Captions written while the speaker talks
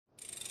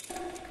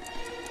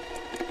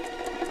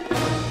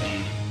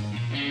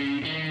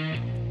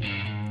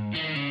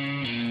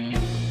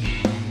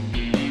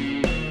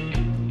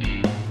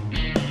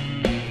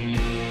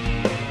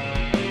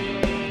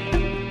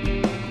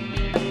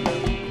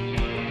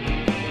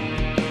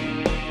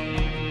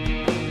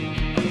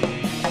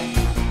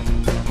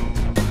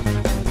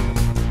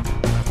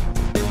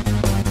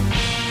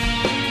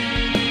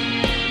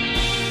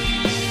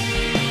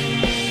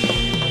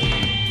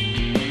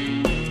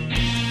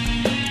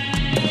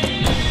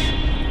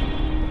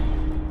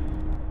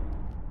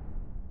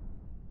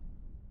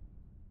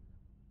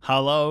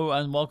Hello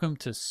and welcome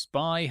to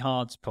Spy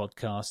Hard's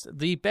podcast,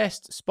 the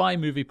best spy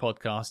movie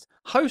podcast,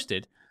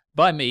 hosted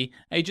by me,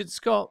 Agent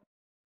Scott.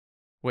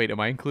 Wait, am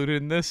I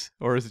included in this?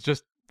 Or is it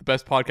just the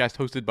best podcast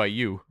hosted by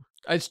you?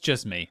 It's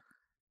just me.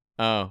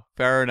 Oh,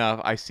 fair enough.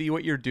 I see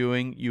what you're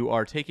doing. You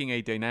are taking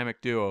a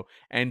dynamic duo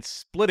and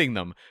splitting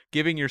them,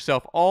 giving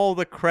yourself all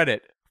the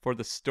credit for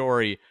the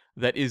story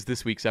that is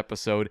this week's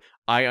episode.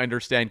 I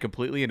understand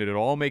completely, and it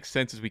all makes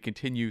sense as we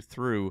continue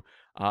through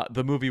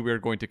the movie we're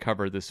going to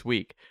cover this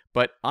week.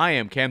 But I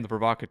am Cam the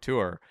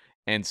Provocateur,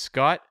 and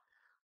Scott,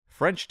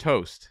 French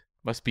toast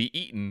must be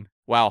eaten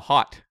while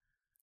hot.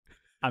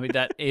 I mean,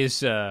 that is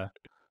that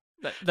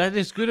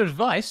is good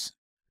advice.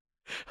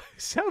 I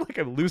sound like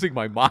I'm losing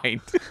my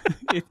mind.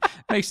 It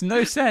makes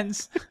no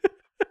sense.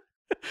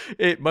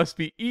 It must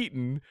be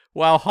eaten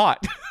while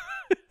hot.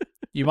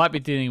 You might be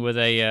dealing with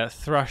a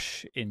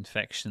thrush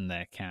infection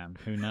there, Cam.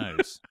 Who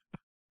knows?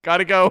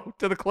 Gotta go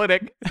to the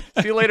clinic.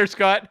 See you later,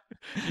 Scott.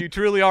 You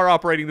truly are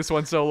operating this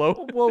one solo.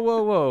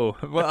 Whoa.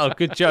 Well,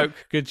 good joke.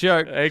 Good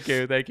joke.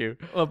 Thank you.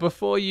 Well,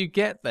 before you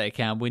get there,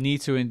 Cam, we need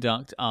to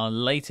induct our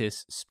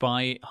latest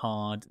Spy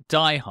Hard,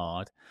 Die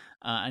Hard.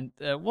 Why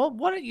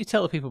don't you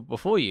tell the people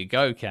before you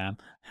go, Cam,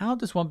 how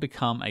does one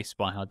become a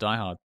Spy Hard, Die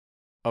Hard?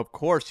 Of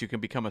course, you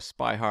can become a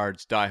Spy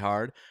Hard's Die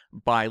Hard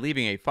by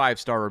leaving a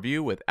 5-star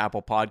review with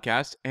Apple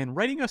Podcasts and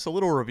writing us a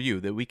little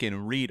review that we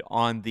can read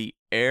on the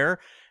air.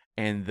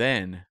 And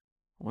then,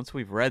 once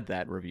we've read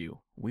that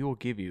review, we will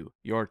give you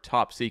your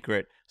top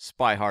secret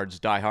Spy Hard's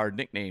Die Hard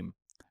nickname.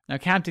 Now,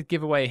 Cam did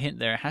give away a hint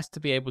there. It has to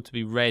be able to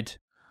be read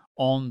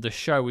on the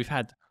show. We've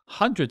had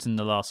hundreds in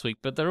the last week,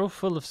 but they're all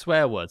full of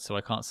swear words, so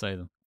I can't say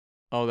them.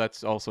 Oh,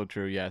 that's also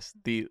true, yes.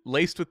 The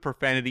laced with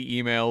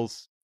profanity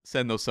emails,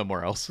 send those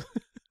somewhere else.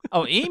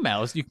 Oh,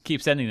 emails, you can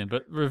keep sending them,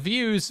 but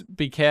reviews,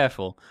 be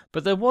careful.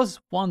 But there was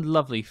one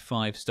lovely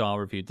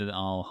 5-star review that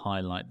I'll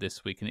highlight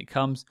this week, and it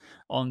comes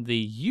on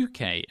the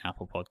UK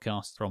Apple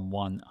podcast from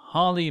one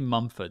Harley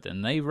Mumford,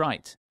 and they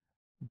write,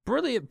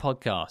 "Brilliant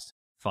podcast,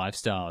 5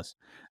 stars.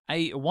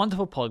 A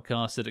wonderful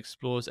podcast that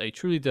explores a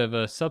truly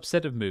diverse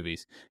subset of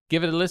movies.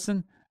 Give it a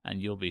listen,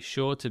 and you'll be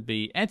sure to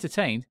be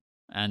entertained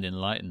and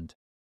enlightened."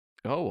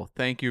 Oh, well,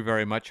 thank you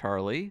very much,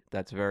 Harley.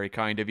 That's very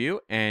kind of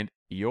you. And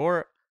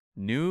your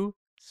new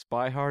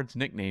Spy Hard's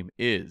nickname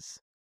is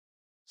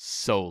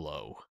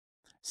Solo.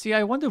 See,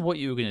 I wondered what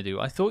you were going to do.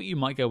 I thought you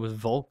might go with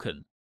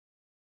Vulcan.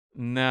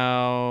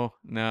 No,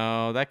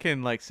 that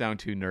can sound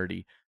too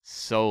nerdy.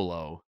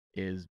 Solo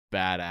is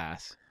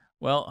badass.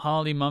 Well,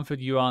 Harley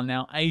Mumford, you are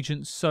now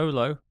Agent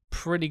Solo.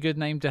 Pretty good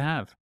name to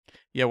have.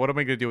 Yeah, what am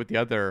I going to do with the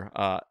other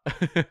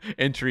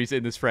entries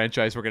in this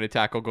franchise we're going to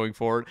tackle going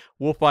forward?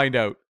 We'll find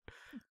out.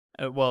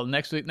 Well,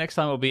 next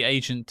time will be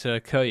Agent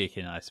Koenig,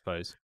 I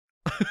suppose.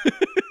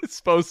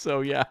 Suppose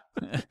so, yeah.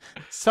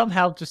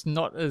 Somehow just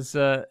not as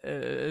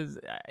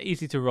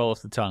easy to roll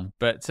off the tongue.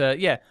 But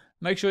yeah,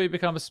 make sure you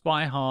become a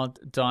Spy Hard,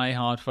 Die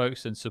Hard,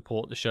 folks, and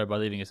support the show by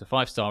leaving us a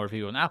 5-star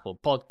review on Apple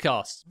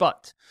Podcasts.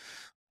 But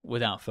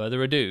without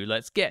further ado,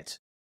 let's get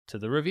to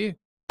the review.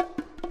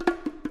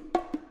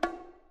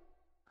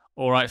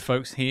 All right,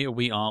 folks, here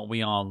we are.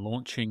 We are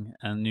launching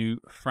a new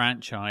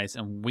franchise,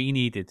 and we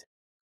needed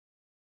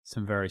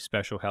some very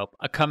special help.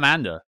 A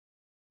commander,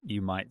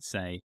 you might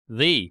say.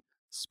 The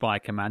Spy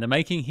Commander,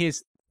 making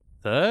his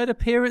 3rd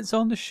appearance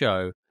on the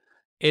show.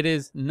 It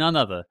is none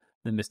other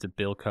than Mr.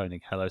 Bill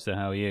Koenig. Hello, sir.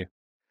 How are you?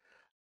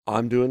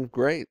 I'm doing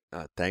great.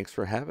 Thanks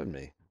for having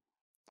me.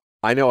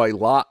 I know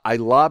I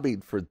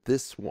lobbied for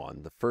this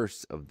one, the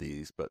first of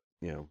these, but,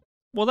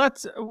 Well,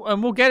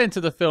 and we'll get into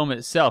the film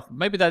itself.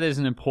 Maybe that is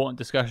an important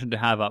discussion to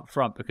have up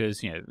front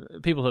because,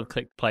 people have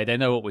clicked play. They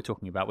know what we're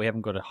talking about. We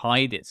haven't got to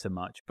hide it so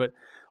much. But,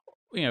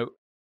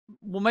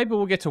 well, maybe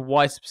we'll get to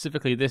why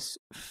specifically this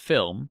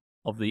film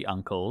of the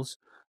Uncles.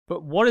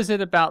 But what is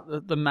it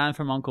about the Man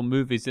from U.N.C.L.E.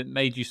 movies that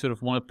made you sort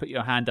of want to put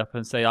your hand up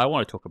and say, I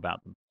want to talk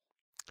about them?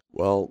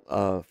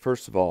 Well,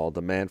 first of all,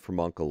 The Man from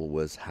U.N.C.L.E.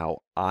 was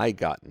how I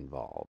got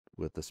involved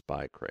with the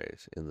spy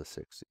craze in the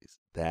 60s.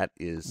 That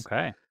is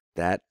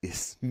that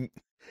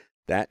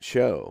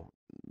show,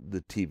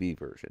 the TV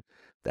version.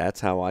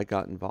 That's how I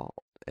got involved.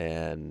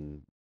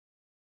 And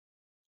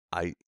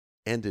I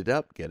ended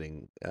up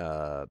becoming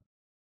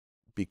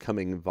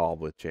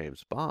involved with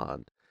James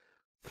Bond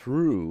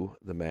through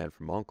The Man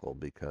from U.N.C.L.E.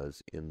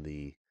 because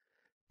in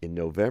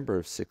November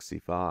of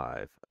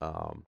 '65,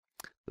 The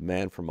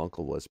Man from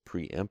U.N.C.L.E. was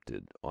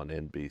preempted on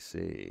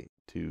NBC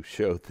to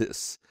show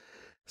this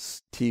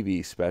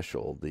TV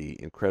special,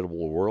 The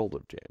Incredible World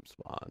of James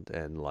Bond,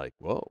 and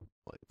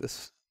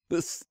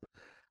this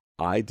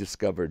I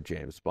discovered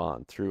James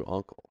Bond through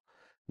U.N.C.L.E.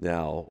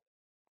 Now,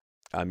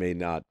 I may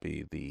not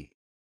be the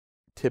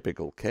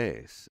typical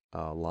case.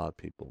 A lot of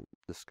people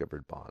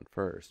discovered Bond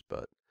first,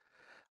 but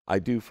I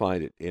do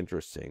find it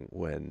interesting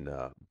when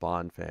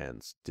Bond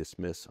fans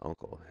dismiss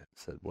U.N.C.L.E. and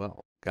said,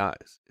 well,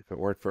 guys, if it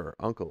weren't for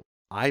U.N.C.L.E.,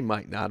 I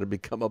might not have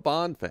become a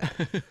Bond fan.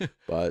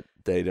 But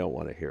they don't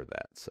want to hear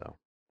that, so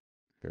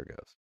here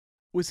goes.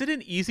 Was it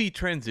an easy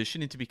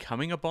transition into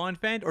becoming a Bond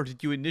fan, or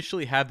did you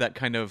initially have that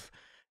kind of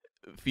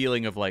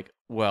feeling of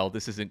well,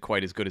 this isn't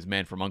quite as good as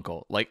Man from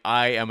U.N.C.L.E. Like,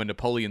 I am a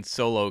Napoleon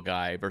Solo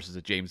guy versus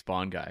a James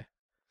Bond guy.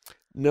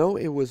 No,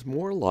 it was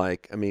more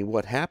like, I mean,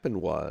 what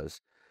happened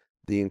was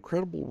The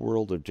Incredible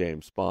World of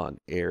James Bond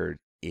aired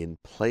in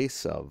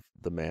place of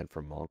The Man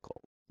from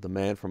U.N.C.L.E. The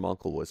Man from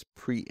U.N.C.L.E. was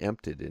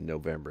preempted in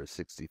November of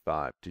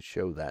 '65 to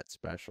show that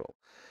special.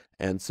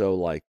 And so,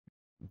 like,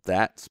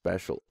 that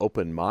special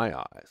opened my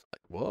eyes.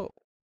 Like, whoa,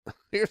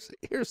 here's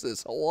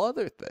this whole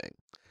other thing.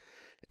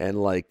 And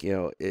like,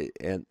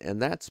 and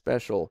that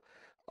special,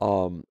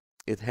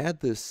 it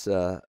had this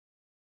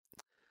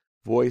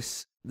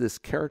voice, this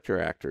character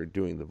actor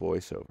doing the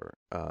voiceover,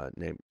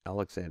 named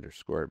Alexander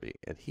Scorby,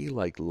 and he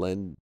like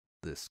lend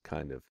this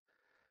kind of,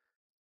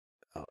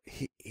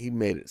 he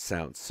made it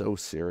sound so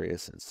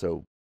serious and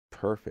so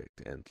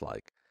perfect, and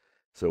like,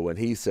 so when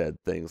he said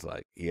things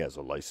like he has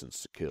a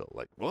license to kill,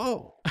 like,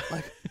 whoa,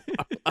 like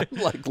I'm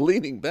like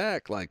leaning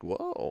back, like,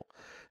 whoa.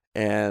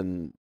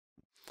 And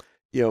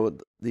The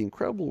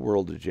Incredible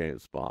World of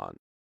James Bond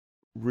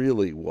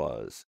really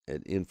was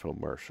an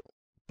infomercial,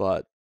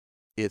 but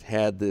it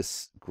had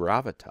this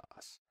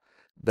gravitas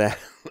that,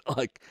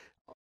 like,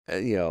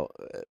 you know,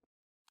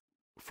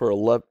 for a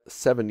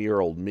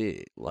 7-year-old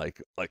me,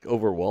 like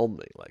overwhelmed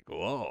me, like,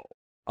 whoa.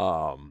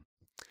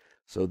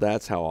 So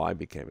that's how I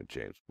became a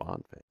James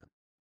Bond fan.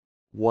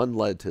 One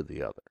led to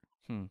the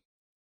other.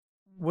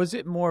 Was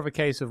it more of a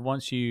case of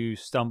once you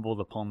stumbled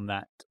upon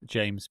that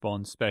James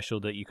Bond special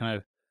that you kind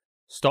of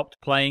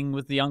stopped playing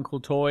with the Uncle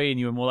toy and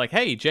you were more like,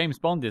 hey, James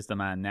Bond is the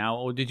man now?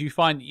 Or did you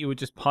find that you were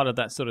just part of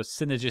that sort of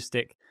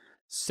synergistic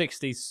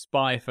 60s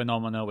spy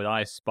phenomena with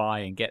I Spy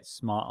and Get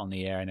Smart on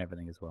the Air and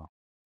everything as well?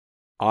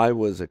 I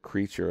was a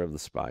creature of the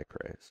spy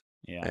craze.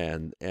 Yeah.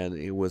 And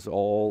it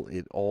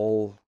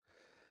all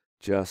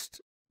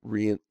just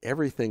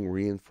everything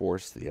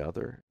reinforced the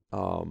other.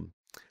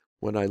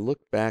 When I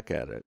look back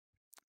at it,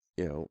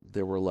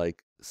 there were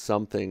like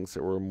some things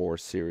that were more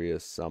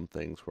serious, some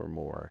things were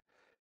more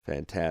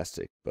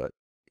fantastic, but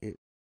it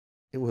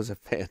was a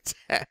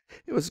it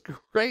was a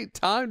great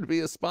time to be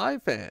a spy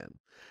fan.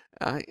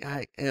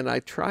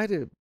 I try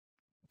to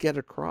get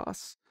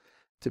across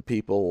to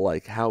people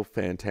like how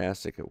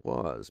fantastic it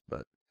was,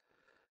 but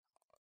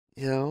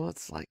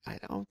it's like, I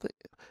don't think,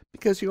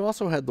 because you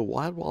also had the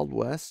Wild Wild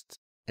West,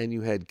 and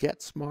you had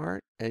Get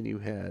Smart, and you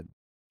had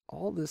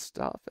all this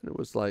stuff, and it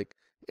was like,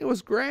 it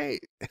was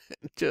great.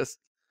 Just,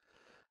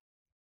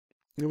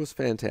 it was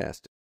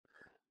fantastic.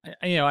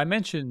 I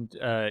mentioned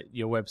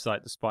your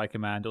website, The Spy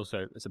Command,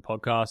 also as a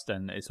podcast,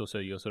 and it's also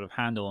your sort of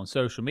handle on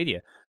social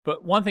media.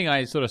 But one thing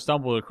I sort of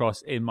stumbled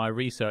across in my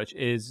research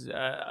is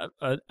a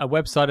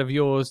website of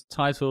yours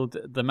titled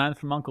The Man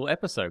from U.N.C.L.E.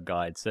 Episode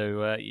Guide.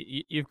 So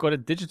you've got a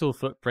digital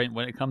footprint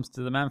when it comes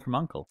to The Man from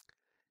U.N.C.L.E.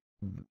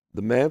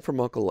 The Man from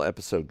U.N.C.L.E.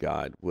 Episode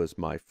Guide was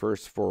my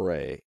first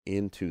foray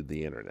into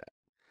the internet,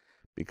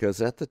 because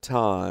at the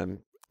time,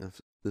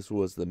 this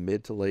was the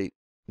mid to late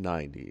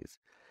 90s,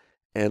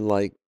 and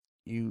like,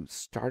 you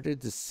started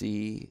to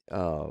see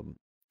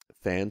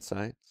fan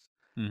sites,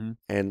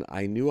 and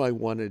I knew I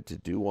wanted to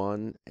do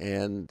one.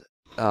 And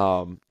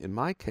in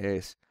my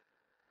case,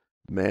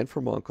 Man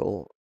from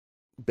U.N.C.L.E.,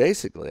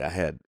 basically I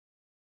had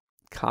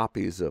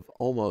copies of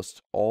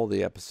almost all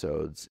the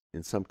episodes.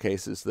 In some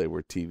cases they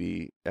were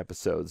TV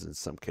episodes, in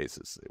some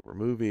cases they were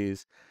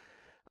movies.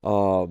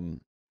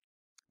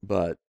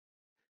 But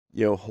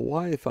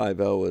Hawaii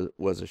Five-0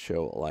 was a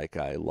show like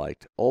I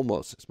liked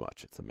almost as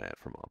much as The Man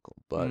from U.N.C.L.E.,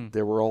 but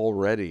there were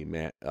already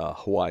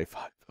Hawaii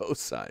Five-0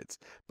 sites,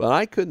 but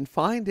I couldn't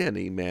find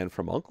any Man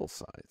from U.N.C.L.E.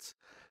 sites.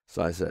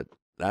 So I said,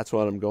 that's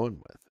what I'm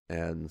going with.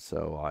 And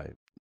so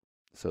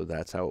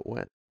that's how it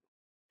went.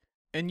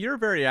 And you're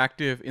very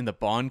active in the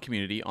Bond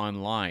community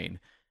online.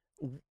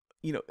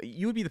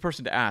 You would be the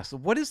person to ask,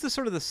 what is the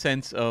sort of the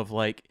sense of,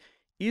 like,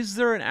 is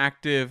there an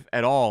active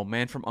at all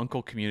Man from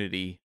U.N.C.L.E.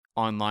 community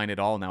online at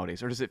all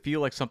nowadays, or does it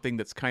feel like something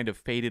that's kind of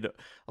faded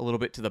a little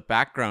bit to the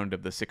background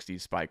of the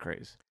 60s spy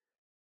craze?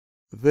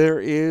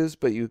 There is,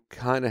 but you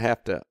kind of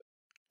have to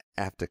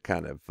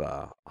kind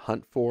of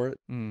hunt for it.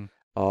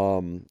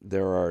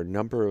 There are a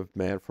number of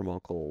Man from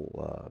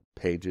U.N.C.L.E.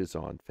 pages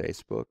on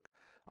Facebook.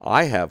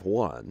 I have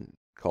one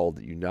called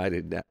the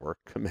United Network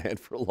Command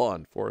for Law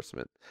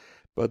Enforcement,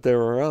 but there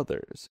are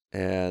others.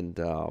 And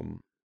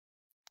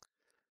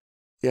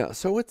yeah,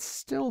 so it's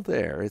still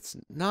there. It's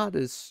not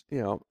as,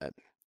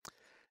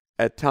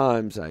 at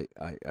times I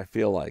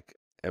feel like,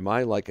 am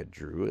I like a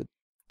druid?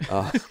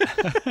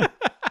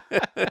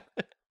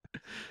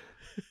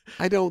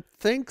 I don't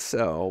think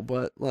so,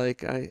 but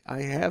like I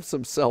have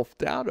some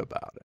self-doubt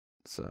about it.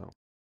 So,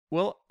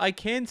 well, I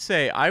can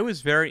say I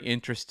was very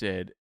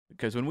interested,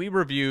 because when we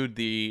reviewed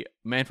the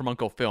Man from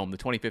U.N.C.L.E. film, the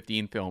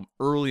 2015 film,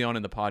 early on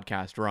in the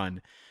podcast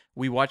run,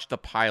 we watched the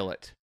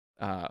pilot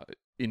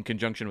in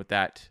conjunction with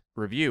that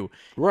review.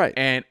 Right.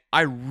 And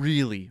I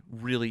really,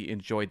 really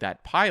enjoyed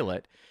that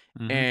pilot,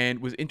 and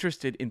was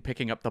interested in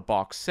picking up the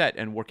box set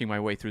and working my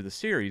way through the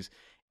series.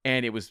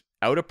 And it was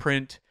out of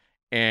print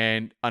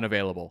and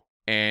unavailable.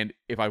 And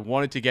if I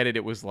wanted to get it,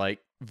 it was like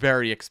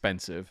very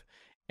expensive.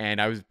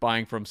 and I was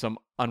buying from some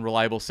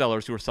unreliable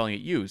sellers who were selling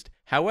it used.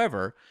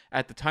 However,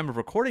 at the time of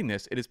recording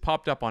this, it has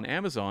popped up on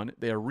Amazon.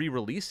 They are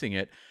re-releasing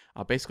it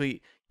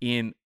basically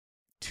in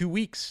 2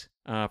 weeks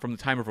from the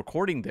time of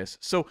recording this.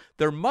 So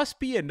there must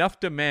be enough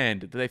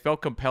demand that they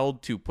felt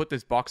compelled to put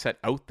this box set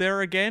out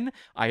there again.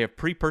 I have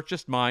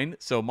pre-purchased mine,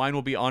 so mine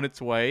will be on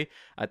its way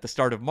at the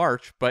start of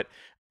March. But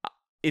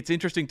it's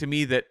interesting to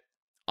me that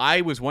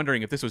I was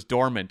wondering if this was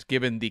dormant,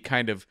 given the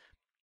kind of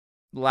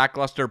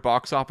lackluster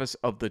box office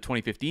of the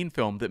 2015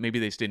 film, that maybe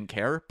they just didn't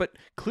care. But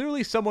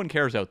clearly someone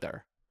cares out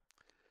there.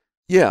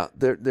 Yeah,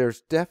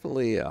 there's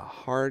definitely a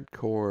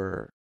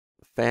hardcore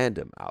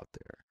fandom out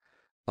there.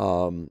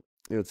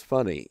 It's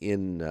funny,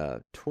 in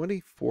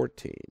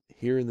 2014,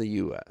 here in the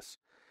U.S.,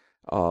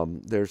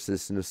 there's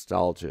this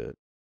nostalgia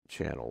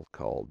channel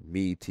called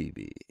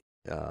MeTV.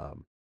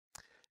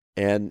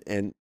 And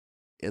in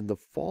the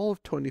fall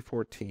of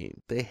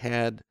 2014, they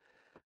had,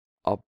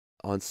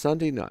 on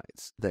Sunday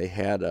nights, they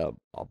had a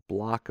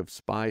block of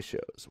spy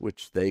shows,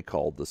 which they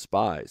called The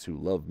Spies Who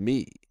Love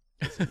Me,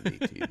 as in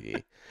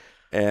MeTV.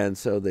 And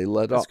so they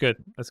led off. Good.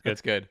 That's good.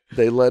 That's good.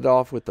 They led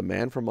off with The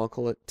Man from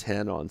U.N.C.L.E. at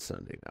 10 on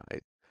Sunday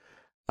night.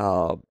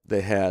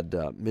 They had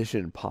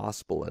Mission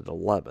Impossible at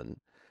 11.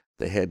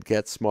 They had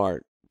Get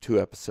Smart, 2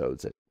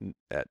 episodes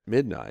at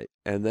midnight,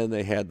 and then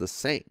they had The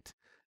Saint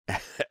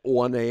at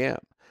 1 a.m.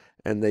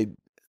 And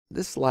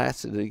this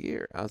lasted a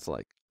year. I was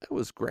like, it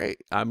was great.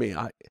 I mean,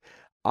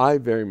 I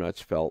very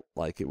much felt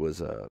like it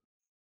was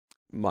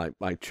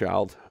my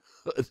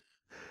childhood,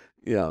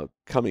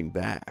 coming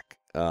back,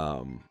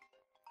 at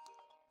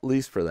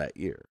least for that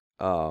year.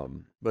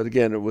 But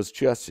again, it was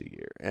just a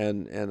year,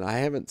 and I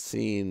haven't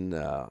seen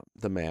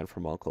The Man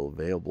from U.N.C.L.E.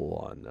 available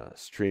on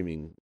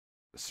streaming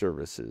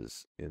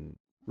services in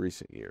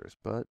recent years.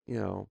 But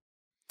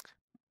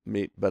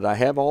but I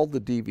have all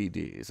the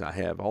DVDs. I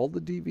have all the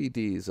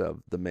DVDs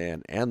of The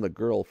Man and The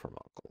Girl from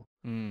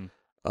U.N.C.L.E.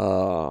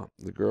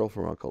 The Girl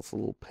from U.N.C.L.E.'s a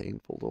little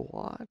painful to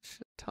watch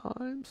at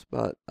times,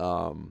 but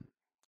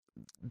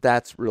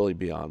that's really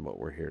beyond what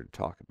we're here to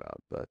talk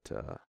about.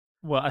 But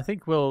Well, I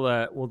think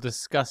we'll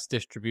discuss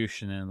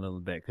distribution in a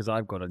little bit, because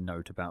I've got a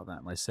note about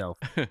that myself.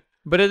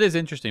 But it is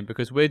interesting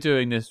because we're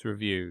doing this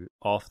review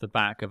off the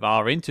back of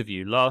our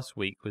interview last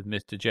week with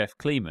Mr. Jeff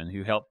Kleeman,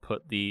 who helped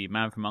put the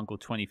Man from U.N.C.L.E.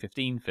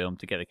 2015 film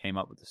together, came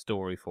up with the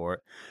story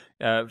for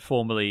it,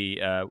 formerly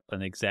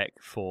an exec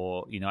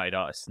for United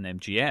Artists and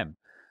MGM.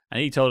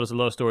 And he told us a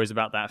lot of stories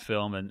about that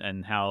film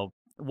and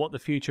what the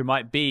future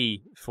might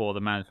be for the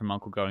Man from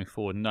U.N.C.L.E. going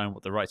forward, and knowing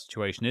what the right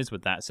situation is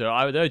with that. So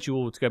I would urge you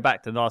all to go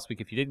back to last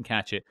week if you didn't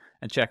catch it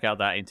and check out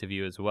that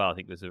interview as well. I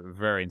think it was a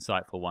very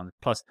insightful one.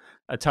 Plus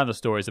a ton of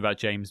stories about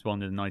James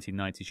Bond in the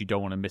 1990s you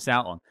don't want to miss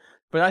out on.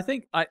 But I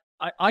think I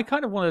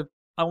kind of want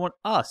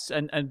us,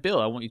 and Bill,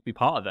 I want you to be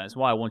part of that. That's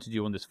why I wanted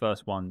you on this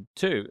first one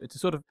too, to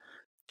sort of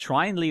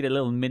try and lead a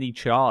little mini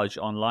charge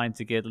online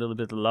to get a little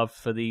bit of love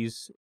for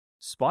these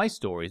spy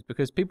stories,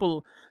 because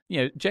people,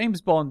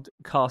 James Bond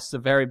casts a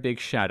very big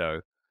shadow,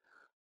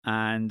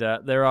 and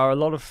there are a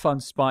lot of fun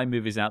spy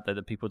movies out there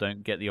that people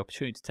don't get the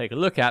opportunity to take a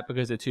look at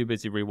because they're too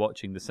busy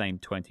rewatching the same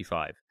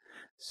 25.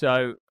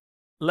 So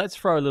let's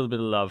throw a little bit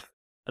of love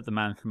at The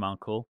Man from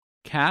U.N.C.L.E.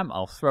 Cam,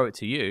 I'll throw it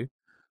to you.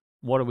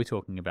 What are we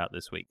talking about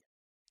this week?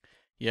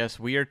 Yes,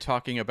 we are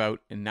talking about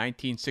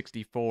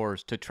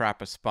 1964's To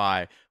Trap a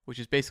Spy, which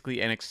is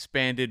basically an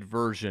expanded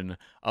version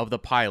of the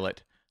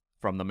pilot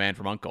from The Man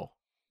from U.N.C.L.E.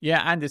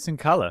 Yeah, and it's in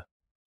color.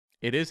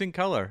 It is in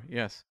color,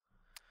 yes.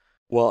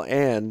 Well,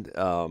 and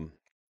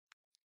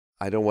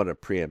I don't want to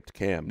preempt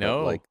Cam, No.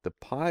 but like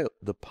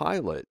the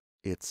pilot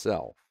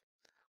itself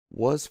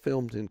was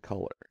filmed in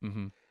color,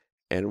 Mm-hmm.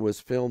 and it was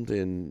filmed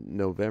in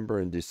November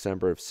and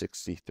December of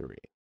 '63.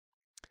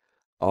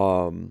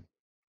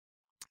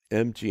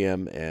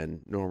 MGM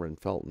and Norman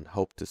Felton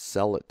hoped to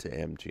sell it to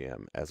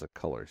MGM as a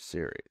color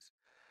series,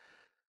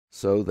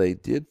 so they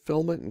did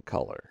film it in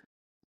color,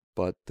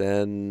 but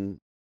then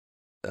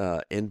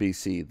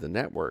NBC, the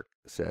network,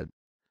 said,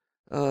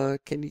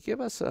 "Can you give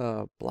us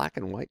a black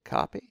and white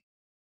copy?"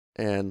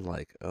 And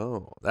like,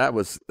 oh, that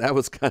was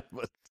kind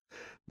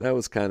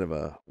of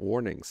a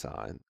warning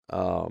sign.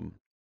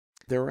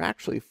 There are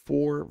actually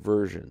 4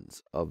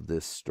 versions of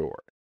this story.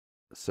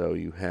 So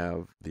you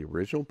have the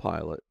original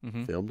pilot,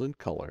 Mm-hmm. filmed in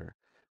color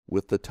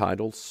with the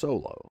title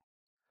Solo.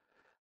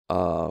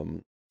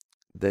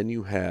 Then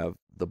you have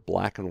the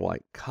black and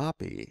white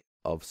copy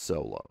of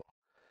Solo.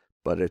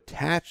 But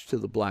attached to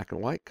the black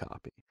and white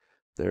copy,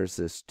 there's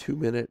this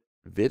 2-minute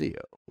video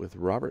with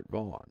Robert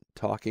Vaughn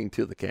talking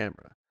to the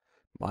camera.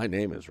 My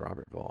name is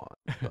Robert Vaughn,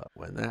 but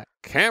when that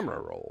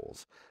camera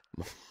rolls,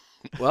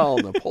 well,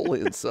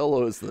 Napoleon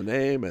Solo is the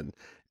name and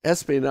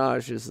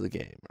espionage is the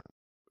game, or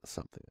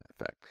something to that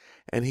effect.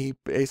 And he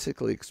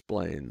basically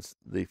explains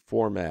the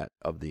format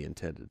of the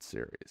intended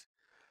series.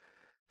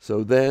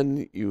 So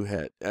then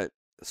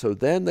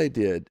they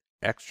did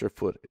extra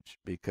footage,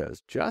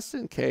 because just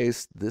in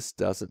case this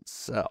doesn't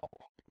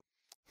sell,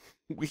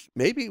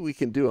 maybe we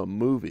can do a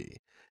movie,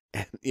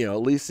 and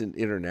at least in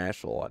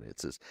international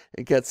audiences,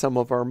 and get some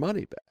of our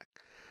money back.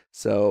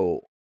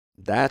 So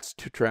That's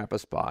To Trap a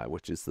Spy,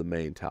 which is the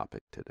main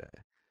topic today.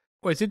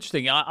 Well, it's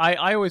interesting.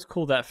 I always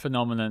call that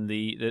phenomenon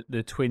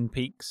the Twin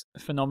Peaks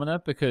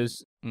phenomena,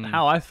 because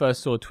how I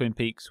first saw Twin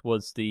Peaks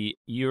was the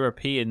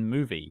European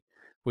movie,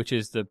 which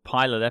is the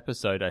pilot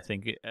episode. I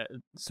think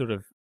sort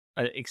of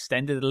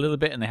extended a little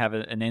bit, and they have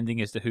an ending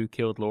as to who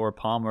killed Laura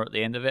Palmer at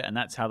the end of it, and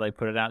that's how they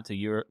put it out to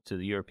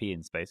the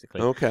Europeans,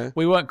 basically. Okay.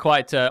 We weren't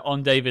quite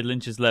on David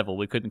Lynch's level.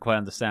 We couldn't quite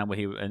understand where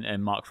he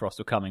and Mark Frost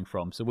were coming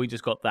from, so we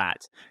just got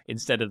that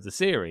instead of the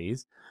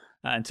series.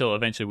 Until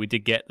eventually we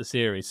did get the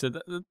series. So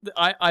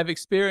I've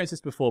experienced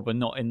this before, but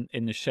not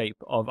in the shape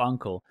of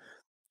U.N.C.L.E.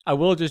 I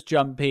will just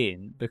jump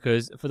in,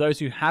 because for those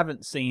who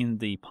haven't seen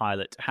the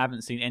pilot,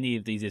 haven't seen any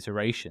of these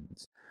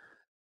iterations,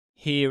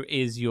 here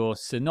is your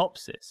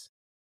synopsis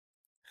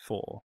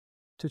for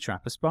To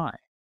Trap a Spy.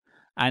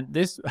 And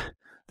this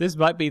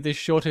might be the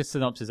shortest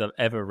synopsis I've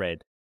ever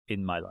read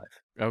in my life.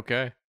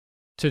 Okay.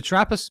 To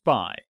trap a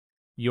spy,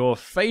 your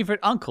favorite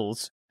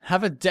uncles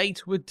have a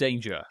date with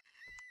danger.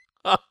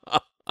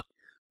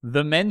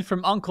 The men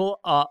from U.N.C.L.E.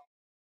 are...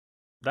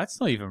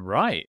 That's not even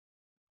right.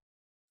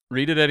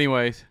 Read it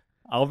anyways.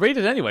 I'll read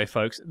it anyway,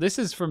 folks. This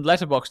is from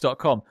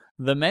letterboxd.com.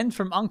 The men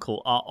from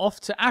U.N.C.L.E. are off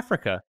to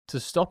Africa to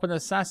stop an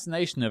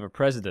assassination of a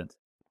president.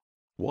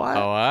 What?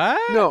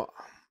 What?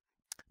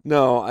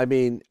 No. I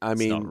mean,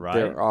 not right.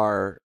 there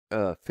are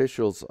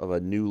officials of a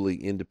newly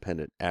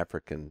independent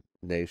African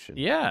nation.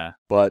 Yeah.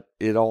 But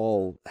it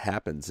all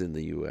happens in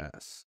the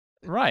U.S.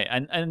 Right,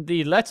 and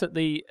the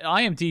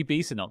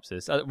IMDb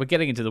synopsis, we're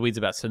getting into the weeds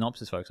about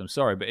synopsis, folks, I'm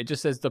sorry, but it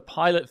just says the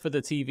pilot for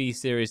the TV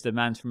series The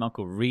Man from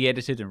U.N.C.L.E.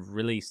 re-edited and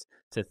released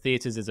to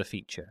theaters as a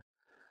feature.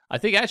 I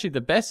think actually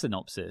the best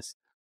synopsis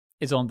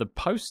is on the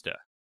poster,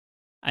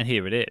 and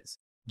here it is.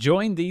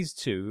 Join these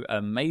two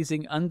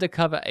amazing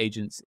undercover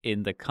agents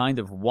in the kind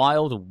of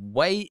wild,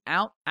 way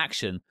out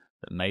action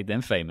that made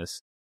them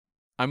famous.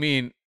 I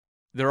mean,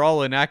 they're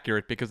all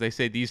inaccurate because they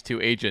say these two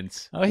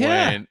agents. Oh,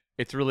 yeah. When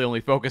it's really only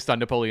focused on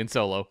Napoleon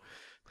Solo.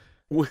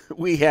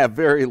 We have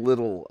very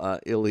little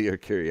Ilya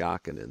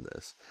Kuryakin in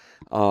this,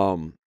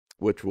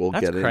 which we'll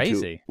That's get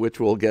crazy. into. Which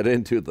we'll get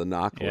into the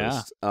knock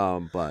list.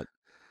 But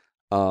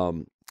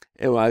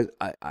anyway,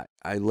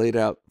 I laid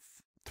out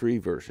three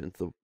versions.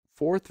 The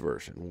fourth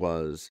version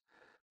was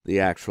the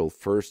actual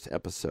first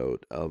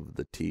episode of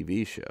the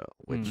TV show,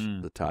 which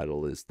the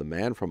title is The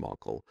Man from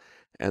U.N.C.L.E.,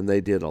 and they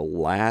did a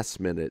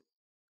last-minute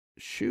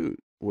shoot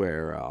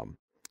where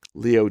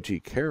Leo G.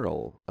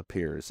 Carroll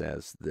appears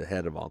as the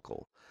head of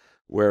U.N.C.L.E.,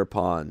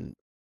 whereupon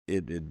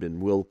it had been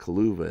Will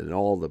Kuluva in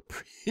all the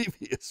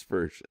previous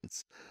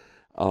versions.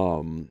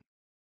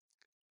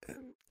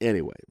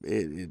 Anyway,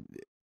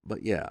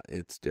 but yeah,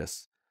 it's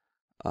just,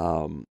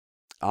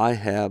 I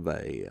have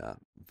a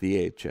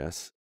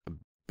VHS, a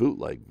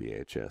bootleg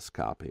VHS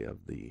copy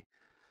of the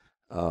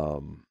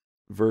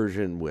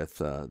version with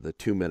the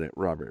 2-minute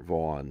Robert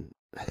Vaughn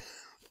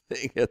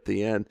thing at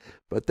the end,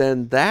 but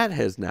then that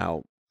has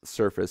now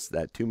surfaced,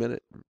 that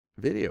 2-minute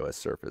video has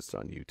surfaced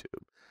on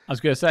YouTube. I was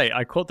going to say,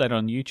 I caught that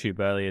on YouTube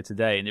earlier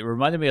today, and it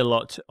reminded me a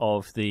lot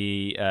of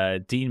the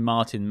Dean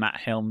Martin, Matt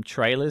Helm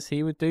trailers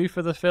he would do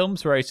for the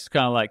films, where he's just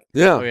kind of like,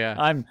 Yeah. Oh, yeah.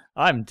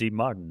 I'm Dean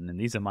Martin, and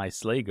these are my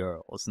sleigh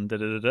girls, and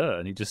da-da-da-da,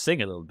 and he just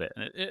sing a little bit.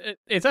 And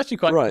it's actually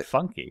quite Right.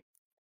 funky.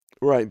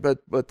 Right,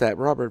 but that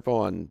Robert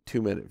Vaughn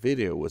 2-minute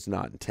video was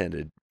not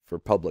intended for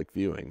public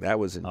viewing. That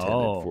was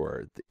intended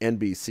for the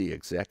NBC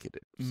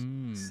executives.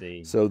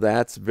 See. So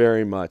that's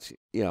very much,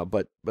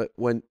 but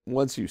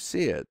once you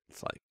see it,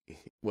 it's like,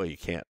 well, you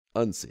can't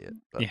unsee it.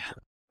 But, Yeah.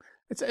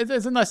 It's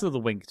a nice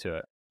little wink to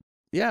it.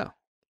 Yeah,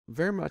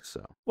 very much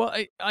so. Well,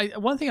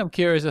 one thing I'm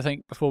curious, I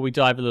think, before we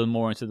dive a little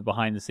more into the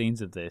behind the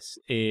scenes of this,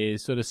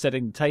 is sort of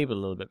setting the table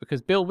a little bit.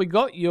 Because, Bill, we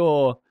got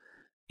your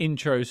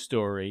intro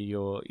story,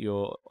 your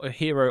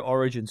hero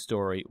origin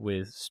story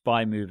with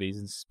spy movies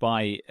and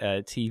spy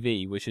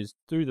TV, which is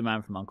through The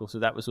Man from U.N.C.L.E. So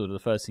that was sort of the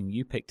first thing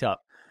you picked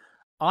up.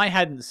 I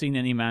hadn't seen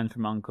any Man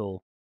from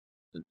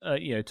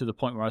U.N.C.L.E., to the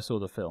point where I saw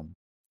the film,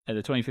 the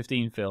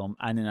 2015 film,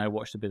 and then I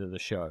watched a bit of the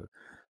show.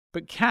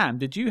 But Cam,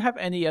 did you have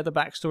any other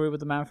backstory with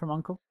The Man from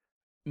U.N.C.L.E.?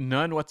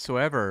 None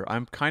whatsoever.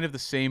 I'm kind of the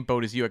same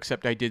boat as you,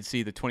 except I did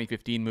see the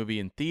 2015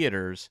 movie in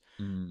theaters,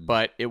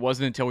 but it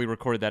wasn't until we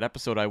recorded that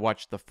episode I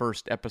watched the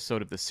first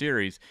episode of the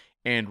series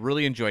and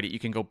really enjoyed it. You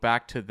can go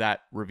back to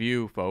that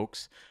review,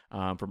 folks,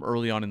 from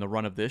early on in the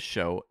run of this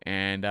show.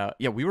 And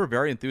we were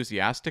very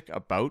enthusiastic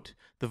about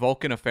the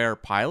Vulcan Affair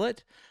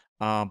pilot,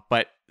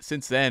 but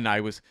since then I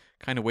was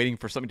kind of waiting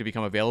for something to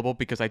become available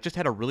because I just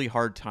had a really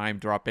hard time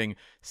dropping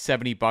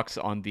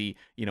 $70 on the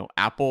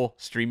Apple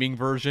streaming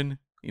version.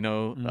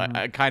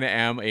 I kind of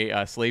am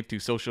a slave to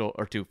social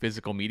or to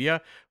physical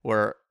media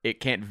where it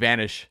can't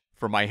vanish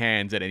from my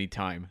hands at any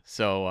time.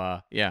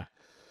 So, yeah.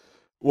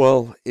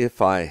 Well, if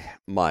I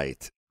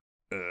might,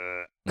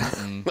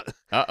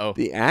 Uh-oh.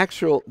 the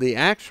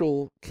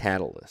actual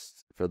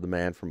catalyst for The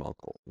Man from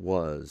U.N.C.L.E.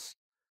 was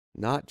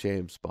not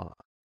James Bond,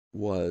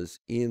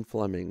 was Ian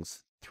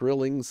Fleming's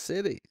Thrilling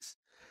Cities,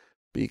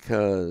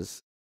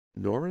 because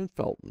Norman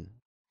Felton,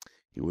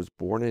 he was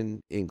born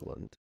in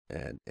England,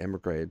 and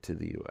emigrated to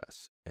the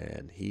U.S.,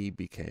 and he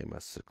became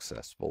a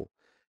successful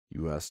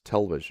U.S.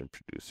 television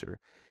producer.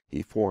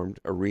 He formed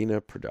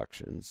Arena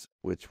Productions,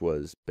 which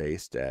was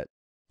based at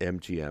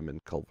MGM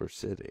in Culver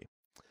City.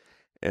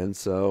 And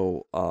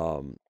so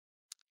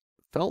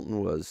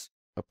Felton was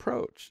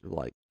approached,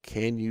 like,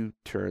 can you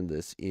turn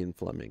this Ian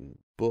Fleming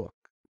book,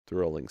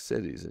 Thrilling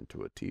Cities,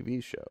 into a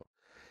TV show?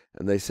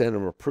 And they sent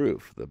him a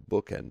proof. The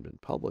book hadn't been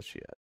published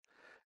yet.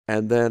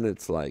 And then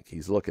it's like,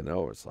 he's looking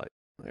over, it's like,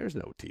 there's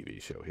no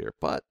TV show here.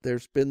 But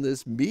there's been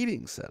this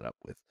meeting set up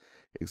with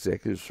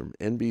executives from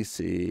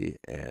NBC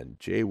and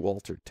J.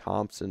 Walter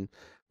Thompson,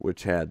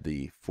 which had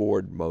the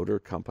Ford Motor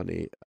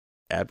Company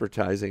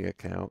advertising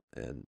account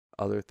and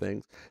other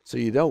things. So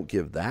you don't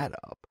give that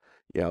up.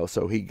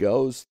 So he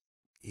goes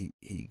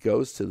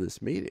to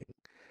this meeting,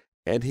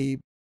 and he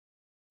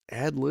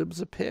ad-libs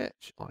a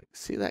pitch. Like,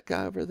 see that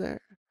guy over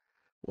there?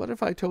 What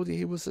if I told you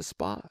he was a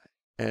spy?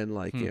 And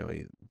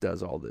he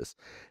does all this.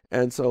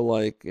 And so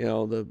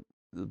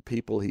the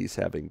people he's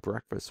having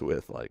breakfast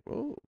with, like,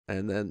 oh,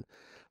 and then,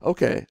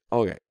 okay,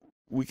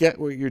 we get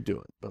what you're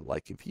doing. But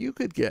if you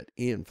could get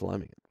Ian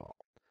Fleming involved,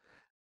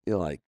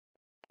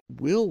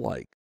 we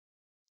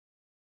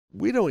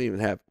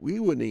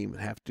wouldn't even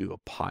have to do a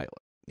pilot.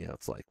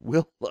 It's like,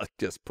 we'll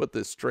just put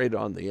this straight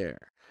on the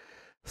air.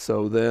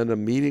 So then a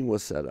meeting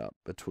was set up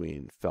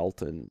between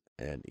Felton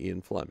and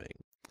Ian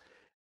Fleming.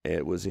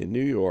 It was in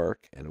New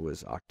York, and it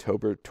was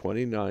October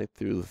 29th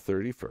through the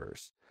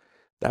 31st.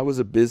 That was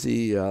a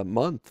busy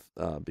month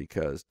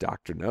because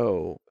Dr.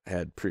 No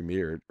had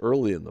premiered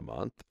early in the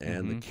month,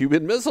 and the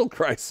Cuban Missile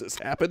Crisis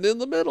happened in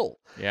the middle.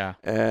 Yeah.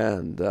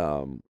 And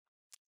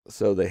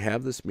so they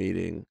have this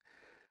meeting.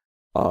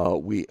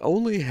 We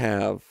only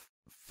have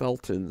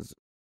Felton's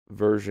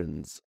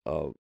version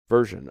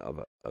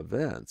of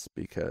events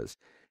because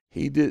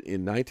he did,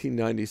 in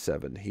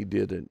 1997, he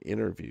did an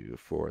interview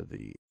for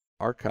the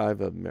Archive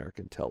of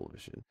American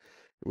Television.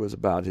 It was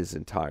about his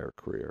entire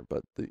career,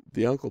 but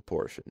the uncle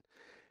portion,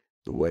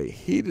 the way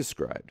he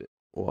described it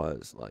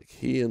was like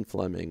he and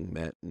Fleming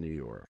met in New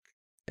York,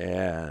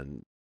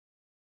 and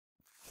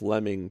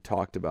Fleming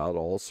talked about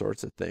all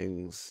sorts of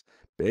things,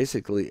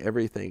 basically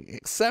everything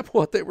except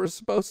what they were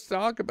supposed to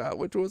talk about,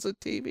 which was a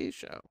TV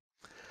show.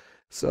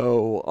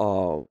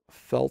 So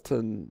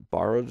Felton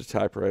borrowed a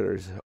typewriter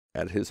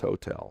at his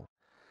hotel,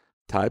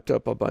 typed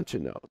up a bunch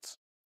of notes,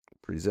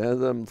 presented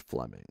them to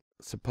Fleming.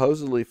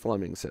 Supposedly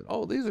Fleming said,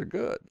 "Oh, these are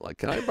good. Like,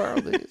 can I borrow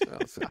these?"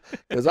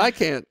 Because I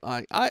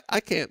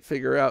can't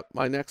figure out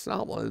my next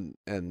novel.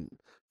 And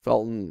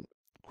Felton,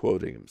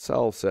 quoting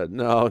himself, said,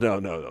 "No.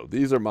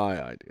 These are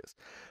my ideas."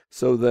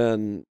 So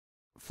then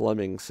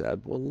Fleming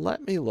said, "Well,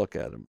 let me look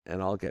at them,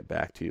 and I'll get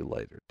back to you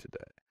later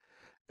today."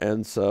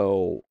 And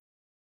so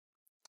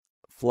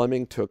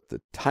Fleming took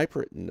the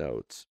typewritten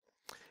notes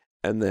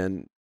and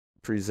then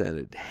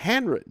presented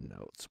handwritten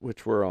notes,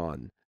 which were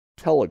on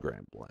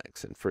telegram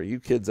blanks. And for you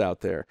kids out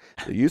there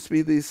used to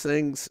be these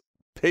things,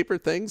 paper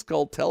things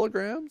called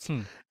telegrams.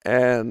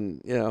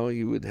 And,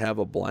 you would have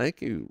a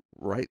blank, you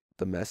write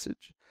the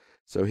message.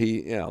 So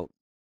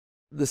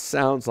this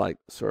sounds like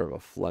sort of a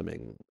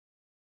Fleming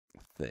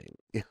thing.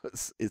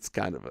 It's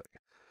kind of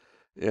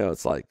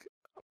it's like,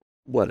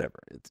 whatever.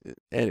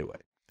 Anyway,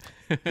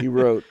 he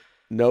wrote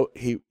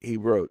he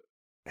wrote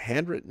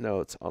handwritten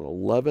notes on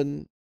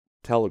 11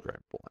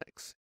 telegram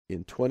blanks.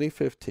 In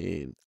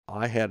 2015,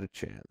 I had a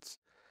chance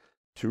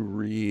to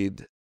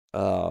read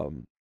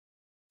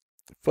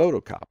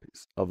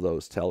photocopies of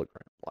those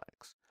telegram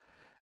blanks.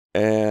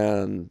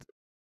 And,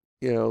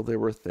 there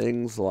were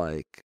things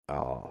like,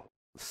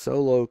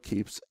 Solo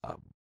keeps a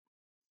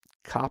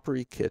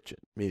coppery kitchen,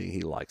 meaning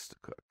he likes to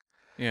cook.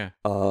 Yeah.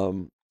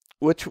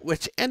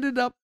 Which ended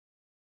up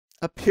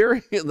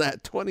appearing in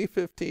that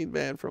 2015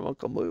 Man from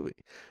U.N.C.L.E.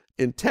 movie.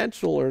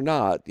 Intentional or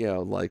not,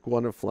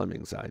 one of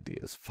Fleming's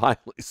ideas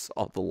finally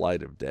saw the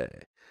light of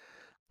day.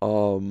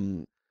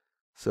 One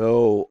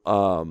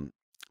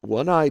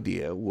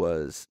idea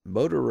was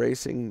motor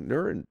racing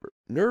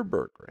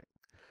Nürburgring.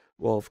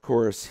 Well, of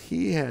course,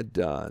 he had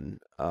written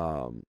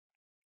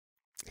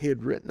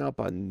up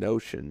a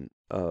notion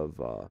of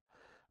a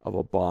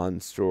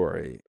Bond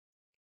story,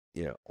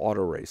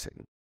 auto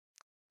racing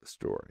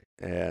story.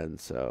 And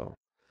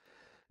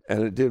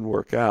it didn't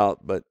work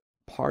out, but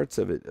parts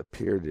of it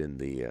appeared in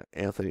the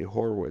Anthony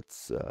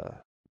Horowitz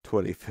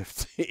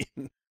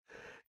 2015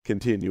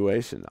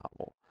 continuation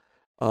novel.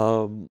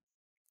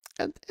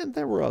 And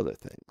there were other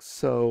things.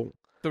 So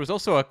there was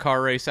also a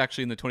car race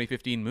actually in the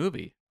 2015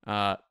 movie.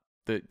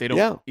 They don't.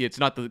 Yeah. It's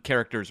not the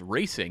characters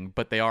racing,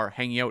 but they are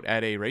hanging out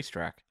at a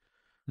racetrack.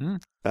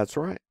 That's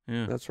right.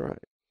 Yeah. That's right.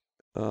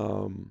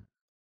 On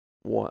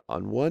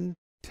one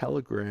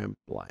telegram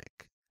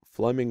blank,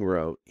 Fleming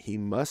wrote, "He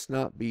must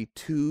not be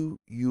too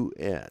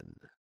UN,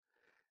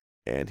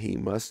 and he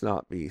must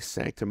not be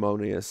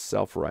sanctimonious,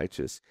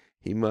 self-righteous.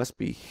 He must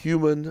be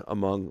human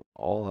among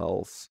all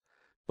else,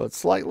 but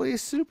slightly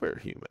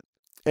superhuman."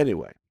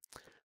 Anyway,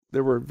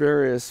 there were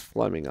various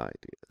Fleming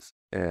ideas,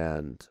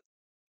 and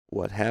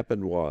what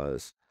happened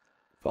was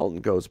Felton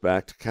goes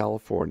back to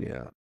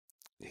California,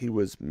 he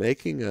was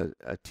making a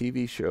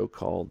TV show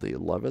called The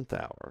 11th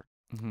Hour,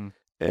 Mm-hmm.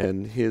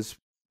 and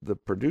the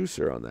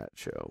producer on that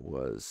show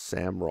was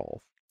Sam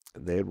Rolfe.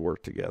 They had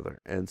worked together,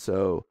 and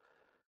so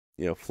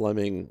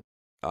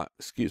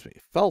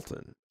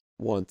Felton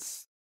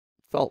wants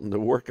Felton to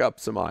work up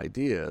some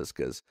ideas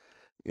because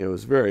it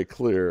was very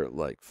clear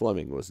like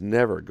Fleming was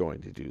never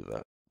going to do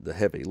the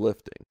heavy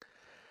lifting.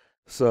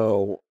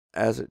 So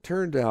as it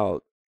turned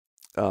out,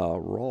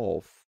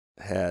 Rolfe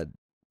had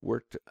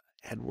worked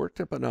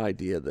up an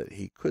idea that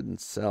he couldn't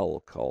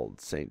sell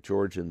called St.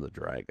 George and the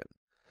Dragon,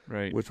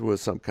 Right. which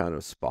was some kind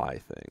of spy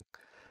thing.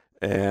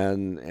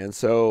 And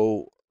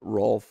so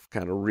Rolfe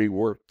kind of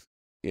reworked,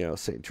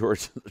 St.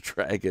 George and the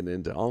Dragon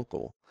into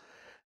Uncle.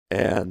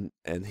 And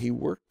he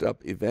worked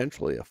up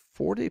eventually a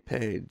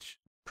 40-page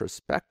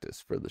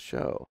prospectus for the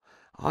show.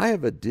 I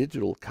have a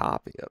digital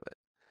copy of it.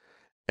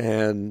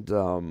 And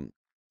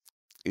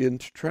in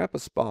To Trap a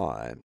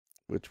Spy,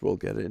 which we'll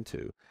get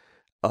into,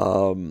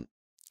 one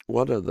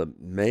of the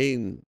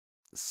main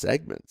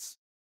segments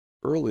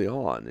early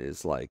on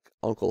is like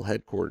Uncle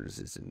headquarters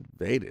is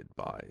invaded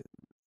by,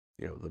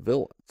 the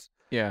villains.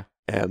 Yeah.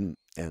 And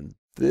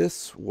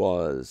this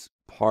was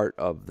part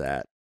of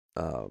that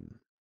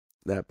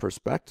that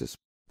prospectus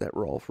that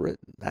Rolfe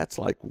written. That's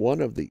like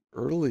one of the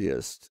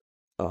earliest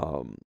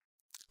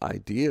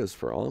ideas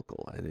for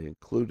Uncle, and it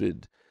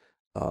included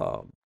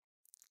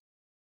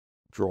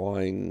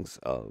drawings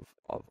of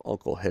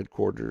Uncle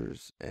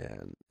headquarters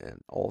and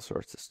all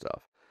sorts of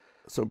stuff.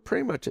 So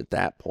pretty much at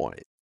that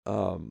point,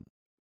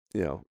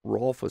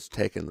 Rolfe was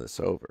taking this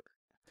over.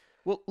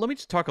 Well, let me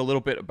just talk a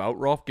little bit about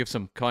Rolfe, give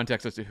some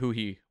context as to who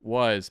he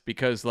was,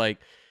 because, like,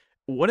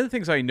 one of the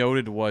things I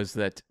noted was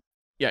that,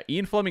 yeah,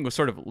 Ian Fleming was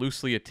sort of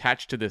loosely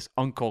attached to this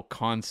Uncle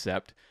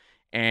concept,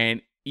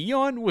 and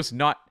Eon was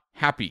not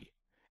happy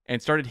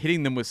and started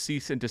hitting them with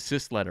cease and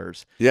desist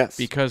letters. Yes.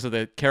 Because of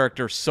the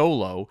character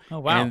Solo. Oh,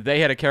 wow. And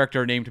they had a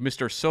character named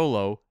Mr.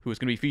 Solo who was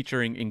going to be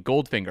featuring in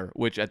Goldfinger,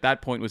 which at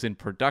that point was in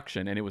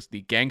production, and it was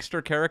the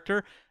gangster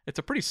character. It's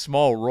a pretty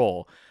small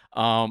role.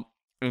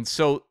 And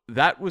so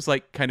that was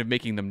like kind of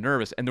making them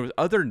nervous. And there was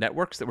other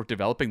networks that were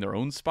developing their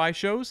own spy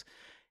shows,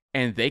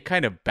 and they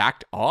kind of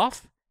backed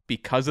off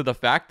because of the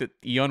fact that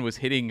Eon was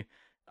hitting,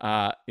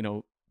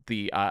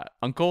 the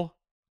Uncle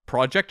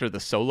project or the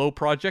Solo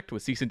project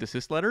with cease and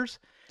desist letters.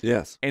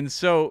 Yes. And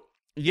so,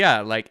 yeah,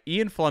 like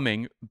Ian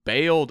Fleming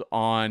bailed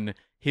on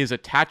his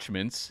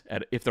attachments,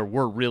 if there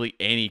were really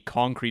any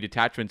concrete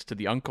attachments to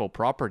the Uncle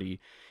property,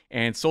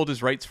 and sold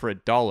his rights for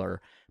 $1,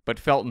 but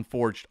Felton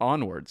forged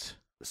onwards.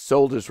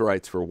 Sold his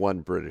rights for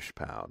 £1 British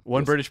pound.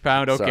 British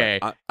pound, okay.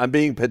 Sorry, I'm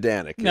being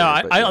pedantic. No,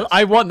 here, yes.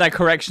 I want that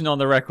correction on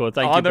the record.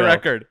 Thank you, On the Bill.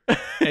 record.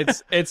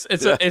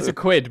 It's a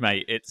quid,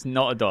 mate. It's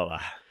not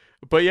 $1.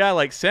 But yeah,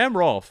 like Sam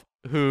Rolfe,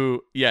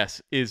 who, yes,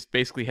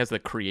 basically has the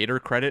creator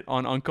credit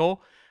on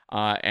Uncle,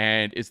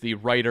 and is the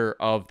writer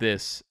of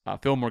this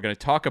film we're going to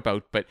talk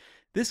about. But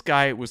this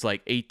guy was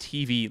like a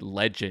TV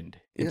legend.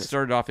 It Yes.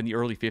 started off in the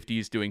early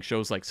 50s doing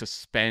shows like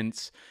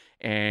Suspense,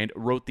 and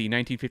wrote the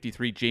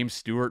 1953 James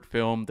Stewart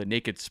film, The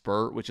Naked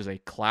Spurt, which is a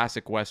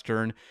classic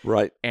Western.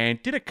 Right.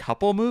 And did a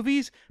couple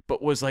movies,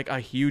 but was like a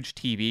huge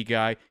TV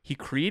guy. He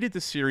created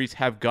the series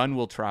Have Gun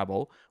Will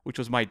Travel, which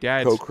was my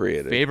dad's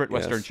Co-created, favorite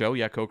Western yes. show.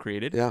 Yeah,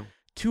 co-created. Yeah.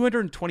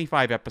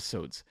 225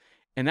 episodes.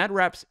 And that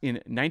wraps in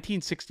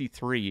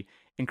 1963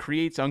 and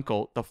creates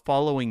Uncle the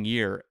following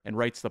year and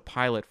writes the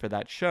pilot for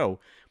that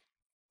show.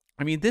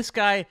 I mean, this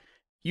guy,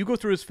 you go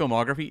through his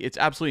filmography, it's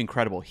absolutely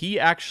incredible. He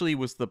actually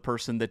was the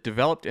person that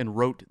developed and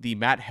wrote the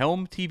Matt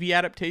Helm TV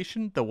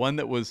adaptation, the one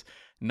that was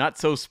not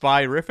so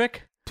spy-rific.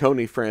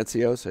 Tony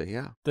Franciosa,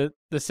 yeah. The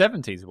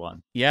 70s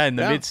one. Yeah, in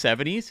the Yeah.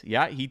 mid-70s.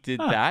 Yeah, he did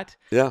that.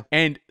 Yeah.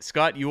 And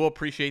Scott, you will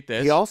appreciate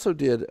this. He also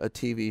did a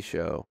TV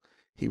show.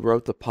 He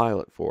wrote the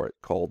pilot for it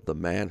called The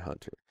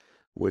Manhunter,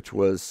 which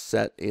was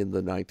set in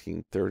the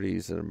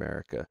 1930s in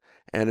America.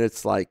 And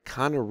it's like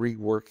kind of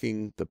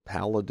reworking the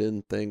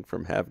Paladin thing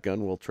from Have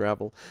Gun Will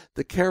Travel.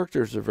 The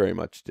characters are very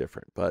much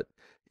different, but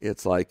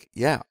it's like,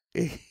 yeah,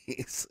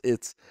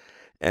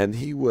 and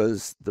he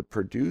was the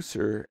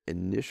producer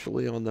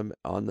initially on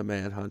the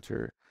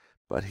Manhunter,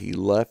 but he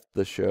left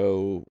the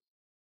show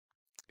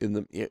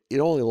it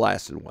only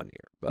lasted 1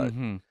 year, but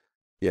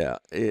yeah,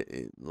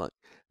 like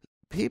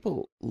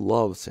people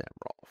love Sam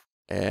Rolfe.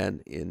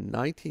 And in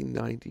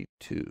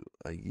 1992,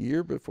 a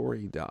year before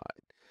he died,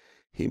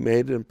 he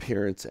made an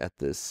appearance at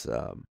this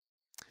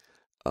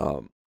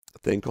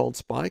thing called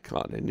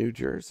SpyCon in New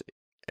Jersey.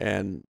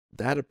 And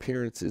that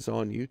appearance is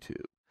on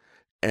YouTube.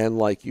 And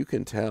like you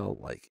can tell,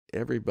 like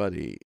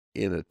everybody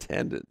in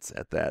attendance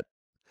at that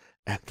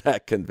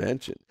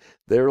convention,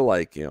 they're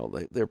like,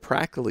 they're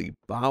practically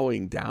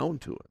bowing down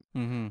to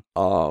him.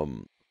 I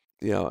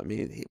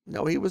mean,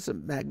 he was a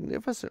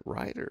magnificent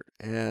writer,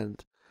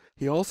 and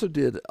he also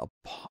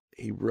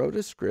he wrote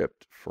a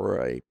script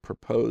for a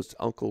proposed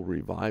Uncle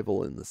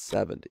revival in the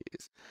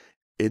 70s.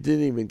 It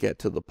didn't even get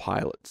to the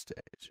pilot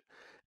stage.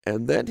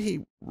 And then he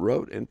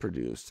wrote and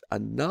produced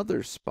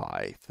another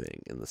spy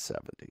thing in the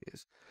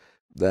 70s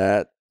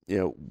that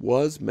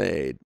was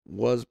made,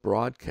 was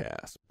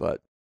broadcast,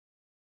 but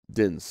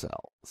didn't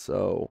sell.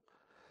 So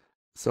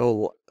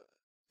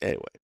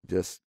anyway,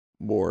 just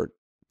more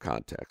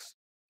context.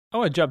 I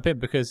want to jump in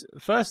because,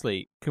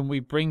 firstly, can we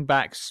bring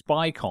back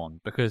SpyCon?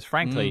 Because, Mm.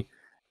 frankly,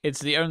 it's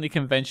the only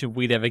convention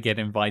we'd ever get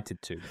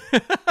invited to.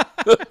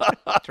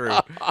 True.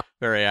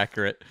 Very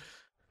accurate.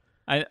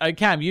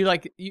 Cam,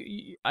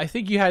 I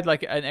think you had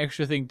like an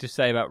extra thing to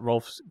say about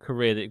Rolf's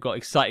career that got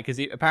excited because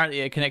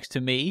apparently it connects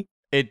to me.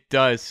 It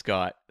does,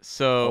 Scott.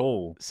 So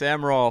Oh,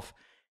 Sam Rolfe,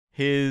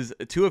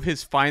 two of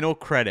his final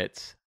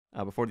credits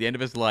before the end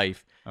of his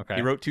life, okay.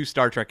 he wrote 2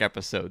 Star Trek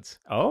episodes.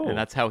 Oh, And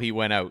that's how he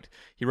went out.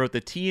 He wrote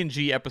the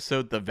TNG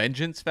episode The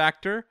Vengeance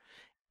Factor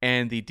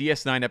and the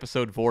DS9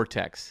 episode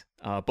Vortex.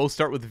 Both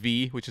start with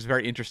V, which is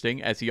very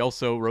interesting, as he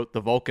also wrote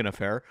The Vulcan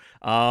Affair.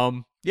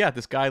 Yeah,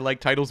 this guy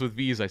liked titles with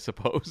V's, I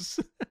suppose.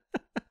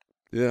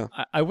 Yeah.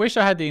 I wish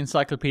I had the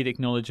encyclopedic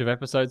knowledge of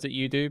episodes that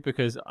you do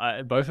because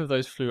both of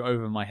those flew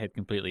over my head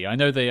completely. I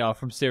know they are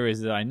from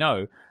series that I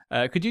know.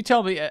 Could you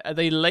tell me, are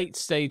they late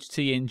stage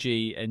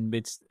TNG and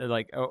mid,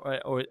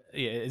 or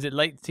is it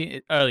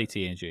early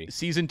TNG?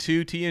 Season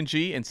 2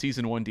 TNG and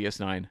Season 1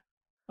 DS9.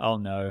 Oh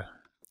no.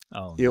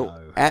 Oh You no.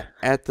 know,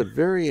 at the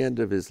very end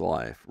of his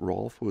life,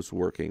 Rolfe was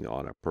working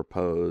on a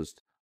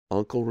proposed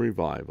Uncle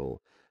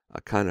revival,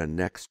 a kind of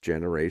next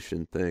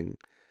generation thing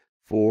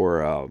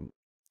for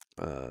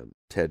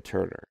Ted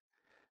Turner.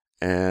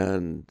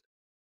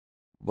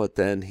 But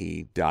then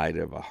he died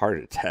of a heart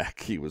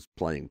attack. He was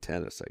playing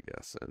tennis, I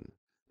guess, and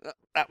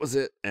that was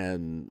it.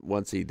 And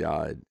once he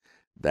died,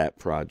 that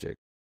project,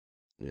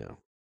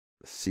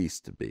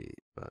 ceased to be.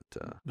 But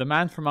The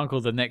Man from Uncle,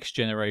 The Next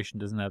Generation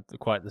doesn't have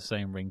quite the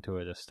same ring to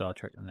it as Star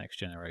Trek: The Next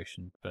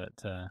Generation.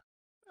 But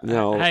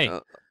hey,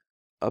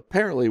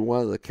 apparently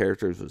one of the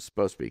characters was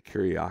supposed to be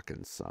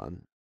Kuryakin's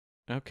son.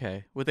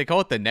 Okay. Would they call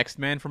it The Next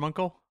Man from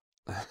Uncle?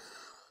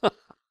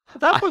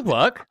 that would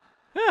work.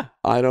 Yeah.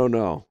 I don't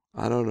know.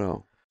 I don't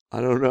know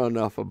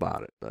enough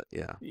about it, but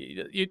yeah.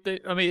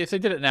 I mean, if they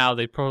did it now,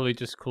 they'd probably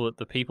just call it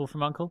The People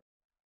from Uncle.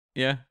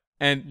 Yeah.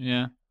 And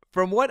Yeah.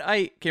 from what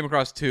I came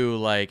across too,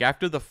 like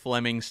after the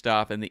Fleming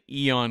stuff and the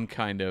Eon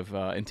kind of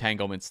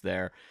entanglements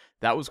there,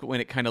 that was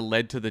when it kind of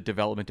led to the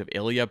development of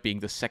Ilya being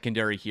the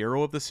secondary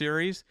hero of the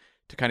series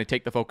to kind of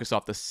take the focus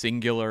off the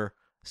singular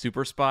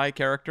super spy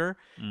character.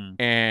 Mm.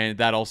 And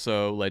that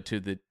also led to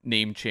the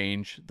name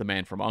change, The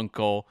Man from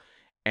Uncle.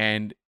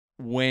 And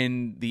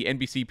when the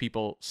NBC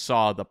people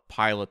saw the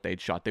pilot they'd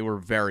shot, they were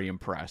very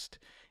impressed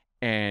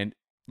and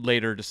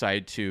later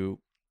decided to,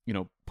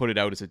 put it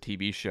out as a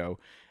TV show.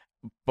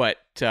 But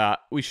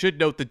we should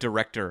note the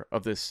director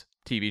of this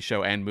TV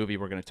show and movie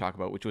we're going to talk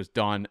about, which was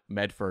Don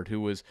Medford,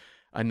 who was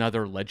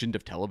another legend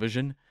of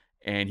television.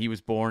 And he was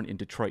born in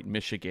Detroit,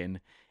 Michigan,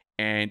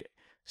 and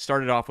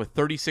started off with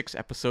 36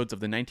 episodes of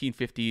the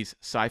 1950s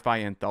sci-fi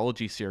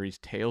anthology series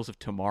Tales of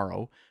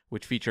Tomorrow,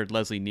 which featured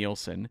Leslie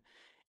Nielsen.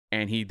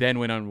 And he then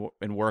went on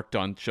and worked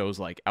on shows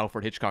like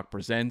Alfred Hitchcock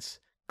Presents,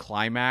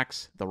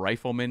 Climax, The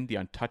Rifleman, The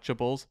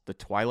Untouchables, The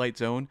Twilight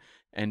Zone,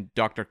 and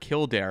Dr.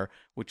 Kildare,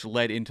 which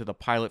led into the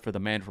pilot for The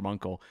Man from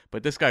U.N.C.L.E.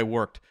 But this guy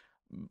worked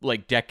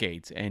like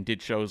decades and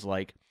did shows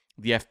like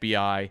The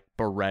FBI,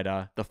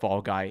 Beretta, The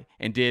Fall Guy,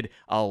 and did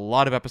a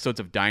lot of episodes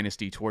of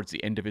Dynasty towards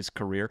the end of his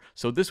career.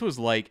 So this was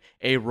like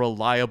a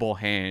reliable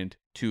hand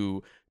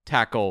to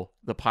tackle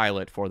the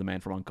pilot for The Man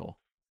from U.N.C.L.E.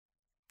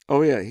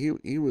 Oh yeah,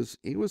 he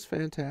was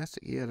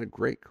fantastic. He had a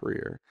great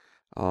career.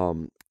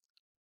 I'll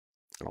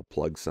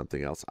plug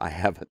something else. I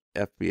have an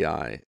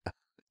FBI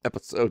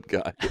episode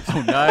guide.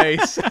 Oh,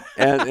 nice.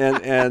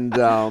 and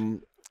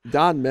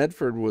Don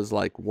Medford was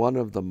like one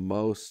of the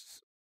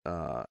most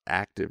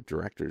active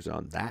directors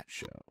on that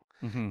show.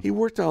 Mm-hmm. He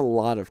worked on a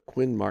lot of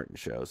Quinn Martin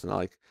shows, and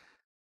like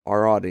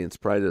our audience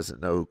probably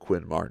doesn't know who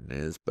Quinn Martin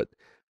is, but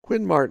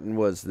Quinn Martin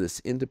was this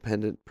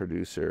independent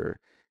producer,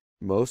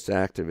 most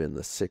active in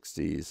the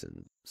 60s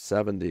and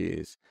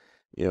 70s.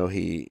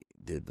 He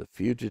did The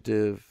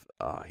Fugitive.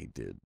 He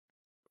did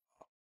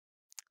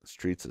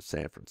Streets of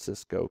San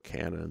Francisco,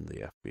 Cannon,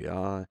 the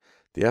FBI.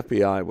 The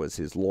FBI was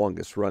his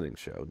longest running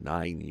show,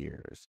 9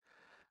 years.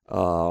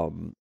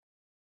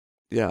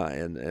 Yeah,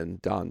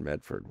 and Don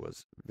Medford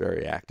was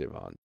very active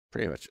on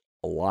pretty much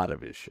a lot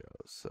of his shows,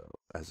 so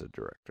as a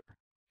director.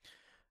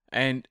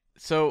 And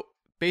so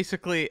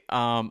basically,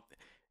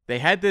 they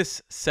had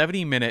this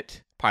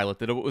 70-minute pilot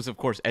that was, of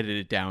course,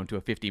 edited down to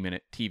a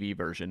 50-minute TV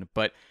version.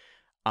 But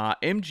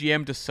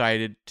MGM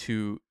decided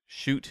to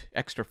shoot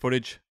extra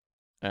footage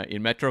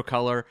in Metro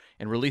Color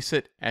and release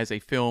it as a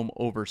film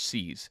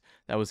overseas.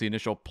 That was the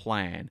initial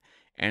plan.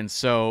 And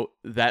so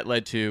that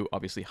led to,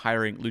 obviously,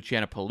 hiring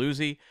Luciana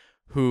Paluzzi,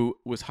 who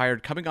was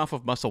hired coming off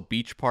of Muscle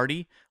Beach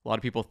Party. A lot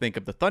of people think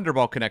of the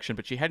Thunderball connection,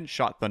 but she hadn't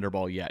shot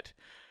Thunderball yet.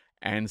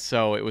 And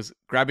so it was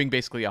grabbing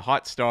basically a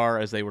hot star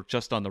as they were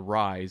just on the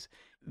rise.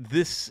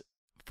 This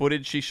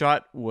footage she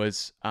shot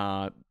was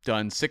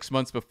done 6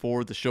 months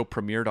before the show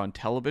premiered on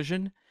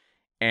television.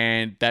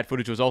 And that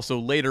footage was also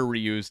later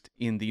reused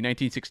in the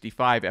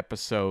 1965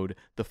 episode,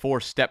 The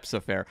Four Steps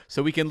Affair.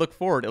 So we can look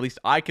forward, at least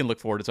I can look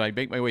forward as I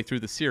make my way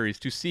through the series,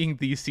 to seeing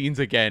these scenes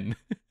again.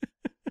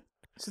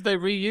 So they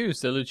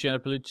reused the Luciana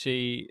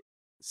Paluzzi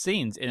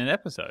scenes in an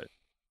episode.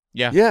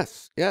 Yeah.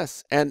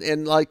 Yes.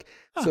 And like,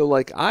 so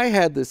like I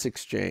had this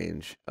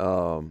exchange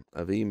of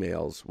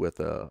emails with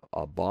a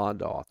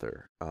Bond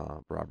author,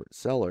 Robert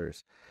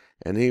Sellers,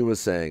 and he was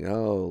saying,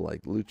 oh,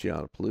 like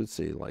Luciana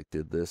Paluzzi like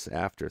did this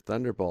after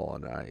Thunderball,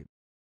 and I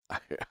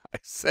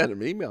sent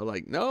him an email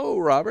like, no,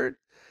 Robert,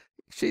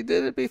 she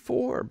did it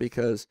before,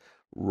 because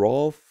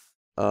Rolf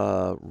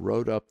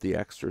wrote up the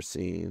extra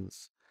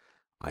scenes.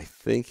 I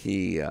think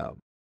he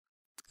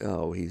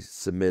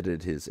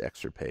submitted his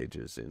extra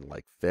pages in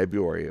like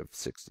February of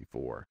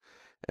 64.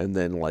 And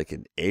then like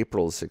in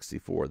April of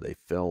 64, they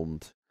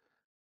filmed,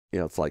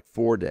 it's like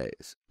 4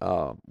 days,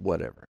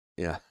 whatever.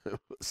 Yeah, it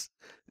was,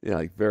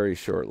 like very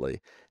shortly.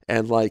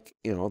 And like,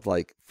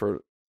 like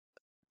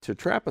To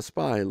Trap a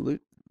Spy,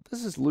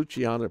 this is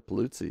Luciana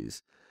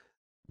Paluzzi's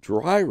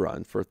dry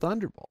run for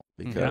Thunderball.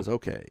 Because,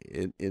 okay,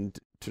 in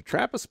To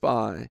Trap a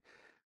Spy,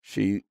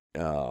 she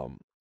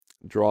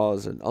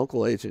draws an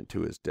uncle agent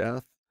to his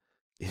death.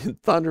 In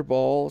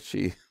Thunderball,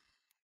 she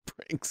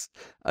brings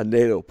a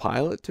NATO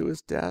pilot to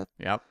his death.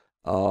 Yep.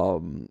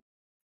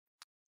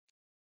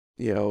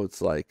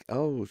 It's like,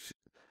 oh,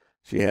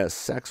 she has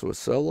sex with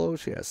Solo,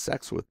 she has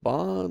sex with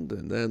Bond,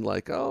 and then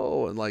like,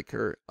 oh, and like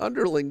her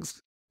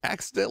underlings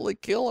accidentally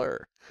kill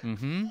her.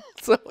 Mm-hmm.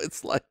 So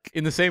it's like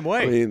in the same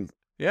way. I mean,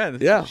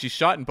 yeah. She's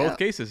shot in both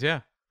cases.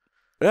 Yeah.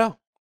 Yeah.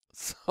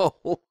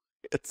 So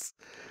it's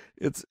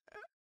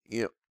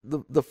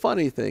the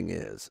funny thing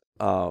is,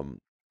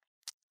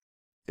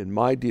 in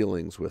my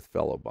dealings with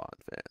fellow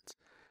Bond fans,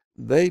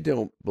 they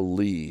don't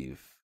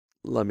believe,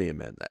 let me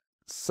amend that,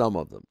 some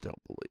of them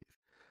don't believe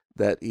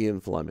that Ian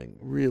Fleming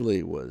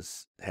really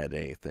had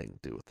anything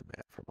to do with The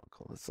Man from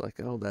U.N.C.L.E. It's like,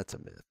 oh, that's a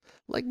myth.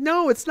 Like,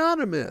 no, it's not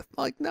a myth.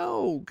 Like,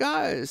 no,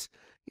 guys,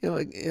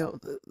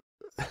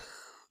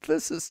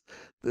 this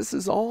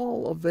is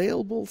all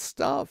available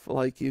stuff.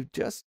 Like, you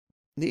just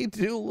need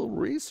to do a little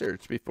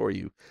research before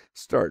you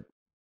start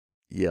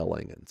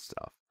yelling and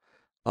stuff.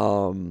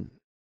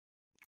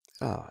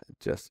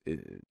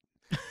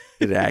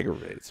 It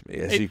aggravates me,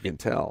 as you can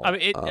tell. I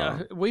mean,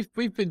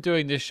 we've been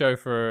doing this show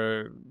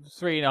for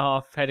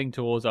 3.5, heading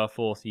towards our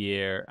 4th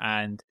year,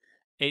 and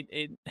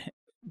it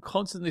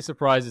constantly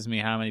surprises me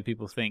how many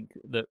people think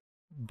that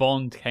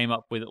Bond came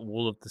up with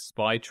all of the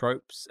spy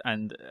tropes,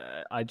 and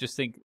I just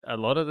think a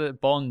lot of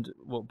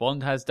what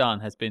Bond has done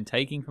has been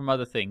taking from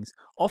other things,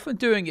 often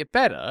doing it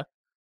better,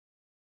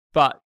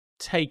 but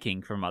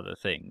taking from other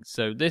things.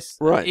 So this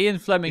Ian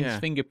Fleming's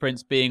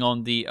fingerprints being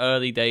on the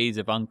early days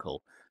of U.N.C.L.E.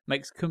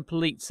 makes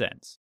complete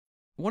sense.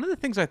 One of the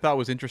things I thought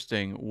was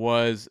interesting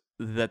was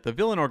that the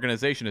villain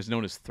organization is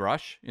known as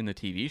Thrush in the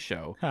TV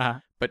show,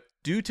 but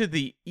due to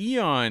the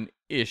Eon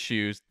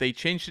issues, they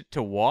changed it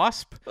to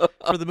Wasp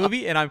for the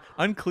movie, and I'm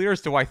unclear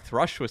as to why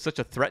Thrush was such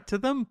a threat to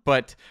them,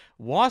 but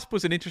Wasp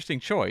was an interesting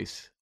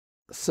choice.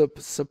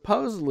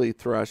 Supposedly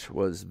Thrush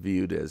was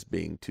viewed as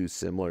being too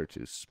similar to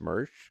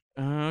Smersh.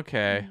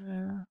 Okay.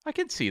 I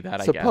can see that,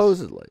 I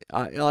supposedly.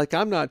 Guess.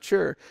 I'm not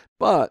sure,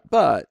 but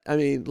I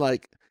mean,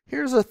 like,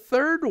 here's a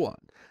third one.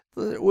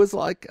 It was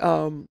like,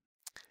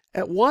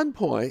 at one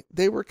point,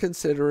 they were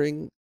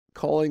considering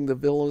calling the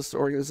villainous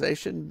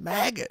organization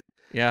Maggot.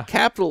 Yeah.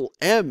 Capital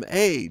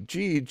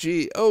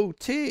MAGGOT.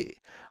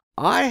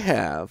 I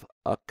have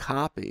a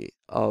copy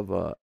of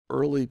an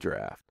early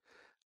draft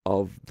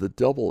of The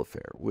Double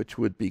Affair, which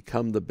would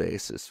become the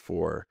basis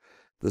for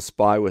The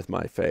Spy with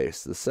My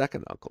Face, the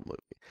second U.N.C.L.E.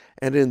 movie.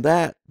 And in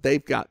that,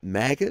 they've got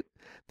Maggot.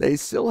 They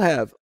still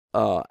have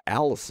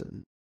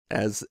Allison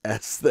as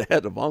the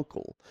head of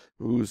U.N.C.L.E.,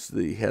 who's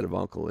the head of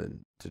U.N.C.L.E.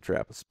 in To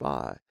Trap a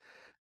Spy.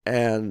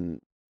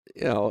 And,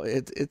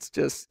 it's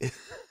just,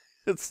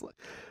 it's like,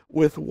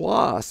 with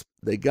Wasp,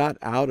 they got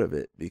out of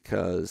it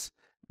because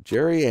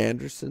Jerry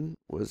Anderson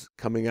was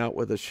coming out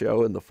with a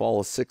show in the fall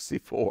of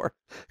 64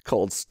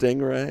 called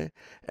Stingray,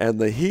 and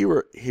the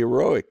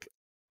heroic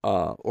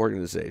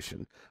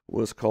organization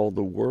was called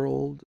the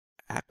World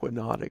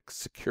Aquanautic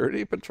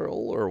Security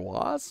Patrol, or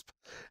WASP.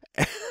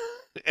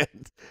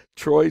 And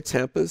Troy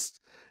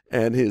Tempest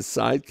and his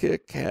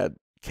sidekick had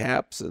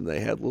caps, and they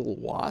had little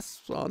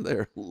wasps on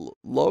their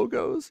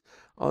logos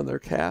on their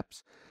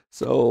caps.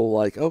 So,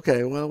 like,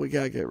 okay, well, we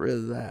gotta get rid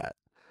of that.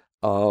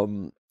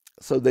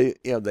 So they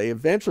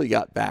eventually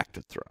got back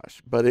to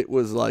Thrush, but it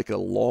was like it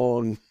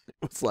was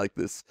like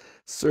this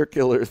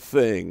circular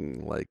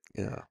thing, like,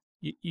 yeah.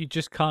 You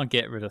just can't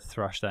get rid of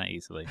Thrush that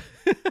easily.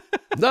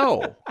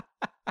 No.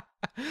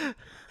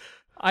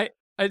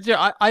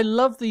 I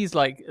love these,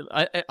 like,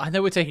 I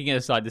know we're taking it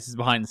aside, this is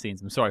behind the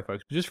scenes, I'm sorry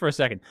folks, but just for a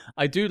second,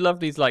 I do love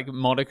these, like,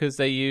 monikers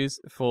they use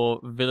for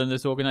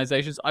villainous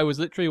organizations. I was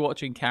literally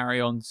watching Carry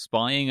On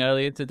Spying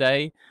earlier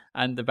today,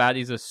 and the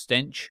baddies are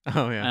Stench.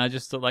 Oh, yeah. And I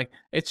just thought, like,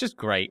 it's just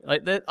great.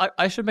 Like,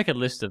 I should make a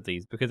list of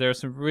these, because there are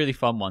some really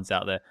fun ones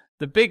out there.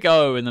 The Big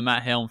O in the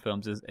Matt Helm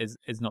films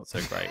is not so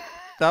great.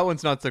 That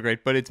one's not so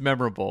great, but it's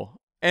memorable.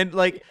 And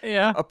like,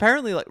 Yeah.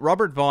 apparently, like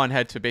Robert Vaughn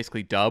had to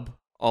basically dub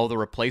all the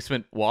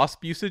replacement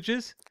wasp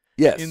usages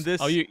Yes. in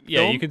this. Oh, you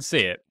film, can see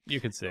it. You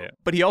can see it.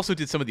 but he also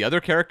did some of the other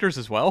characters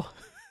as well.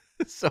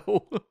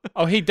 So,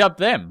 Oh, he dubbed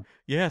them.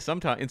 yeah,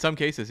 sometimes in some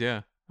cases,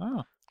 yeah.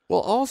 Oh. Well,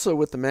 also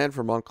with The Man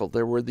from U.N.C.L.E.,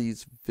 there were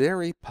these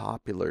very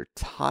popular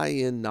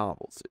tie-in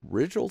novels,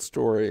 original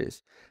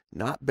stories,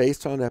 not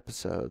based on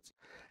episodes.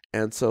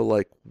 And so,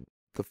 like,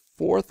 the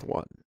fourth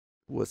one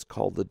was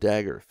called The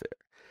Dagger Affair.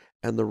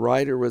 And the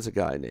writer was a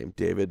guy named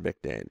David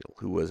McDaniel,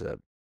 who was a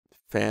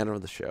fan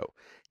of the show.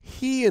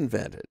 He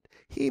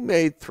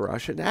made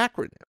thrush an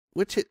acronym,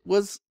 which it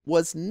was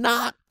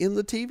not in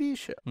the TV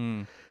show.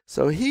 Hmm.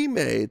 So he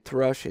made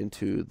thrush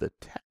into the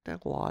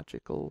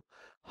technological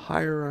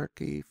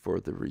hierarchy for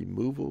the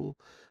removal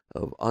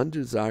of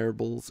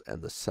undesirables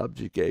and the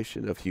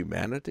subjugation of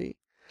humanity.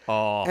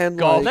 Oh, And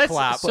golf like-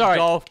 clap. Sorry.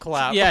 Golf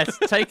clap. Yes,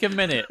 take a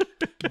minute.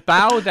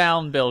 Bow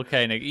down, Bill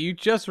Koenig. You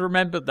just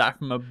remembered that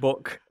from a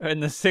book in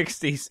the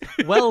 60s.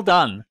 Well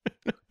done.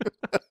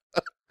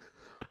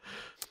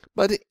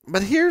 But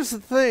here's the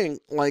thing,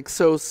 like,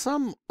 so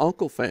some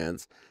Uncle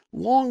fans,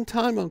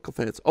 long-time Uncle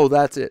fans, oh,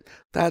 that's it.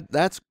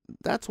 That's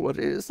what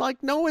it is.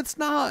 Like, no, it's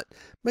not.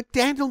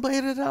 McDaniel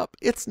made it up.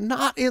 It's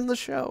not in the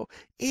show.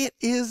 It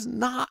is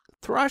not.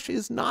 Thrush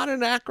is not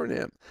an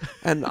acronym.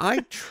 And I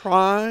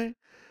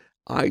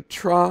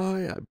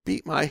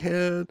beat my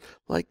head,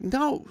 like,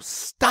 no,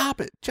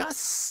 stop it. Just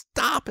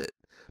stop it.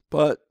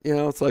 But,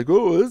 it's like,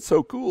 oh, it's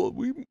so cool.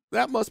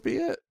 That must be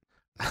it.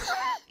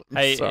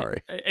 Hey,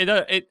 sorry.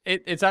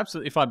 It's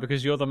absolutely fine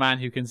because you're the man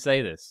who can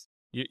say this.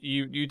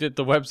 You did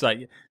the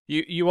website.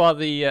 You are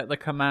the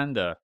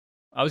commander.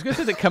 I was going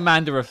to say the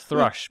commander of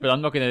thrush, but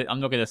I'm not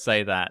gonna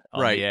say that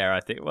on Right. the air.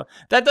 I think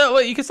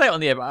well, you can say it on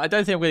the air, but I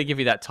don't think I'm going to give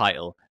you that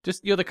title.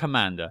 Just you're the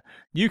commander.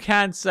 You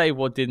can say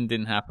what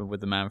didn't happen with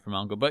the Man from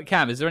U.N.C.L.E. But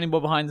Cam, is there any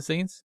more behind the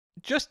scenes?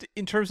 Just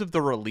in terms of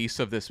the release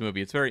of this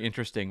movie, it's very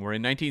interesting. Where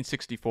in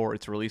 1964,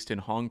 it's released in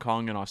Hong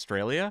Kong and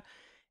Australia.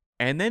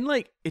 And then,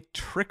 like, it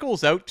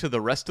trickles out to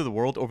the rest of the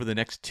world over the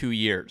next 2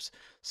 years.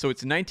 So it's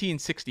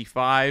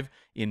 1965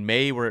 in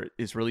May, where it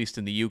is released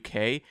in the UK.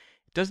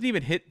 It doesn't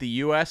even hit the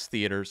US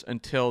theaters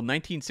until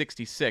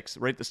 1966,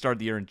 right at the start of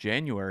the year in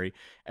January,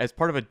 as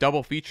part of a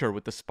double feature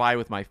with The Spy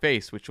with My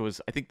Face, which was,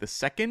 I think, the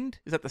second.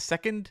 Is that the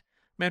second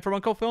Man from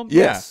U.N.C.L.E. film?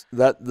 Yes,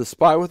 that The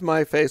Spy with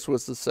My Face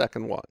was the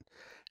second one.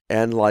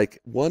 And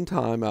like one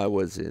time I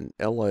was in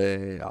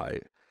L.A.,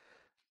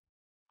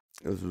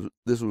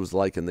 this was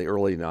like in the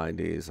early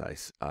 90s.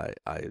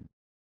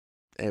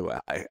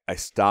 I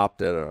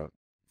stopped at a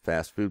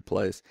fast food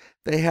place.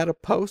 They had a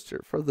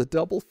poster for the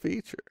double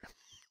feature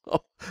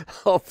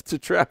of To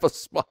Trap a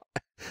Spy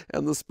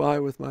and The Spy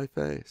with My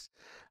Face.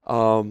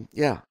 So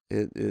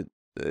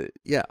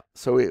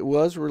it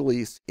was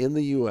released in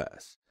the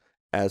U.S.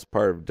 as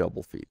part of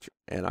double feature,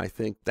 and I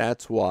think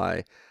that's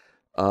why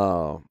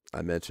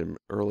I mentioned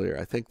earlier.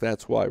 I think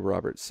that's why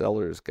Robert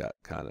Sellers got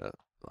kind of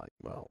like,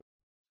 well,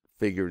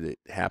 figured it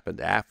happened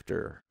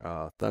after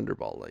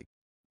Thunderball, like,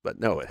 but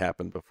no, it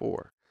happened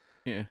before.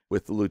 Yeah.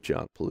 With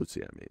Luciana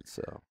Paluzzi, I mean,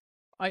 so.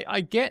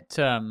 I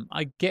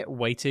get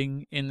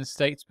waiting in the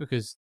States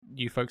because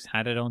you folks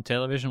had it on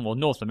television. Well,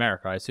 North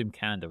America, I assume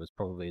Canada was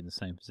probably in the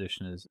same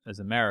position as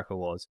America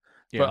was.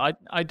 Yeah. But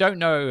I don't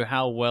know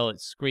how well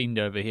it's screened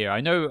over here.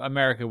 I know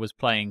America was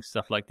playing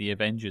stuff like The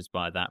Avengers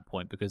by that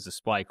point because the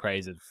spy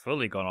craze had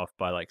fully gone off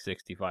by like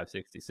 65,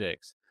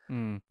 66.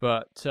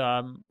 But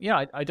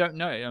I don't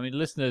know. I mean,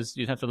 listeners,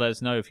 you'd have to let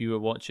us know if you were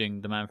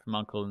watching The Man from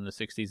U.N.C.L.E. in the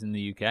 60s in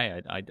the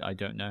UK. I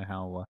don't know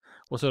how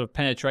what sort of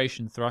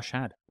penetration thrush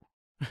had.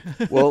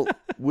 Well,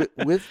 with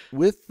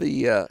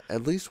the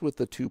at least with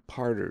the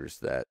two-parters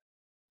that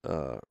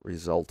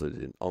resulted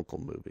in Uncle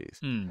movies,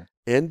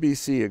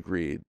 NBC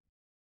agreed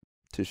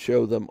to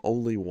show them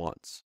only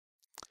once,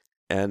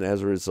 and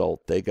as a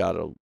result, they got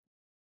a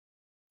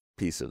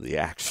piece of the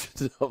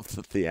action of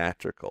the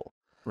theatrical.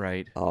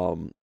 Right.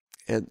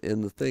 And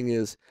the thing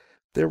is,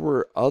 there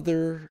were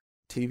other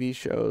TV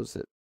shows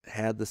that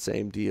had the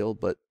same deal,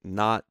 but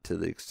not to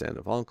the extent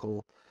of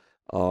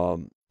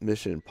U.N.C.L.E.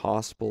 Mission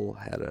Impossible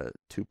had a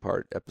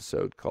two-part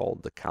episode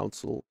called The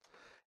Council,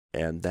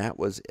 and that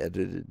was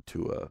edited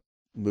to a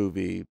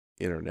movie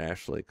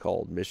internationally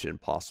called Mission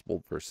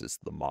Impossible versus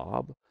the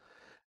Mob.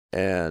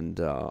 And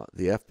the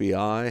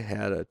FBI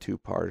had a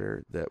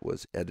two-parter that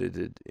was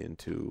edited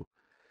into,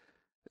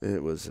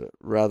 it was a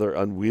rather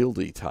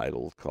unwieldy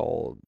title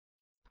called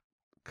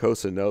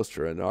Cosa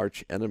Nostra, an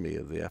arch enemy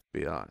of the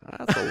FBI.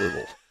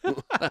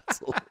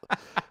 That's a little,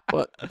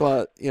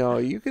 but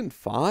you can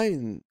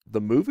find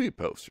the movie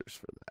posters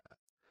for that.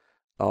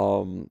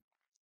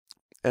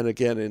 And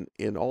again,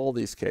 in all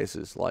these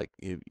cases, like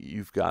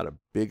you've got a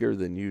bigger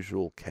than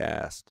usual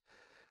cast.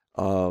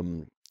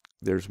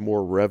 There's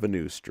more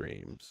revenue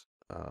streams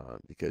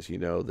because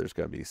there's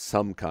going to be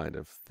some kind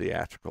of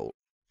theatrical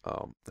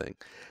thing.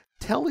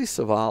 Telly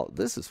Savalas,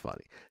 this is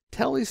funny.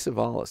 Telly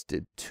Savalas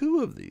did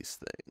two of these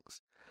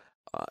things.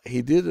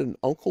 He did an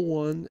U.N.C.L.E.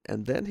 one,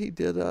 and then he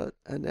did an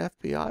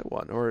FBI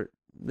one, or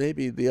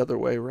maybe the other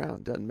way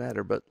around, doesn't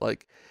matter. But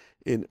like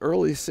in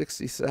early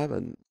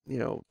 '67,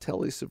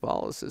 Telly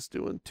Savalas is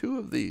doing two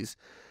of these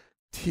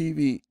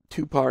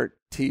two-part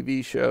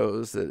TV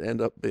shows that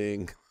end up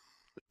being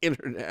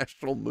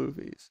international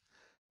movies.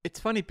 It's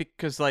funny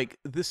because like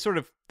this sort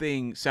of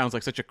thing sounds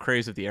like such a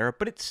craze of the era,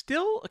 but it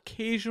still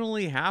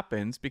occasionally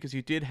happens because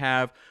you did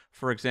have,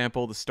 for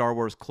example, the Star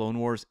Wars Clone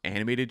Wars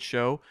animated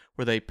show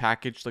where they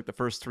packaged like the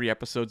first 3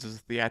 episodes as a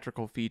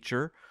theatrical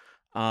feature.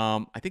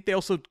 I think they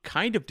also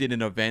kind of did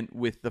an event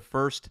with the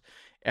first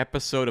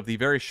episode of the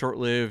very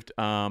short-lived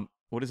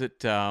what is it?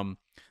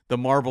 The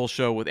Marvel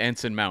show with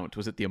Anson Mount.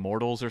 Was it The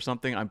Immortals or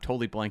something? I'm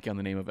totally blanking on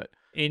the name of it.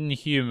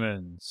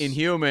 Inhumans.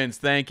 Inhumans,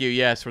 thank you.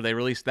 Yes, where they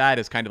released that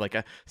as kind of like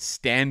a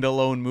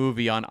standalone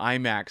movie on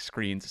IMAX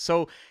screens.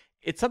 So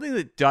it's something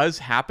that does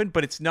happen,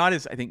 but it's not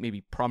as, I think, maybe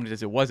prominent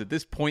as it was at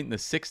this point in the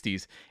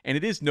 60s. And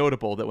it is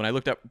notable that when I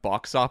looked up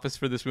box office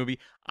for this movie,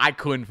 I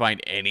couldn't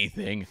find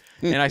anything.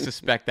 And I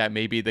suspect that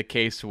may be the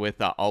case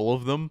with all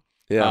of them.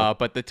 Yeah.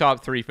 But the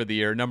top 3 for the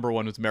year, number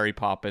 1 was Mary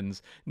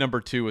Poppins, number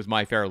 2 was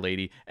My Fair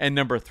Lady, and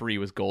number 3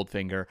 was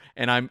Goldfinger.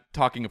 And I'm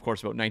talking, of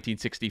course, about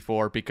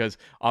 1964 because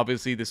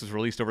obviously this was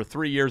released over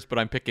 3 years, but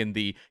I'm picking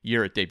the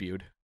year it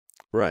debuted.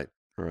 Right.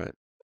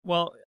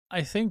 Well,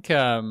 I think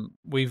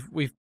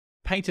we've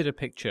painted a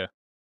picture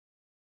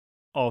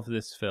of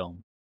this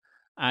film,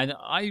 and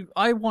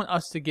I want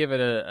us to give it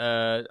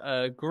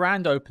a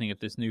grand opening of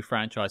this new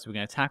franchise. We're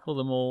going to tackle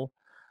them all.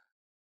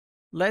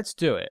 Let's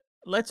do it.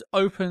 Let's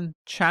open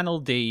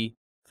Channel D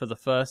for the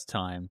first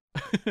time.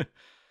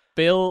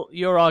 Bill,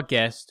 you're our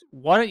guest.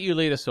 Why don't you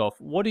lead us off?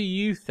 What do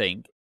you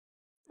think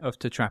of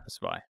To Trap a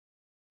Spy?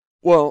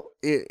 Well,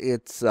 it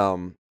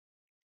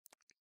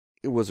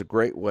was a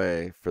great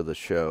way for the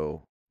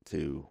show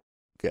to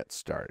get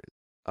started.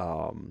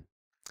 The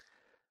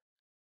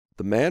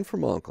Man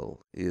from U.N.C.L.E.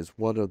 is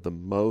one of the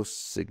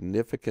most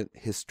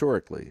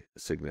historically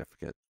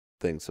significant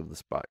things of the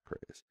spy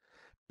craze,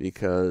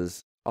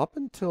 because up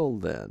until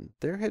then,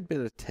 there had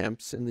been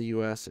attempts in the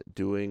U.S. at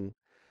doing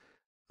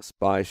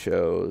spy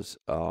shows.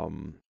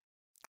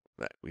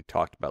 We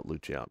talked about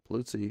Luciana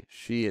Paluzzi.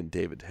 She and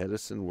David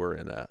Hedison were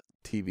in a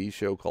TV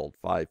show called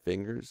Five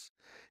Fingers.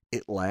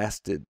 It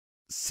lasted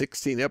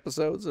 16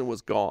 episodes and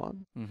was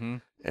gone. Mm-hmm.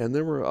 And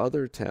there were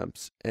other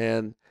attempts.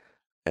 And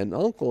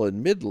U.N.C.L.E.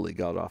 admittedly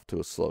got off to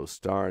a slow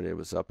start. It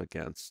was up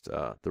against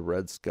the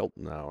Red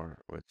Skelton Hour,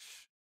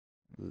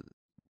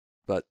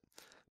 but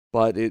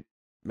it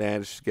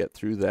managed to get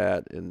through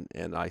that,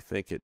 and I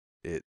think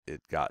it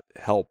got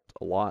helped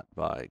a lot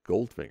by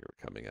Goldfinger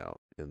coming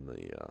out in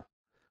the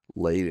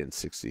late in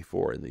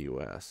 '64 in the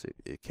U.S.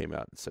 It came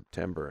out in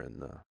September in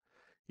the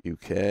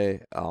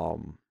UK.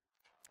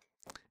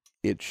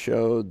 It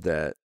showed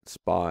that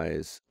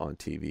spies on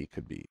TV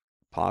could be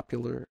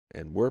popular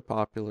and were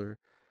popular.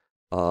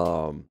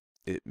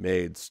 It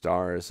made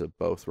stars of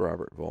both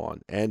Robert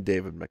Vaughn and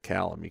David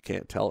McCallum. You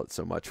can't tell it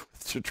so much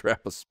with To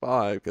Trap a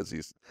Spy because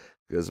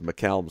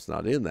McCallum's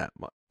not in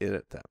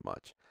it that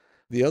much.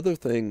 The other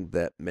thing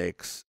that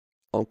makes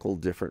U.N.C.L.E.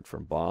 different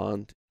from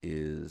Bond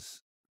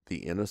is the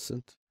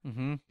innocent.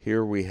 Mm-hmm.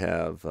 Here we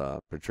have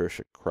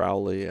Patricia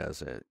Crowley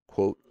as a,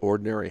 quote,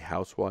 ordinary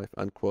housewife,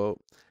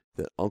 unquote,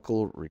 that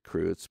U.N.C.L.E.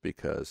 recruits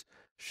because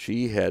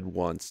she had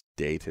once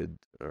dated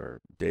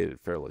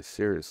fairly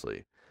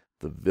seriously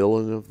the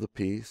villain of the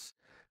piece.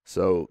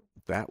 So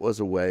that was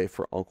a way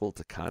for U.N.C.L.E.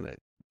 to kind of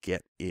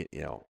get it,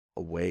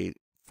 a way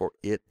for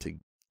it to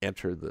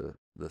enter the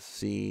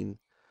scene.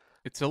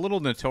 It's a little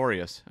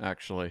notorious,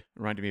 actually.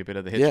 Reminded me a bit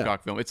of the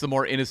Hitchcock film. It's the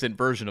more innocent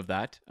version of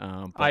that.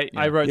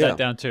 I wrote that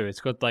down too. It's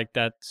got like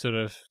that sort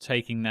of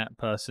taking that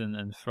person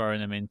and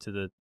throwing them into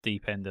the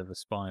deep end of a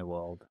spy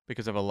world.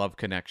 Because of a love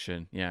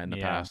connection, in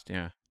the past,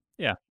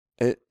 Yeah.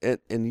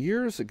 And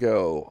years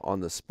ago on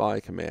the Spy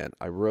Command,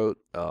 I wrote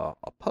a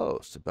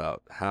post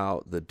about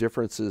how the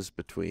differences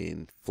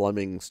between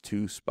Fleming's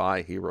two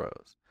spy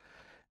heroes.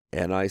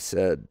 And I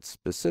said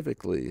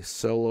specifically,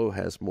 Solo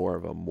has more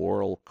of a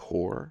moral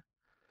core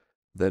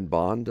than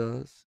Bond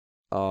does.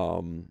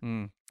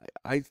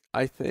 I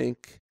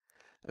think,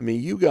 I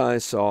mean, you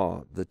guys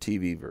saw the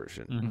TV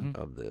version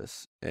of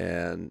this,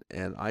 and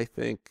I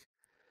think,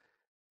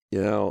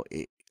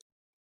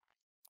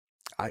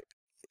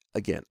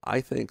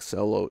 I think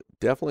Solo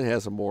definitely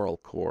has a moral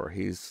core.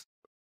 He's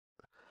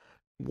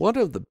one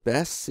of the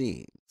best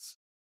scenes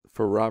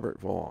for Robert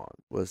Vaughn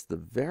was the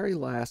very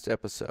last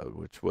episode,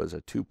 which was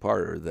a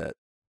two-parter that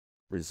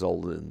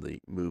resulted in the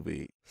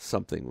movie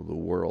Something of the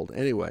World.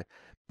 Anyway,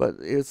 but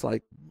it's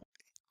like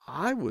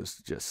I was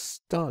just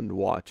stunned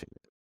watching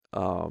it.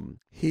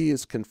 He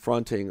is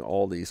confronting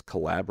all these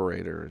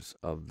collaborators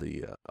of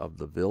the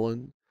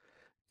villain,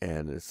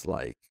 and it's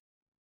like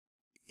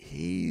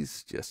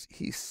he's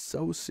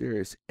so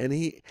serious,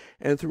 and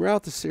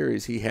throughout the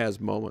series he has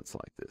moments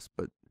like this,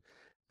 but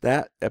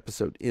that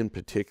episode in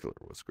particular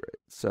was great.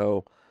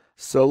 So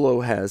Solo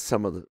has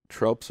some of the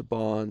tropes of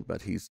Bond,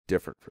 but he's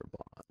different from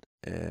Bond,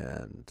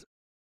 and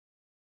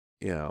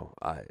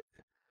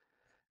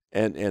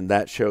and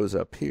that shows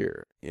up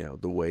here.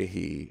 The way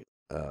he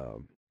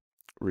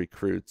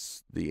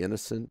recruits the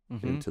innocent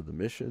into the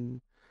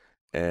mission,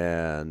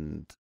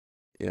 and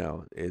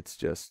it's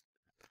just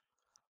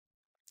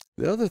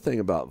the other thing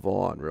about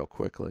Vaughn, real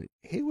quickly.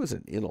 He was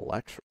an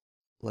intellectual.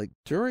 Like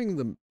during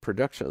the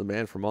production of The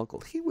Man from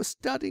U.N.C.L.E, he was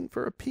studying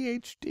for a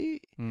PhD.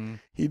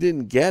 He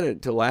didn't get it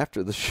until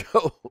after the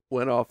show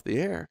went off the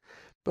air.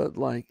 But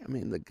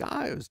the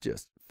guy was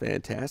just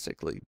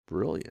fantastically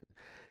brilliant.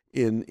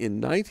 In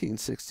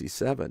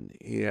 1967,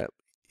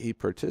 he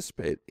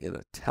participated in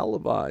a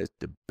televised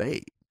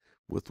debate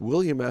with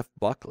William F.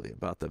 Buckley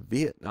about the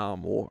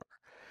Vietnam War.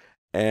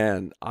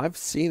 And I've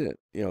seen it,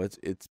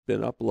 it's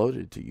been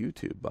uploaded to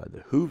YouTube by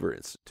the Hoover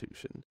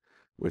Institution,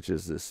 which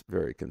is this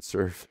very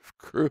conservative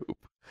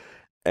group.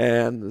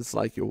 And it's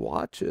like you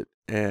watch it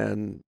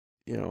and,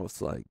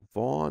 it's like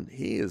Vaughn,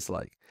 he's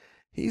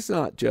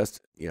not just,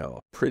 a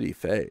pretty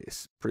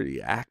face,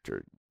 pretty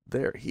actor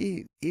there.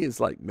 He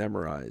is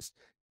memorized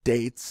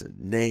dates and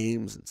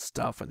names and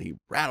stuff, and he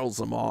rattles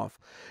them off.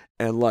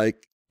 And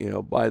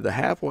by the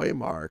halfway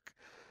mark,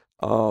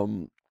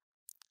 you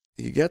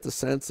get the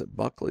sense that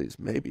Buckley's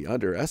maybe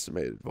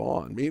underestimated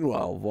Vaughn.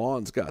 Meanwhile,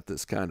 Vaughn's got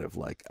this kind of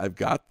I've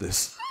got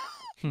this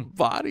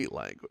body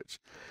language.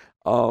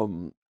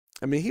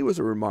 He was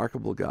a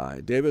remarkable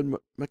guy. David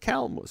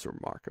McCallum was a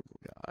remarkable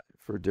guy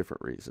for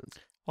different reasons.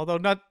 Although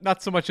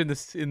not so much in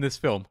this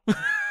film.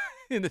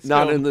 In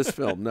this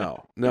film,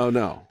 no.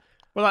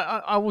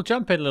 Well, I will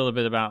jump in a little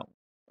bit about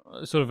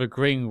sort of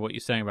agreeing with what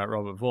you're saying about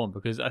Robert Vaughn,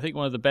 because I think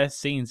one of the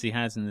best scenes he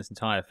has in this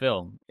entire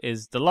film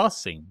is the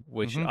last scene,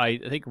 which I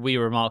think we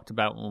remarked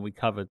about when we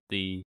covered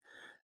the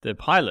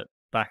pilot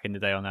back in the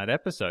day on that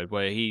episode,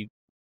 where he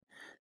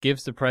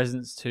gives the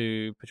presents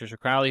to Patricia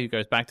Crowley, who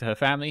goes back to her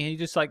family, and he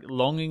just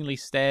longingly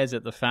stares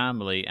at the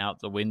family out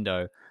the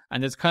window.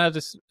 And it's kind of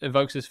this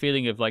evokes this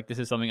feeling of this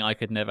is something I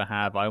could never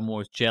have. I'm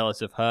always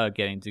jealous of her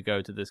getting to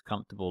go to this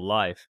comfortable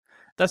life.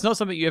 That's not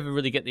something you ever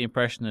really get the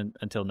impression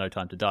until No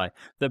Time to Die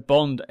that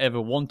Bond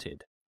ever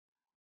wanted.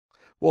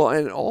 Well,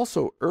 and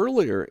also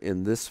earlier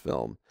in this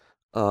film,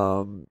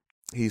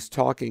 he's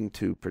talking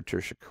to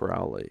Patricia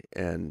Crowley,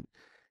 and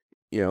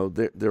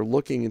they're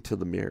looking into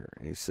the mirror,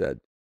 and he said,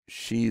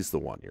 "She's the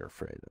one you're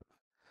afraid of.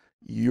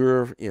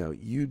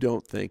 You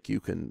don't think you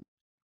can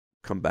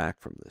come back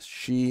from this.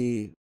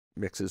 She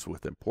mixes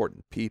with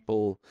important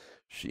people.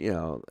 She,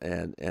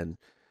 and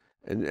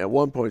at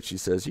one point she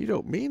says, you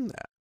don't mean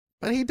that.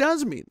 But he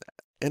does mean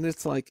that. And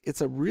it's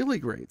a really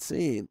great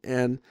scene.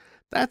 And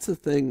that's the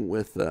thing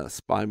with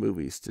spy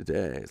movies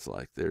today. It's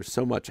there's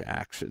so much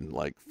action,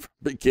 from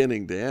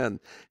beginning to end.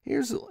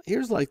 Here's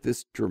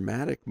this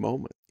dramatic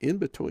moment in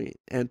between.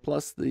 And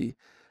plus the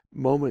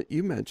moment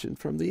you mentioned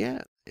from the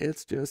end.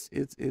 It's just,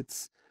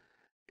 it's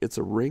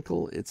a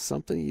wrinkle. It's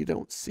something you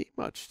don't see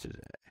much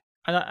today.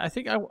 And I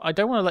think I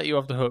don't want to let you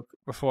off the hook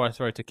before I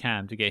throw it to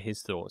Cam to get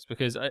his thoughts,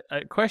 because a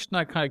question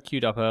I kind of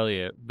queued up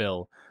earlier,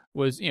 Bill,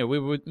 was,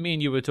 me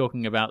and you were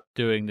talking about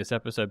doing this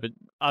episode, but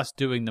us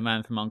doing the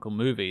Man from U.N.C.L.E.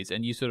 movies,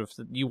 and you sort of,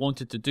 you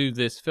wanted to do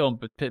this film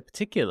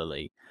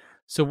particularly.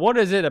 So what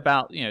is it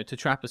about, To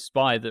Trap a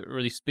Spy that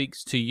really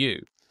speaks to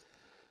you?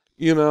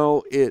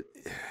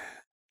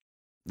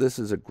 This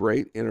is a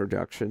great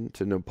introduction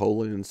to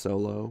Napoleon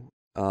Solo.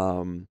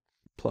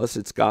 Plus,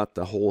 it's got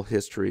the whole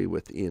history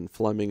with Ian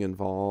Fleming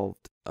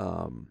involved.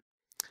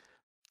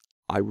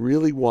 I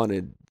really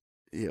wanted,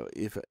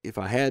 if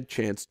I had a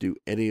chance to do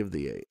any of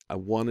the 8, I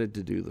wanted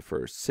to do the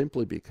first,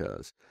 simply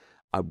because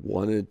I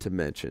wanted to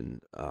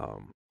mention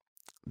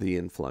the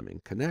Ian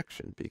Fleming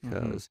connection.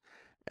 Because,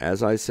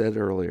 as I said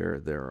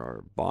earlier, there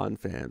are Bond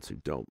fans who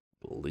don't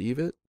believe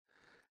it.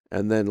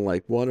 And then,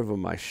 one of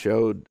them I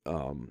showed,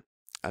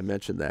 I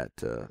mentioned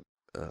that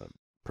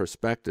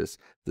prospectus,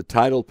 the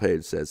title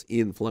page says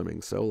Ian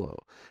Fleming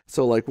Solo.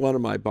 So one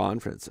of my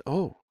Bond friends,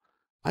 oh,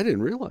 I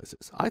didn't realize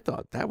this. I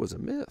thought that was a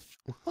myth.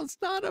 Well, it's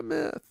not a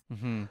myth.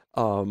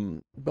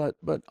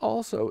 But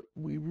also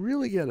we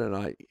really get an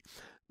idea.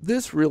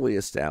 This really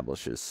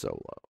establishes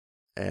Solo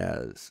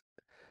as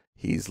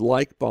he's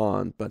like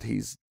Bond, but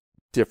he's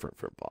different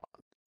from Bond.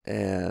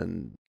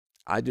 And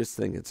I just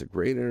think it's a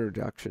great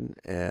introduction.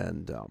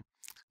 And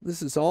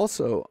this is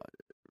also,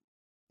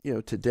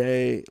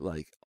 today,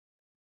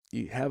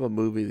 you have a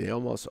movie, they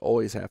almost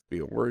always have to be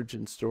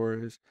origin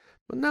stories.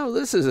 But no,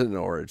 this isn't an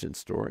origin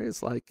story.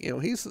 It's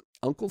he's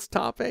Uncle's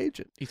top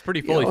agent. He's pretty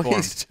fully formed.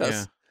 He's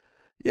just,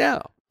 yeah.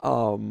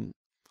 But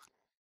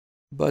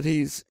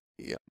he's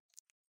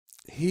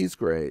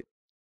great.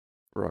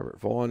 Robert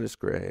Vaughn is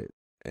great.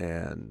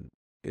 And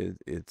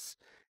it's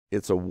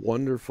a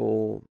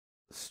wonderful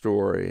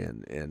story.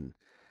 And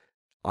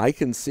I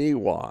can see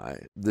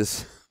why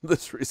this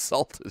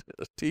resulted in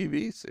a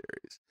TV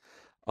series.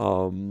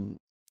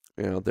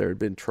 There had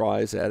been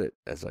tries at it,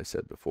 as I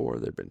said before.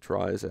 There had been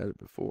tries at it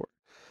before.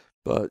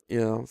 But,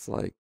 it's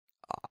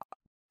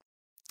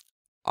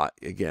I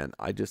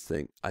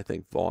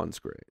think Vaughn's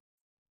great.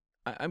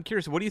 I'm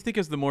curious, what do you think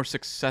is the more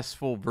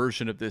successful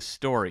version of this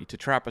story, To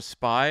Trap a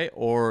Spy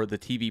or the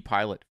TV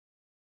pilot?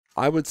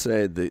 I would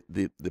say the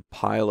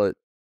pilot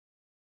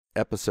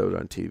episode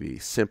on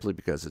TV, simply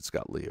because it's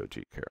got Leo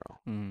G.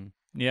 Carroll.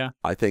 Yeah.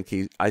 I think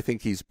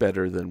he's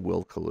better than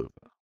Will Kuluva.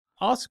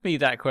 Ask me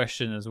that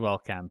question as well,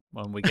 Cam,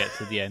 when we get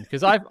to the end,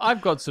 because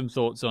I've got some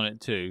thoughts on it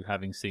too,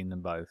 having seen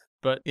them both.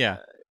 But Yeah.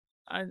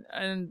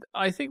 and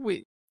I think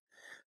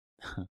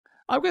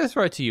I'm going to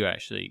throw it to you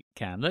actually,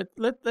 Cam.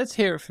 Let's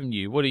hear it from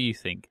you. What do you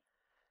think?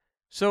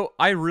 So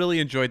I really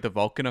enjoyed the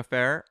Vulcan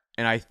affair,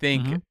 and I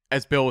think,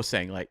 as Bill was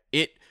saying, like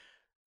it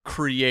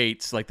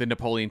creates like the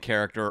Napoleon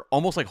character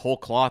almost like whole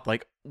cloth,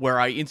 like where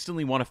I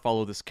instantly want to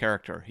follow this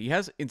character. He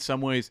has, in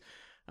some ways,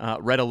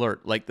 Red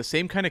Alert, like the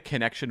same kind of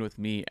connection with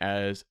me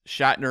as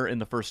Shatner in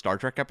the first Star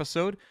Trek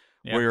episode,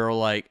 where you're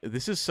like,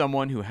 this is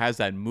someone who has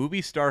that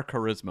movie star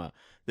charisma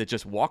that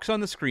just walks on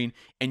the screen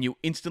and you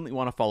instantly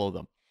want to follow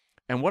them.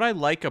 And what I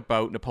like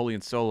about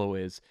Napoleon Solo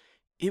is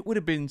it would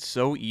have been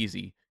so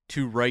easy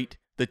to write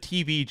the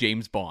TV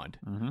James Bond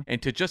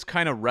and to just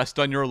kind of rest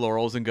on your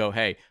laurels and go,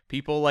 hey,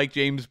 people like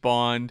James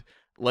Bond,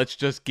 let's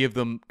just give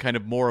them kind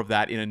of more of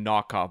that in a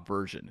knockoff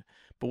version.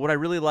 But what I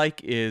really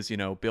like is,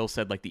 Bill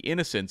said like the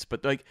innocence,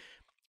 but like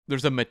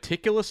there's a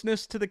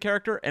meticulousness to the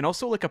character and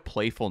also like a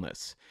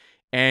playfulness.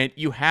 And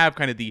you have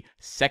kind of the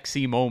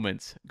sexy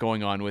moments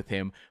going on with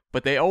him,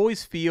 but they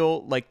always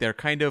feel like they're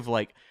kind of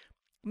like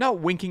not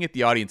winking at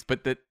the audience,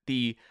 but that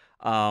the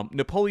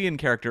Napoleon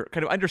character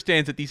kind of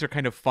understands that these are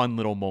kind of fun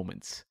little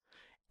moments.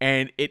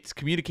 And it's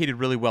communicated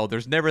really well.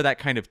 There's never that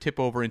kind of tip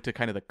over into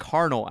kind of the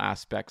carnal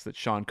aspects that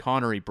Sean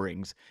Connery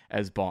brings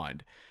as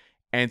Bond.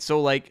 And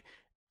so like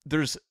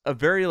there's a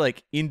very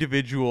like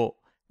individual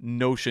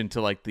notion to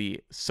like the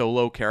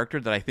Solo character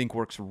that I think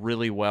works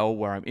really well,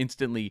 where I'm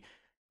instantly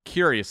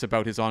curious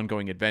about his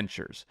ongoing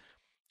adventures.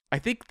 I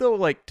think though,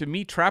 like to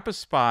me, Trap a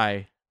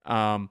Spy,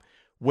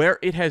 where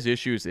it has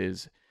issues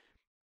is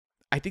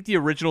I think the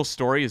original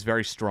story is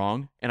very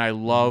strong, and I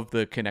love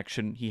the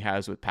connection he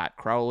has with Pat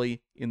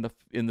Crowley in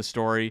the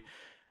story.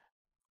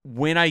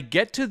 When I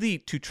get to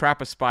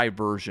Trap a Spy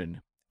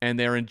version and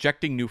they're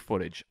injecting new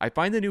footage, I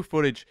find the new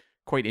footage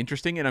quite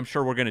interesting, and I'm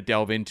sure we're going to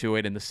delve into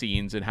it and the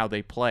scenes and how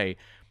they play.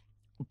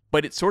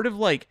 But it sort of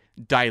like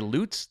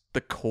dilutes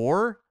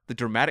the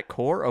dramatic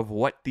core of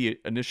what the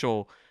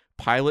initial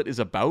pilot is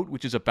about,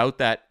 which is about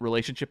that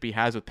relationship he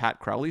has with Pat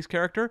Crowley's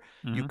character.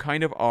 You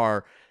kind of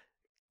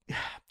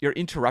you're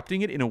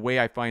interrupting it in a way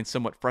I find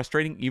somewhat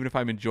frustrating, even if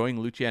I'm enjoying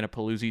Luciana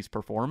Paluzzi's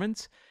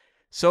performance.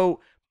 So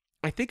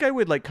I think I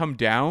would like come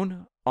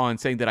down on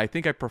saying that I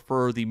think I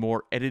prefer the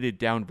more edited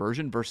down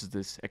version versus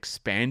this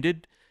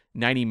expanded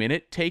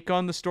 90-minute take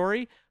on the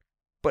story,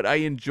 but I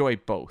enjoy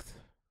both.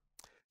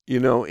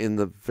 In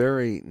the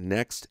very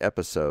next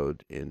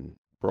episode in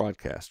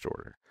broadcast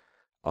order,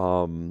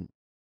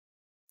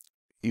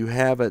 you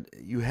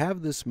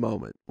have this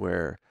moment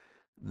where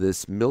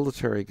this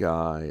military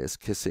guy is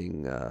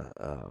kissing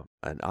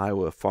an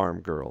Iowa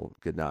farm girl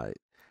goodnight,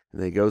 and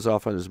then he goes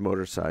off on his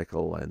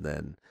motorcycle, and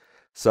then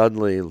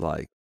suddenly,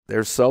 like,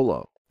 there's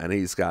Solo, and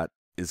he's got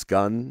his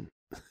gun,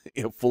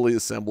 fully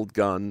assembled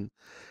gun,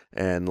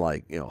 and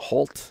like,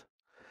 halt,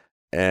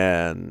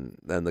 and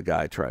then the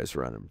guy tries to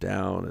run him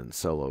down, and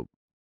Solo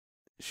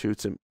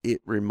shoots him.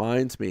 It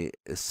reminds me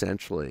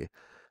essentially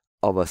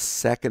of a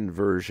second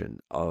version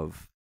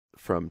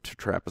from To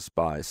Trap a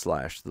Spy /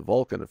 The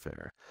Vulcan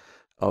Affair,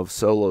 of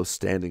Solo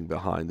standing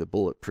behind the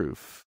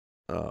bulletproof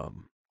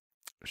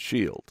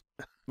shield.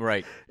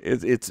 Right.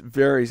 It's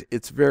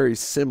very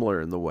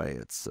similar in the way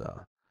it's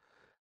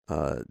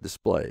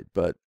displayed,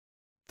 but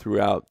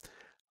throughout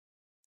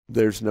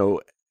there's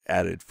no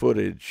added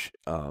footage.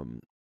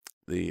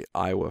 The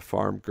Iowa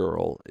farm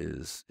girl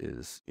is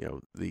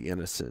the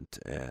innocent,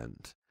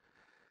 and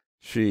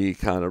she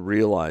kind of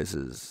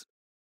realizes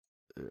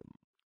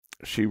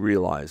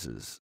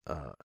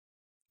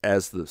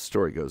as the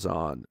story goes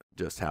on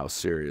just how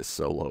serious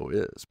Solo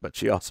is, but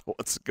she also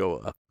wants to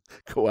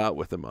go out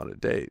with him on a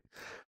date.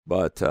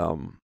 But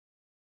Cam,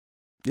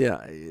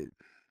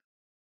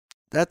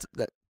 that's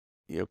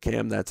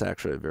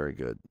actually a very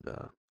good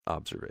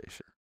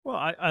observation.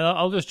 Well,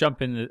 I'll just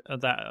jump in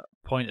at that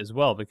point as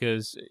well,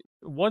 because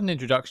what an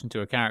introduction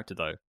to a character,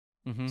 though.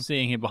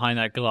 Seeing him behind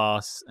that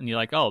glass, and you're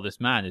like, oh, this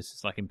man is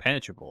just like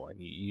impenetrable. Like,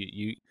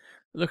 you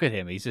look at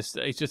him; he's just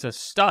a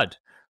stud.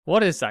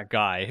 What is that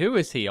guy? Who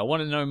is he? I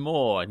want to know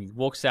more. And he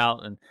walks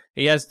out, and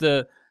he has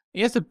the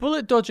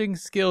bullet dodging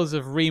skills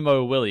of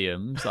Remo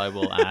Williams, I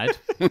will add.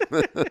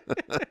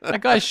 That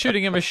guy's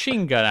shooting a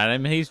machine gun at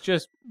him, and he's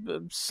just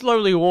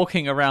slowly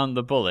walking around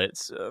the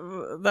bullets.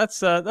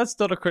 That's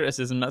not a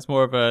criticism. That's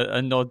more of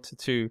a nod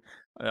to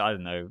I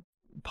don't know,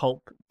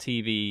 pulp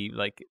TV,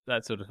 like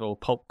that sort of, or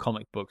pulp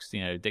comic books.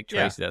 Dick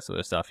Tracy, that sort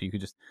of stuff. You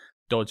could just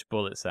dodge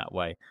bullets that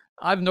way.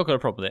 I've not got a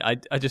problem with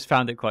it. I just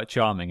found it quite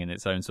charming in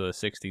its own sort of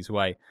 60s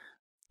way.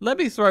 Let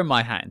me throw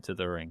my hat into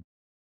the ring.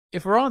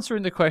 If we're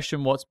answering the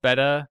question, what's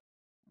better,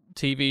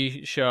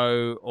 TV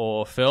show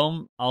or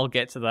film, I'll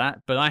get to that,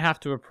 but I have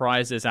to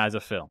apprise this as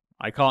a film.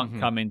 I can't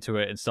come into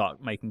it and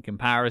start making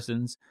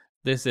comparisons.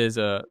 This is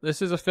a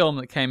film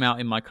that came out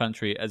in my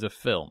country as a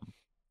film.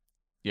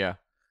 Yeah.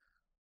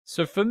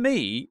 So for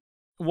me,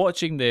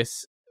 watching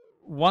this,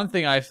 one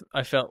thing I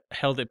felt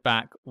held it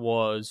back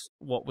was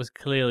what was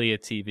clearly a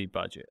TV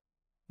budget.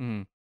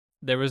 Mm.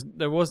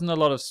 There wasn't a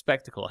lot of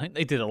spectacle. I think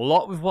they did a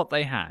lot with what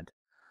they had.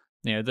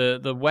 You know,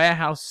 the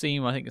warehouse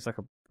scene, I think it's like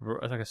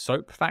a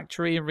soap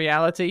factory in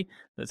reality.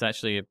 That's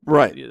actually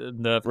Right.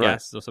 nerve Right.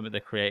 gases or something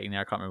they're creating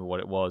there. I can't remember what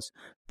it was,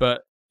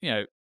 but you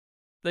know,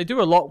 they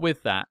do a lot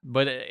with that,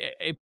 but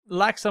it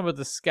lacks some of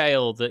the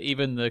scale that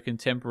even the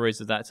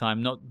contemporaries of that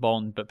time, not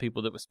Bond, but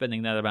people that were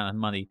spending that amount of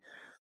money,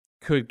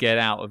 could get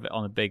out of it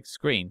on a big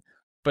screen.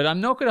 But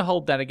I'm not going to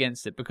hold that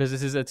against it because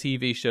this is a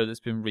TV show that's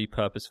been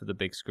repurposed for the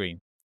big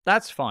screen.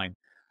 That's fine.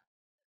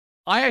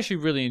 I actually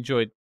really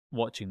enjoyed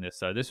watching this,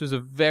 though. This was a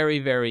very,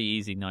 very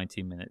easy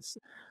 90 minutes.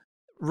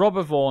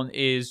 Robert Vaughn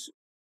is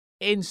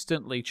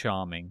instantly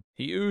charming.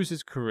 He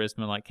oozes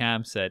charisma, like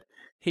Cam said.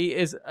 He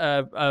is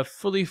a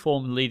fully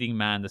formed leading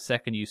man the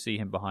second you see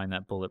him behind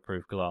that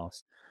bulletproof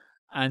glass.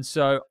 And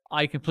so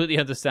I completely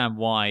understand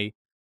why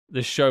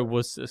the show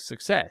was a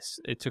success.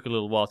 It took a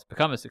little while to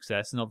become a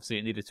success, and obviously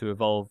it needed to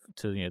evolve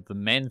to the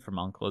men from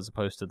U.N.C.L.E. as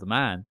opposed to the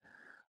man.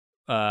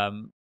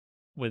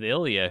 With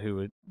Ilya,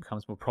 who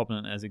becomes more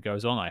prominent as it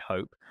goes on, I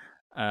hope,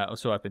 or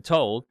so I've been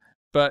told.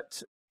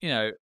 But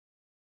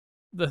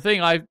the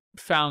thing I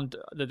found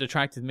that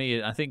attracted me,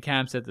 and I think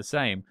Cam said the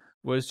same,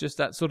 was just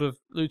that sort of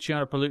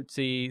Luciana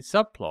Paluzzi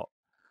subplot.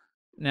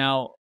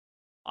 Now,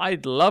 I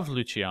love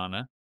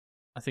Luciana.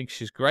 I think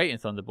she's great in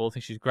Thunderball. I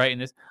think she's great in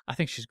this. I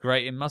think she's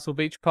great in Muscle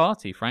Beach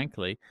Party,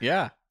 frankly.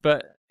 Yeah.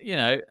 But,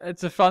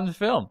 it's a fun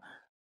film.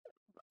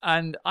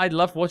 And I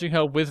love watching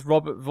her with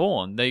Robert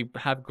Vaughn. They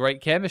have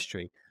great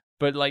chemistry.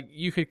 But,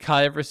 you could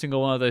cut every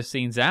single one of those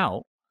scenes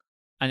out,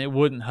 and it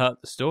wouldn't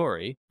hurt the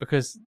story,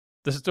 because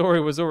the story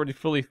was already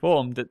fully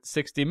formed at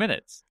 60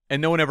 minutes.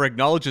 And no one ever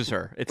acknowledges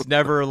her. It's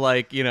never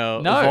like,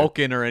 No.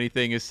 Vulcan or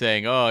anything is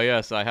saying, oh,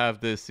 yes, I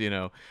have this,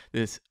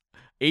 this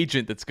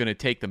agent that's going to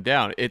take them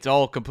down. It's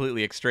all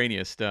completely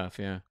extraneous stuff,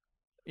 yeah.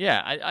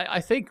 Yeah,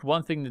 I think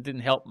one thing that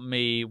didn't help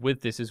me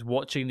with this is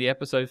watching the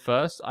episode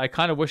first. I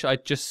kind of wish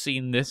I'd just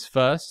seen this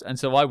first, and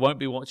so I won't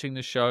be watching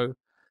the show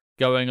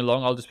going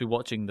along. I'll just be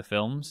watching the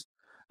films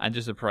and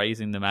just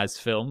appraising them as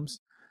films.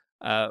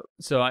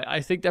 So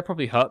I think that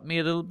probably hurt me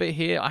a little bit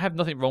here. I have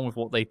nothing wrong with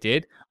what they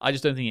did. I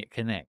just don't think it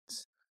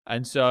connects.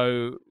 And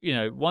so,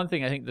 one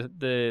thing I think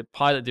the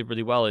pilot did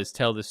really well is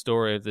tell the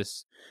story of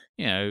this,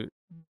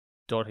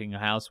 dotting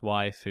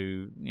housewife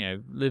who,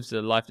 lives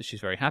a life that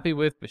she's very happy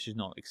with, but she's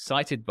not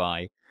excited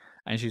by.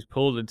 And she's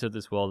pulled into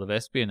this world of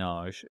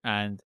espionage.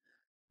 And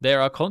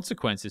there are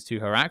consequences to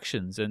her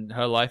actions. And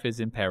her life is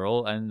in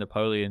peril. And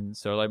Napoleon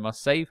Solo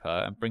must save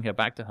her and bring her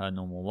back to her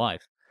normal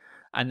life.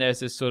 And there's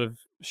this sort of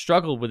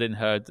struggle within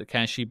her.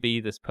 Can she be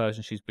this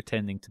person she's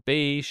pretending to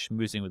be,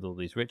 schmoozing with all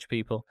these rich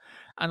people?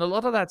 And a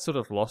lot of that's sort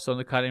of lost on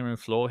the cutting room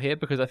floor here,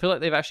 because I feel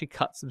like they've actually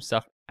cut some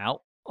stuff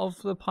out of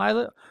the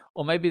pilot.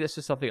 Or maybe that's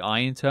just something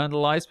I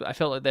internalized, but I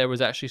felt like there was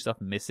actually stuff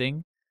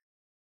missing.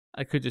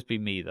 It could just be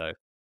me, though.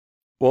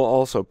 Well,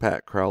 also,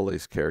 Pat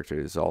Crowley's character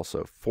is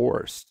also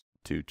forced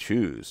to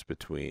choose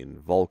between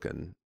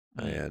Vulcan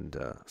and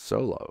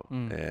Solo.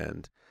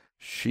 And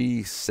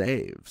she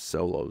saves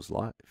Solo's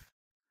life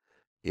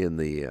in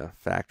the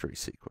factory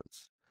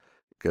sequence,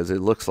 because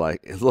it looks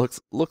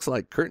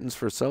like curtains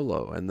for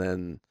Solo, and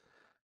then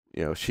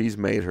she's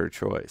made her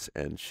choice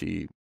and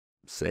she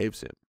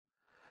saves him.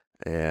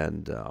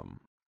 And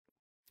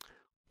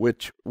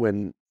which,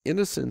 when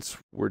Innocents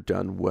were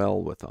done well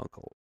with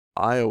U.N.C.L.E,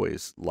 I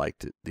always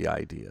liked the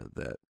idea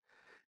that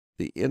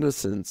the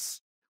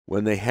Innocents,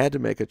 when they had to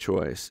make a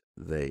choice,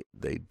 they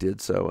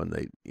did so,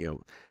 and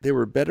they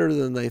were better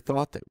than they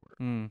thought they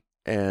were.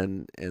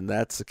 And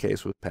that's the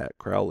case with Pat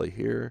Crowley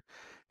here,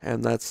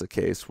 and that's the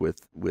case with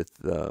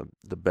the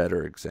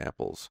better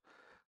examples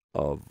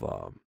of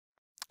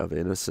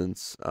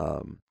innocence.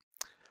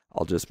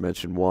 I'll just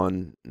mention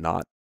one.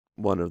 Not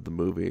one of the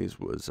movies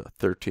was a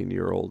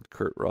 13-year-old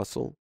Kurt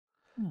Russell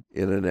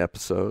in an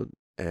episode,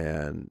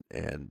 and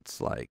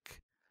it's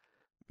like,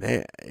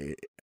 man,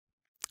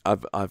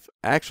 I've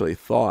actually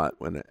thought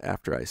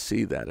after I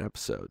see that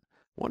episode,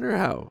 wonder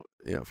how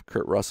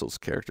Kurt Russell's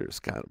character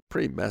is kind of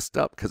pretty messed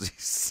up, because he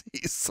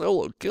sees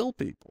Solo kill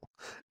people,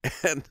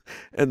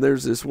 and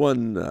there's this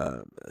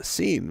one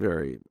scene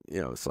very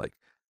it's like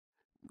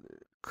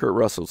Kurt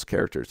Russell's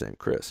character's named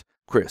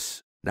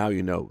Chris. Now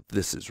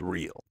this is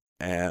real,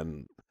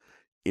 and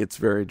it's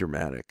very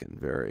dramatic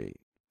and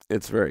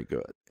it's very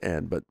good.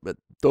 And but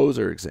those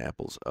are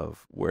examples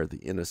of where the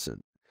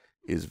innocent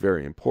is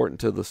very important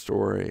to the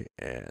story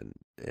and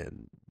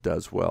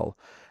does well.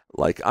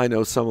 Like, I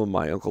know some of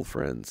my uncle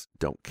friends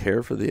don't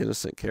care for the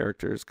innocent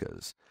characters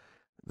because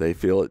they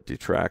feel it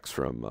detracts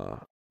from,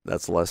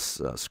 that's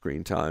less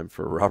screen time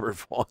for Robert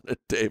Vaughn and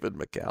David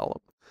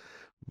McCallum.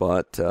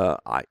 But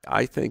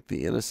I think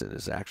the innocent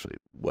is actually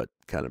what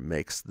kind of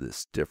makes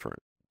this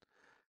different.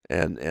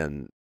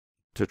 And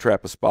To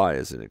Trap a Spy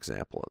is an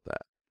example of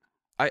that.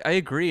 I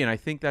agree, and I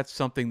think that's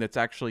something that's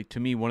actually, to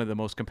me, one of the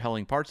most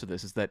compelling parts of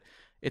this, is that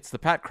it's the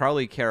Pat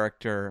Crowley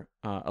character,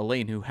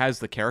 Elaine, who has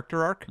the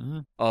character arc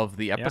of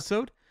the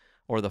episode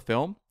or the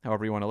film,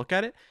 however you want to look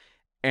at it.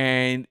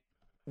 And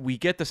we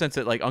get the sense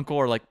that, like,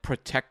 U.N.C.L.E. are like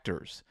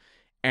protectors,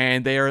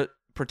 and they are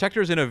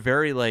protectors in a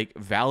very like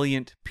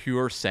valiant,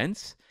 pure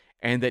sense,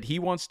 and that he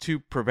wants to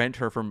prevent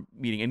her from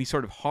meeting any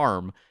sort of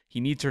harm. He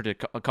needs her to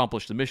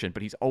accomplish the mission,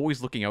 but he's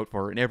always looking out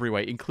for her in every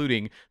way,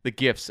 including the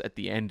gifts at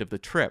the end of the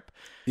trip.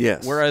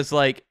 Yes. Whereas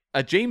like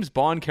a James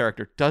Bond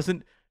character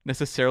doesn't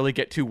necessarily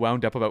get too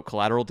wound up about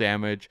collateral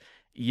damage.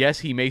 Yes,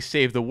 he may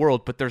save the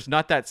world, but there's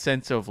not that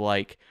sense of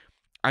like,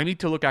 I need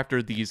to look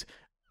after these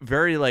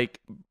very like,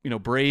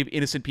 brave,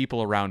 innocent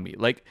people around me.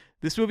 Like,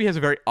 this movie has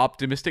a very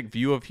optimistic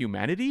view of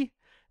humanity,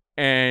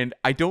 and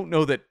I don't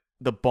know that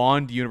the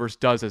Bond universe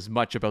does as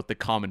much about the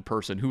common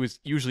person, who is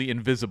usually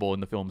invisible in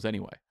the films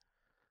anyway.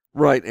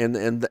 Right,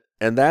 and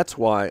that's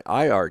why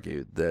I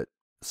argued that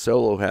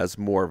Solo has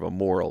more of a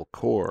moral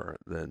core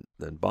than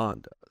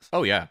Bond does.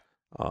 Oh yeah,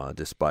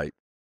 despite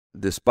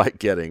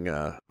getting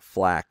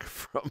flack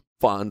from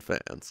Bond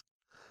fans.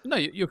 No,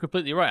 you're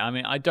completely right. I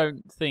mean, I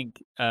don't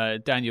think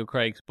Daniel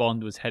Craig's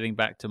Bond was heading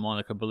back to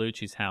Monica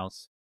Bellucci's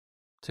house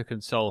to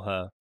console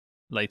her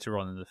later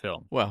on in the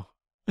film. Well,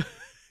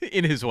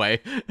 in his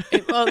way.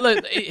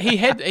 Look,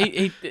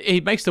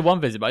 he makes the one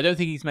visit, but I don't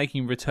think he's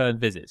making return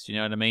visits. You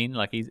know what I mean?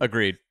 Like, he's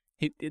agreed.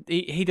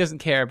 He doesn't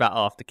care about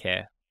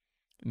aftercare.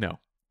 No,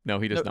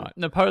 he does not.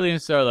 Napoleon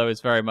Solo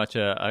is very much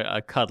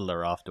a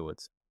cuddler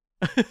afterwards.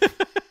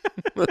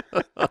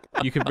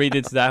 You can read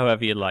into that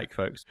however you like,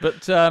 folks.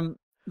 But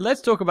let's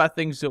talk about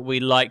things that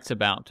we liked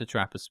about To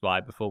Trap a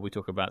Spy before we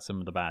talk about some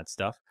of the bad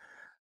stuff.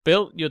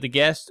 Bill, you're the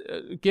guest.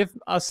 Give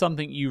us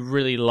something you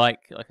really like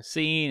a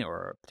scene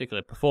or a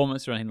particular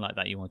performance or anything like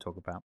that you want to talk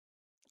about.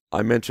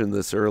 I mentioned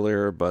this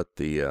earlier, but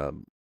the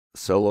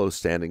Solo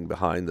standing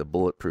behind the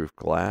bulletproof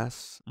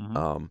glass,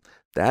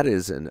 that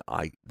is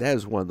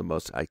one of the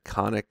most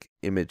iconic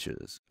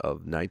images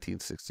of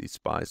 1960s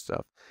spy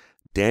stuff.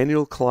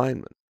 Daniel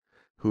Kleinman,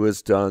 who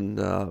has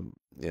done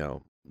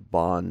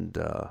Bond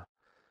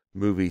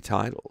movie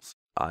titles.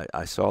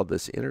 I saw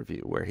this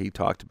interview where he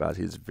talked about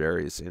his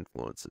various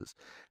influences,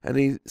 and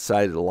he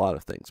cited a lot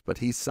of things, but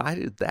he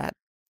cited that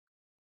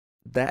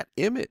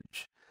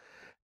image,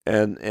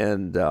 and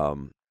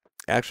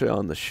actually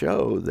on the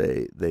show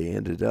they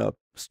ended up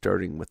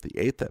starting with the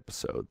 8th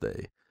episode.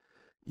 They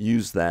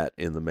used that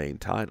in the main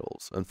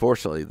titles.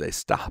 Unfortunately, they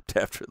stopped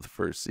after the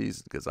first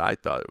season because I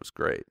thought it was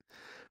great.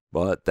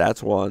 But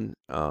that's one.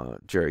 We have a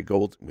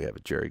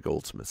Jerry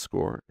Goldsmith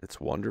score. It's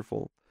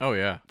wonderful. Oh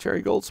yeah,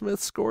 Jerry Goldsmith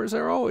scores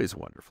are always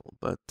wonderful.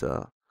 But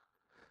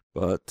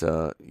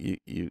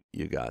you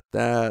got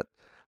that.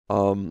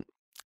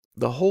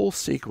 The whole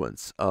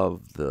sequence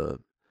of the,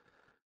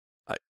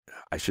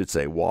 I should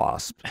say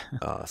Wasp,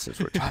 since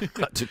we're talking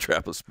about To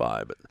Trap a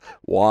Spy, but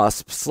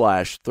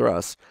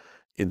Wasp/Thrust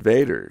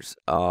invaders.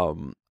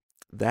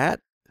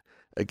 That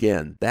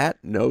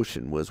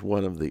notion was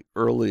one of the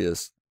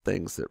earliest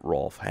things that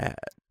Rolfe had,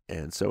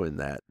 and so in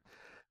that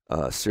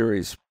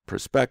series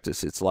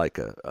prospectus, it's like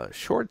a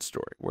short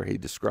story where he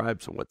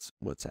describes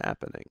what's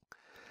happening.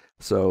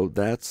 So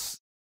that's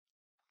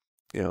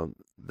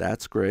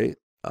great.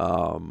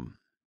 And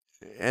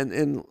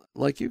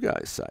like you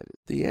guys cited,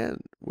 the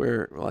end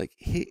where like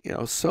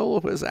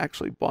Solo has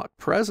actually bought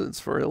presents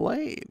for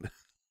Elaine.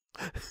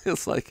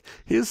 It's like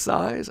his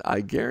size, I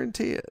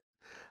guarantee it.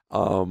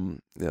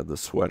 The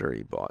sweater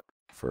he bought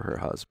for her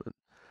husband.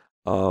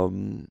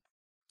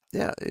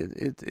 Yeah,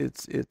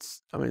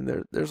 it's. I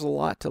mean, there's a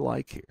lot to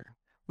like here.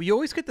 We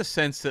always get the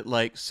sense that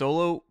like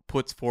Solo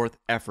puts forth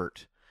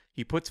effort.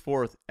 He puts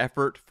forth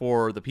effort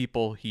for the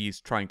people he's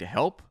trying to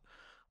help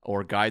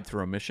or guide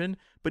through a mission.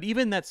 But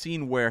even that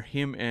scene where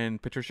him and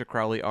Patricia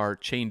Crowley are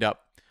chained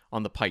up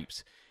on the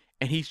pipes,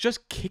 and he's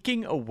just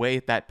kicking away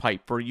at that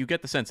pipe for, you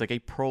get the sense, like a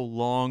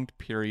prolonged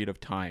period of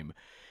time.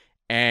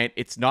 And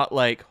it's not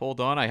like, hold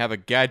on, I have a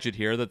gadget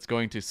here that's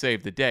going to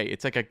save the day.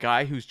 It's like a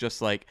guy who's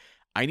just like,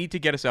 I need to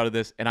get us out of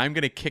this, and I'm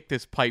going to kick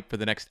this pipe for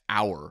the next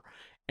hour.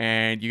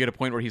 And you get a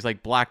point where he's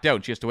like blacked out,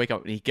 and she has to wake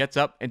up, and he gets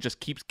up and just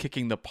keeps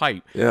kicking the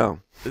pipe. Yeah.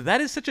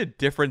 That is such a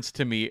difference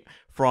to me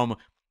from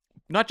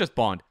not just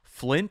Bond,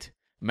 Flint,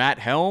 Matt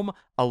Helm,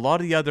 a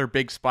lot of the other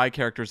big spy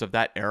characters of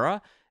that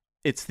era.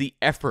 It's the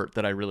effort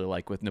that I really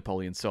like with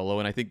Napoleon Solo,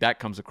 and I think that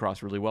comes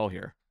across really well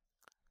here.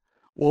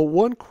 Well,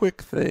 one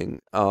quick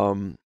thing.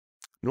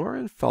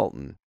 Norman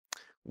Felton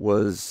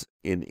was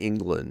in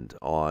England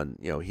on,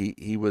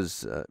 he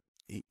was...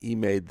 he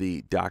made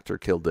the Dr.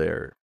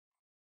 Kildare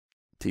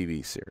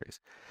TV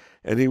series,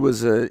 and he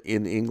was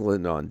in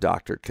England on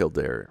Dr.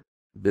 Kildare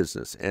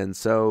business. And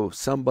so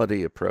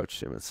somebody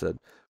approached him and said,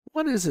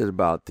 what is it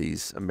about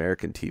these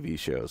American TV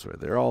shows where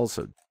they're all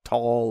so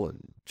tall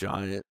and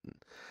giant?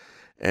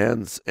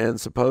 And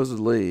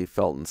supposedly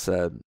Felton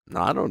said,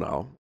 I don't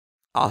know.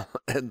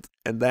 And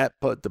that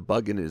put the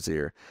bug in his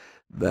ear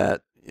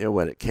that,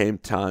 when it came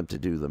time to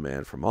do The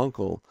Man from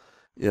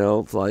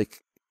U.N.C.L.E,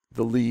 like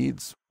the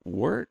leads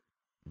weren't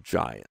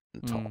giant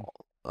and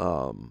tall.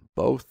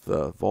 Both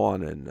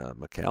Vaughn and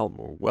McCallum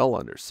were well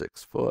under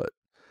 6 foot.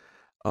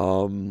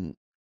 I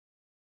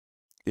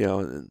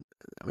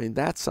mean,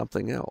 that's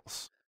something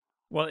else.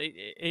 Well,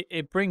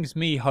 it brings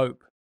me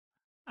hope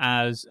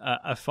as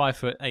a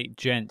 5'8"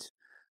 gent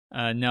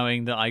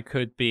knowing that I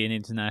could be an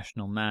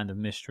international man of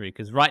mystery.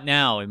 Because right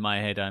now, in my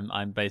head,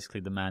 I'm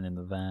basically the man in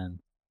the van.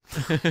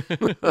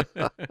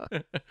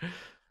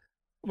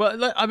 Well,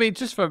 look, I mean,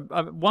 just for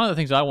one of the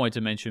things I wanted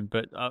to mention,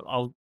 but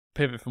I'll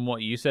pivot from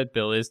what you said,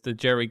 Bill, is the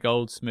Jerry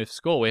Goldsmith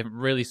score. We haven't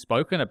really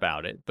spoken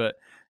about it, but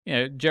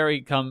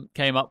Jerry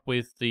came up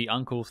with the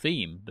Uncle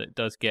theme that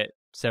does get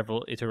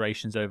several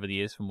iterations over the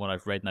years from what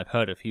I've read, and I've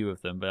heard a few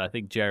of them. But I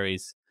think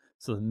Jerry's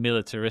sort of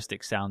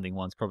militaristic sounding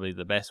one's probably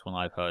the best one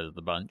I've heard of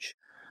the bunch.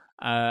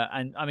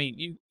 And I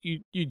mean,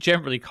 you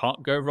generally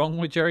can't go wrong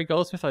with Jerry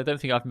Goldsmith. I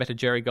don't think I've met a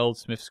Jerry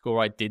Goldsmith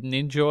score I didn't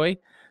enjoy.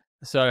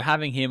 So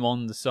having him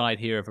on the side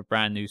here of a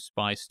brand new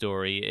spy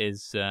story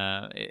is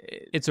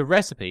it's a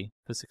recipe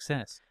for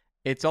success.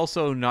 It's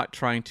also not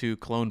trying to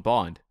clone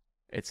Bond.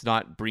 It's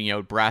not bringing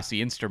out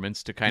brassy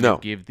instruments to kind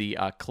of give the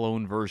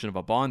clone version of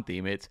a Bond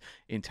theme. It's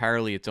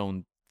entirely its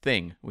own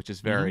thing, which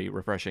is very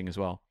refreshing as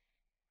well.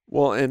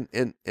 Well,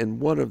 and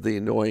one of the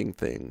annoying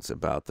things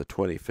about the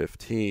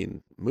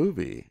 2015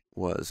 movie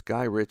was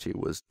Guy Ritchie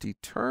was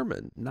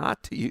determined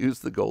not to use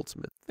the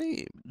Goldsmith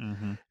theme.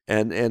 Mm-hmm.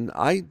 And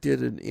I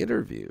did an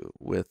interview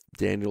with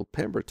Daniel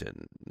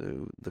Pemberton,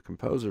 the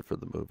composer for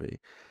the movie,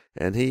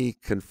 and he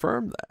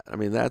confirmed that. I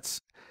mean,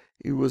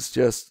 he was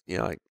just,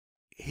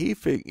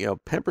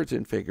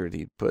 Pemberton figured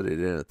he'd put it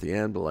in at the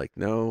end, but like,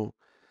 no,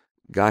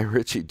 Guy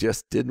Ritchie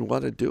just didn't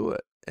want to do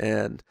it.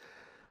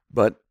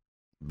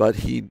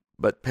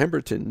 But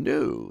Pemberton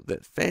knew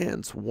that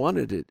fans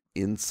wanted it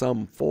in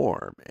some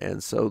form,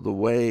 and so the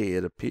way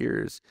it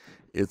appears,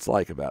 it's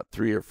like about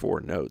 3 or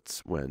 4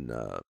 notes when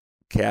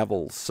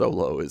Cavill's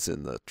solo is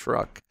in the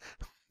truck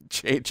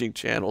changing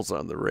channels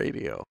on the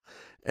radio,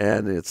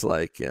 and it's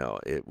like,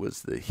 it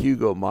was the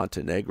Hugo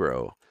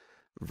Montenegro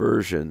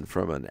version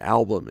from an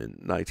album in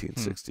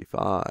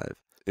 1965.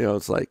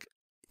 It's like,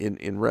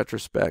 in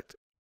retrospect,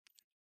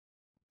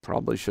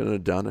 probably shouldn't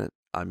have done it.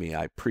 I mean,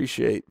 I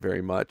appreciate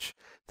very much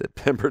that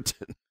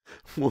Pemberton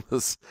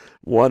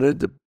wanted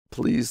to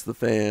please the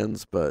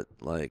fans, but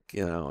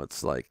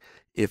it's like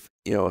if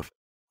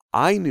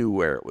I knew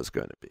where it was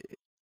going to be,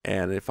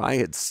 and if I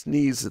had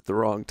sneezed at the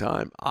wrong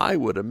time, I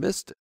would have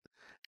missed it.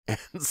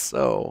 And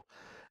so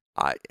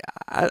I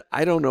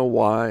don't know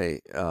why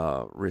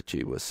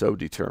Ritchie was so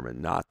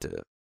determined not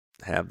to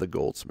have the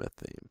Goldsmith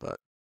theme, but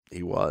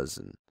he was,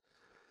 and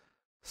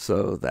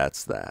so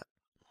that's that.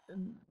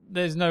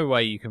 There's no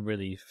way you can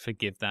really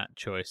forgive that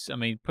choice. I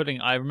mean,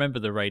 I remember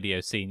the radio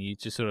scene, you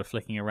just sort of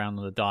flicking around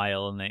on the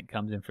dial and then it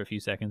comes in for a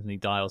few seconds and he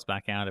dials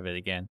back out of it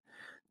again.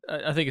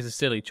 I think it's a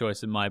silly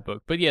choice in my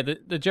book. But yeah,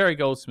 the Jerry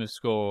Goldsmith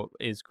score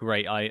is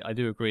great. I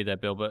do agree there,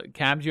 Bill. But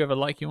Cam, do you have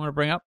a you want to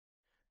bring up?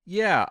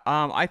 Yeah,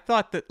 I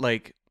thought that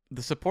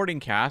the supporting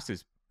cast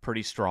is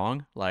pretty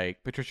strong.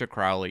 Like Patricia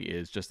Crowley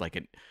is just like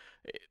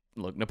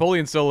look,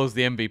 Napoleon Solo is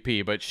the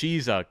MVP, but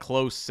she's a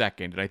close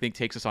second, and I think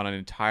takes us on an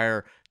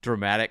entire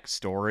dramatic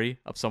story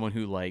of someone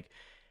who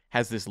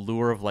has this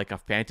lure of a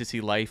fantasy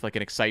life,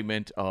 an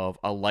excitement of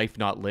a life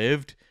not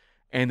lived,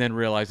 and then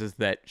realizes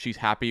that she's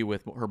happy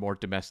with her more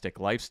domestic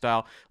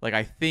lifestyle.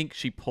 I think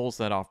she pulls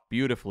that off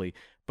beautifully.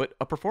 But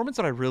a performance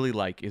that I really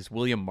like is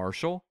William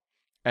Marshall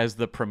as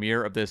the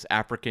premier of this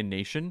African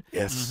nation.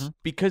 Yes.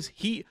 Because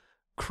he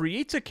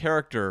creates a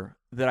character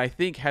that I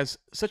think has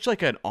such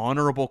an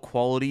honorable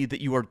quality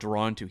that you are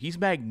drawn to. He's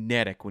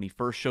magnetic when he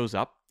first shows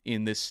up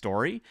in this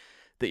story,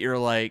 that you're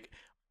like,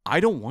 I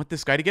don't want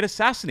this guy to get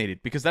assassinated,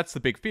 because that's the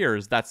big fear,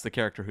 is that's the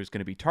character who's going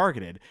to be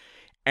targeted.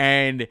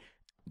 And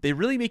they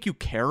really make you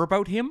care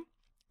about him.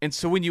 And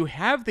so when you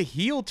have the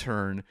heel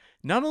turn,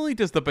 not only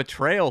does the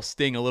betrayal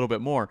sting a little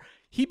bit more,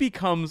 he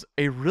becomes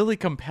a really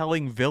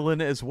compelling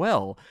villain as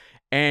well.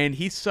 And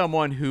he's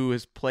someone who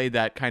has played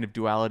that kind of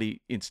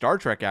duality in Star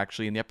Trek,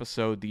 actually, in the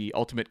episode The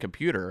Ultimate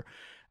Computer,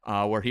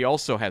 where he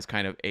also has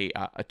kind of a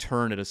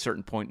turn at a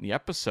certain point in the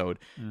episode.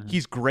 Mm-hmm.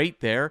 He's great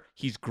there.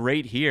 He's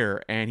great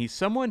here. And he's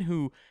someone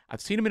who,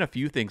 I've seen him in a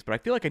few things, but I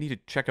feel like I need to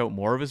check out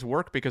more of his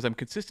work because I'm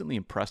consistently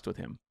impressed with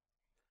him.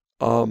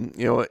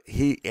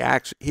 He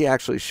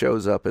actually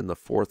shows up in the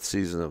 4th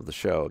season of the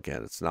show.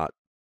 Again, it's not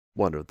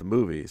one of the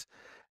movies.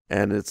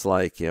 And it's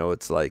like,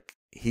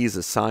 he's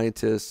a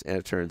scientist, and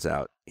it turns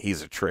out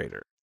he's a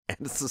traitor, and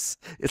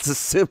it's a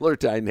similar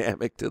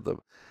dynamic to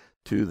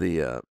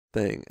the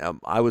thing.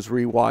 I was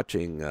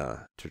rewatching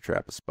To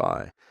Trap a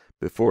Spy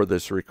before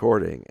this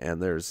recording,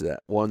 and there's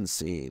that one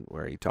scene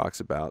where he talks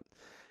about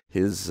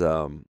his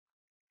the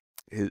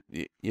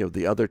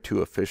other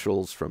 2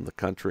 officials from the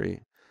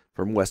country,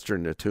 from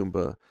Western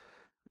Natumba,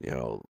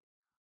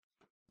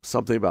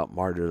 something about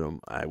martyrdom.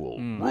 I will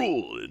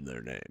rule in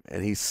their name.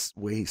 And the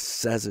way he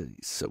says it,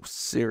 he's so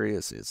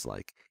serious. It's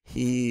like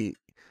he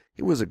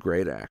was a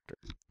great actor,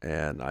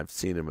 and I've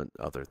seen him in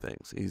other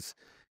things.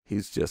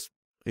 He's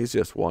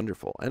just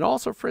wonderful. And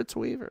also Fritz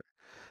Weaver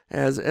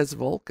as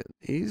Vulcan.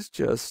 He's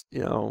just,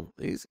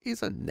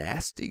 he's a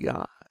nasty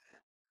guy.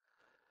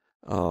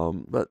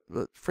 But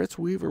Fritz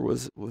Weaver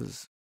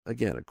was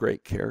again a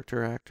great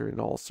character actor in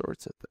all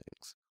sorts of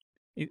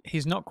things.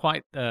 He's not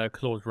quite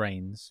Claude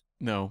Rains.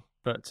 No.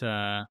 But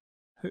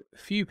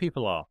few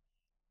people are.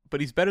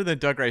 but he's better than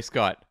Doug Ray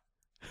Scott.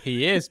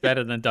 He is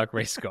better than Doug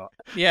Ray Scott.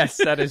 Yes,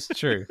 that is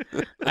true.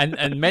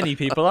 And many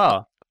people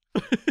are.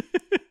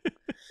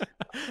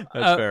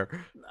 That's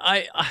fair.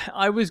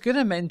 I was going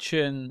to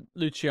mention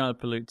Luciana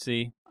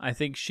Paluzzi. I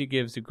think she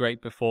gives a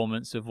great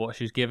performance of what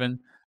she's given.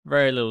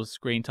 Very little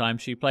screen time.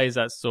 She plays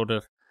that sort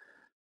of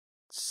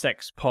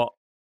sex pot,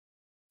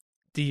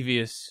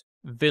 devious,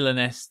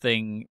 villainess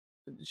thing.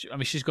 I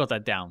mean, she's got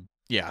that down.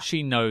 Yeah.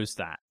 She knows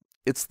that.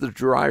 It's the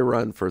dry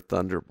run for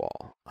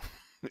Thunderball.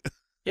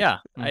 Yeah.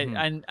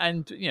 Mhm.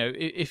 And you know,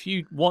 if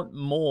you want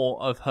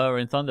more of her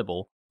in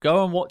Thunderball,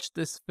 go and watch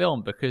this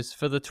film, because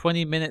for the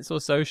 20 minutes or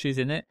so she's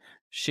in it,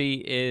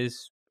 she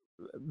is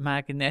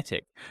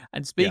magnetic.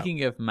 And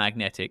speaking of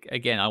magnetic,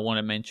 again, I want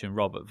to mention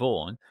Robert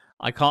Vaughn.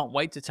 I can't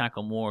wait to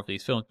tackle more of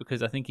these films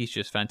because I think he's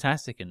just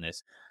fantastic in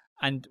this.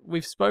 And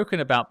we've spoken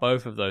about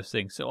both of those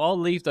things, so I'll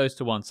leave those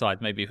to one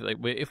side. Maybe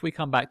if we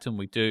come back to them,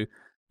 we do.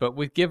 But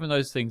we've given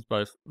those things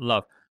both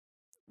love.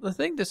 The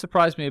thing that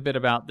surprised me a bit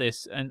about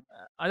this, and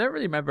I don't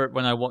really remember it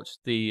when I watched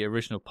the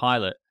original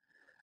pilot,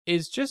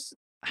 is just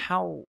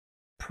how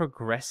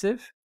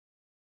progressive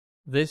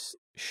this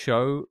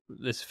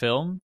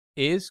film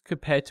is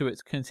compared to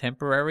its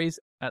contemporaries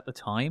at the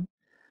time.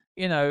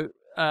 You know,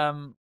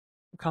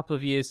 a couple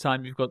of years'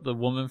 time, you've got the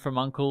woman from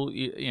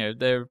U.N.C.L.E. You know,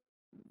 they're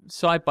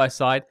side by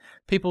side.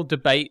 People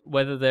debate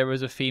whether there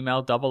was a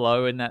female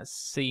 00 in that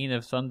scene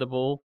of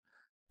Thunderball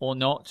or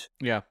not.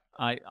 Yeah.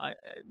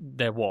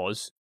 There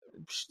was.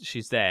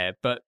 She's there,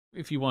 but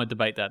if you want to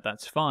debate that,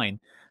 that's fine.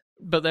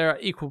 But they're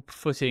at equal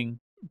footing,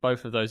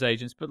 both of those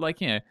agents. But like,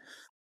 you know,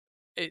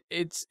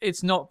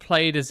 it's not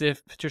played as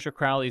if Patricia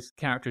Crowley's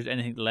character is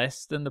anything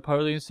less than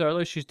Napoleon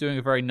Solo. She's doing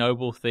a very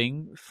noble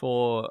thing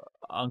for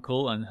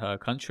U.N.C.L.E. and her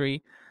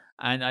country.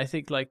 And I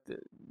think like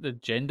the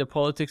gender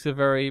politics are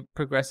very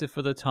progressive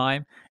for the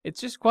time.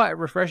 It's just quite a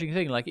refreshing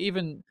thing. Like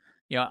even,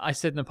 you know, I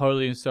said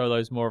Napoleon Solo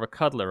is more of a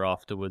cuddler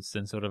afterwards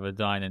than sort of a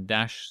dine and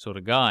dash sort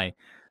of guy.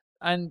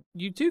 And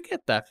you do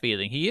get that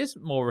feeling. He is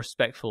more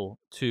respectful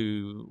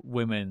to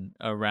women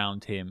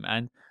around him.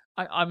 And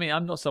I mean,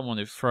 I'm not someone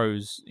who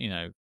throws, you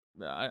know,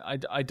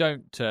 I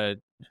don't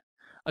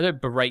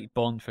berate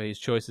Bond for his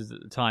choices at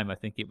the time. I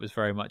think it was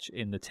very much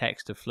in the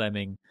text of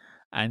Fleming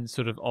and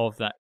sort of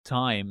that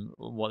time,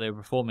 what they were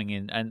performing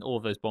in. And all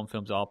of those Bond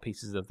films are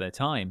pieces of their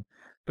time.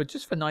 But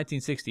just for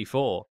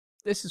 1964,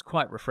 this is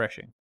quite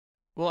refreshing.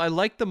 Well, I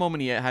like the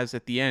moment he has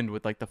at the end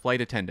with like the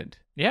flight attendant.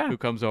 Yeah. Who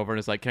comes over and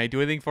is like, "Can I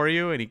do anything for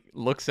you?" And he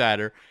looks at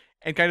her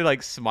and kind of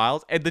like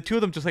smiles, and the two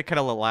of them just like kind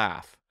of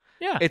laugh.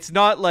 Yeah. It's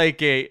not like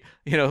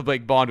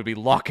like Bond would be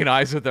locking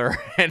eyes with her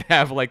and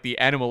have like the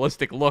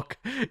animalistic look,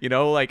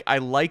 like I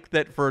like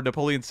that for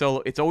Napoleon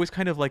Solo, it's always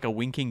kind of like a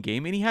winking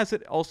game. And he has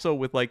it also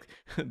with like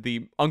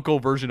the uncle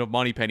version of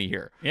Moneypenny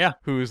here. Yeah.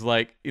 Who's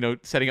like,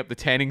 setting up the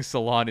tanning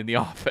salon in the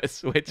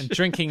office, and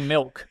drinking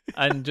milk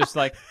and just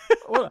like,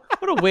 what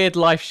a weird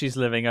life she's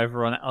living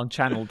over on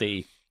Channel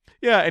D.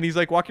 Yeah, and he's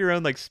like walking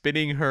around like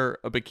spinning her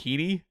a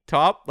bikini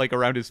top like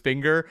around his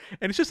finger,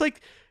 and it's just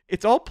like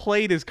it's all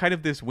played as kind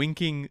of this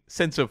winking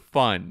sense of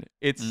fun.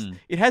 It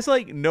has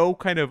like no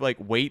kind of like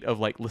weight of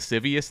like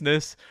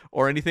lasciviousness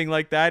or anything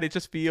like that. It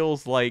just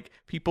feels like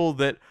people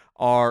that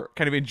are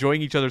kind of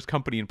enjoying each other's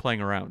company and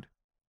playing around.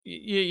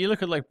 You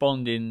look at like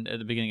Bond at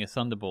the beginning of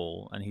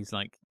Thunderball, and he's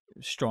like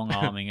strong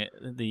arming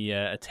the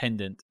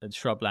attendant at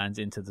Shrublands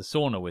into the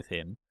sauna with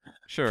him,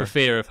 sure, for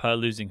fear of her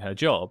losing her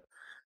job,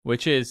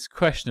 which is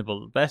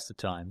questionable at the best of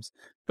times.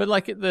 But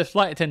like the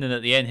flight attendant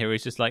at the end here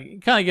is just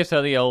like, kind of gives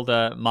her the old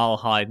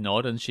Marlhide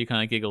nod, and she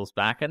kind of giggles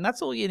back, and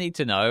that's all you need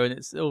to know. And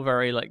it's all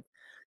very like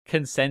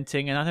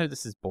consenting. And I know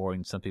this is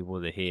boring to some people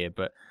to hear,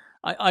 but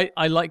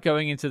I like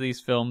going into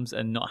these films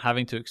and not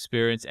having to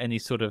experience any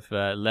sort of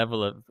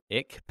level of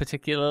ick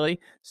particularly.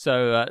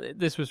 So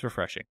this was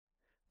refreshing.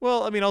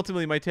 Well, I mean,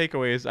 ultimately my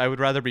takeaway is I would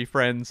rather be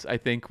friends, I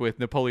think, with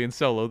Napoleon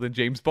Solo than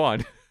James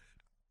Bond.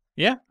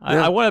 Yeah,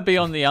 I want to be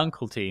on the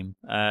uncle team,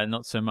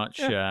 not so much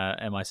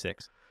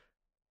MI6.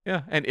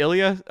 Yeah, and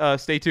Ilya,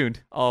 stay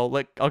tuned. I'll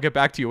get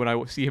back to you when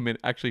I see him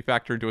actually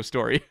factor into a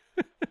story.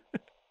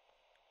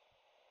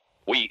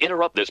 We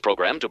interrupt this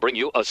program to bring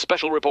you a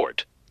special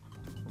report.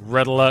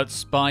 Red alert,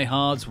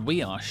 spyhards!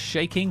 We are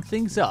shaking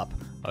things up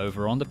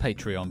over on the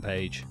Patreon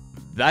page.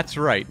 That's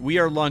right, we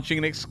are launching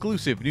an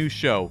exclusive new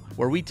show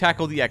where we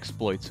tackle the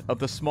exploits of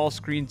the small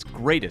screen's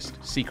greatest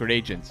secret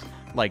agents,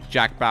 like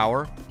Jack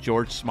Bauer,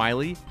 George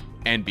Smiley,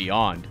 and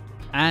beyond.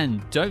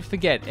 And don't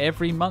forget,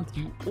 every month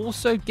you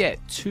also get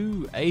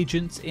 2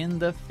 Agents in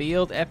the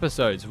Field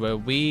episodes where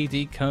we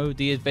decode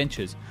the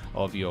adventures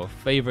of your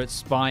favorite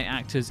spy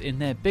actors in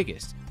their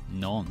biggest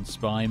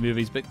non-spy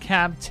movies. But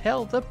Cam,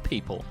 tell the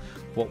people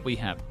what we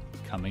have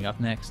coming up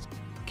next.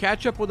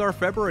 Catch up with our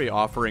February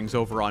offerings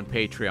over on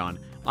Patreon.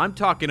 I'm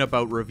talking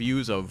about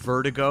reviews of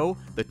Vertigo,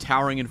 The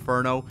Towering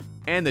Inferno,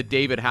 and the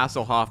David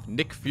Hasselhoff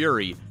Nick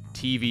Fury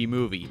TV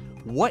movie.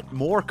 What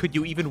more could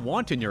you even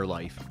want in your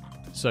life?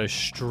 So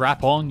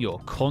strap on your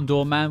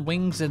Condor Man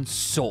wings and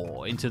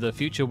soar into the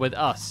future with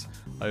us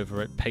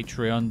over at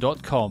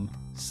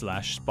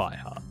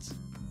patreon.com/spyhards.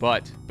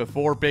 But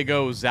before Big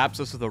O zaps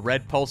us with a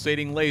red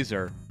pulsating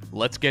laser,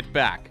 let's get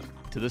back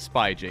to the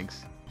spy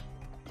jinx.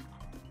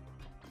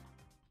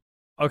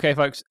 Okay,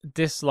 folks,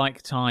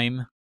 dislike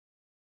time.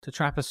 To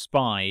trap a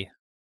spy.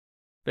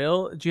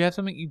 Bill, do you have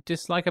something you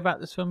dislike about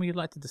this film you'd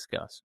like to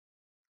discuss?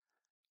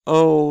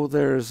 Oh,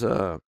 there's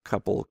a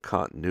couple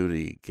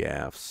continuity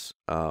gaffes.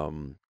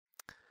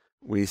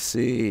 We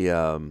see,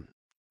 I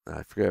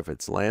forget if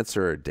it's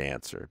Lancer or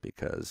Dancer,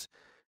 because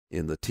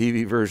in the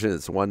TV version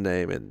it's one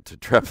name, and to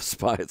trap a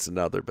spy it's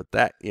another. But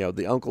that,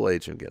 the uncle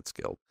agent gets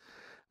killed.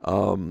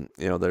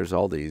 There's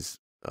all these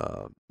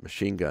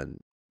machine gun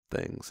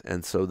things,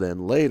 and so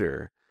then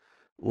later,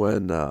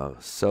 when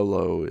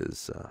Solo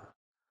is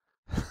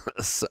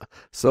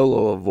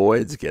Solo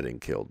avoids getting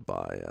killed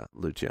by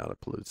Luciana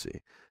Paluzzi,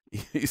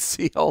 you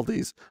see all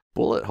these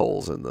bullet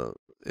holes in the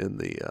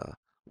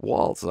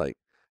wall. It's like,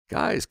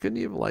 guys, couldn't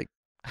you like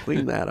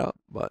clean that up?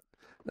 But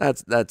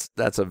that's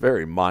a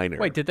very minor.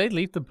 Wait, did they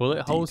leave the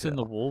bullet holes in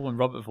the detail. wall when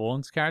Robert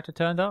Vaughn's character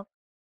turned up?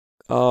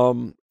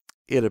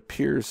 It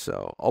appears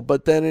so. Oh,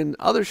 but then in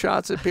other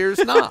shots it appears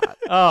not.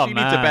 Oh, She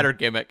man. needs a better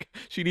gimmick.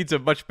 She needs a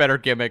much better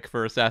gimmick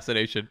for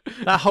assassination.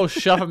 That whole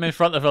shove him in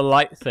front of a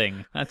light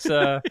thing. That's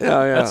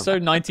that's so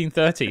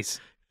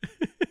 1930s.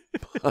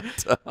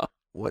 But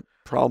what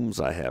problems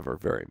I have are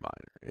very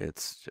minor.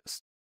 It's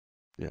just,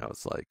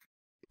 it's like,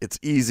 it's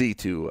easy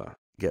to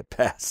get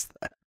past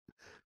that,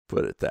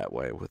 put it that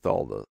way, with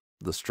all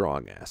the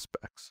strong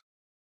aspects.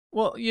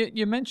 Well,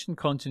 you mentioned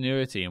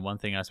continuity, and one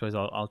thing I suppose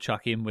I'll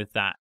chuck in with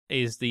that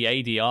is the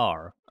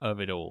ADR of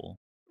it all.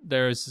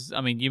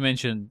 You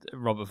mentioned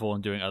Robert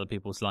Vaughn doing other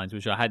people's lines,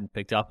 which I hadn't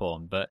picked up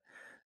on, but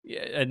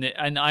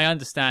and I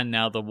understand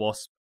now the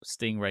Wasp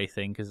Stingray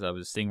thing, because I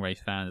was a Stingray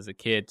fan as a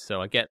kid,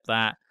 so I get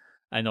that.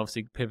 And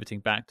obviously pivoting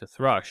back to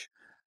Thrush,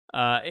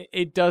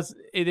 it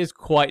is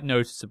quite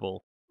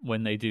noticeable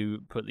when they do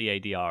put the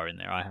ADR in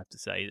there. I have to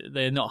say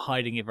they're not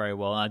hiding it very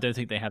well, and I don't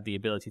think they have the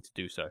ability to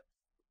do so.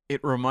 It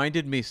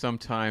reminded me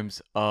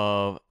sometimes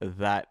of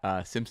that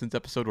Simpsons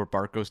episode where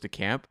Bart goes to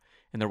camp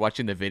and they're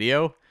watching the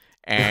video,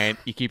 and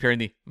you keep hearing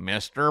the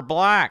Mr.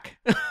 Black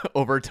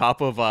over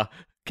top of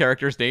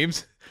characters'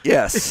 names.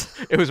 Yes.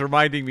 It was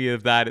reminding me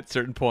of that at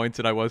certain points,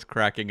 and I was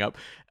cracking up.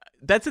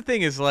 That's the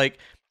thing, is like,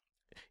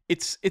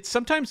 it's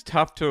sometimes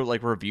tough to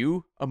like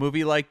review a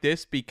movie like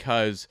this,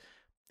 because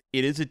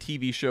it is a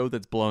TV show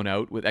that's blown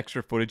out with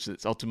extra footage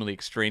that's ultimately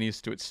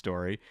extraneous to its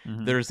story.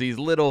 Mm-hmm. There's these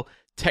little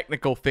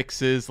technical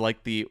fixes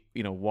like the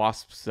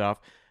Wasp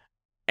stuff,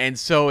 and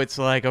so it's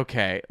like,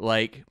 okay,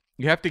 like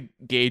you have to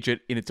gauge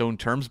it in its own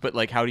terms, but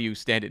like, how do you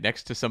stand it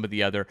next to some of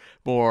the other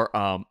more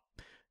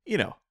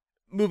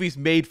movies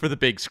made for the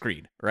big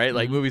screen, right? Mm-hmm.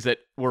 Like movies that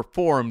were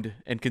formed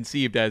and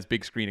conceived as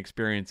big screen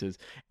experiences,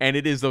 and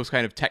it is those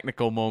kind of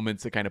technical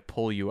moments that kind of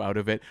pull you out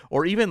of it.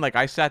 Or even like,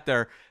 I sat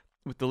there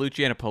with the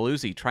Luciana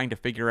Paluzzi trying to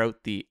figure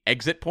out the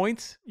exit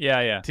points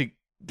to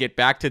get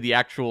back to the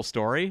actual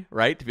story,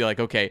 right? To be like,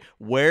 okay,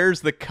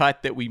 where's the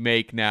cut that we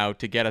make now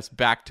to get us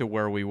back to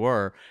where we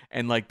were?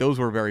 And like, those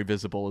were very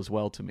visible as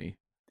well to me.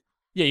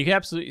 Yeah, you can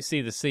absolutely see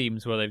the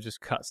seams where they've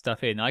just cut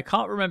stuff in. I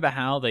can't remember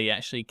how they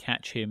actually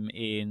catch him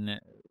in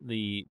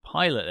the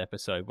pilot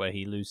episode where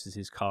he loses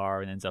his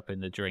car and ends up in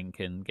the drink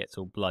and gets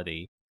all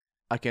bloody.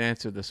 I can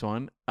answer this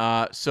one.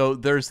 So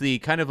there's the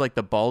kind of like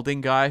the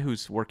balding guy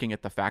who's working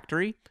at the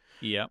factory.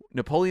 Yeah.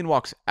 Napoleon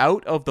walks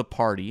out of the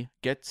party,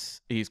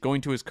 he's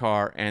going to his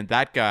car, and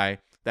that guy,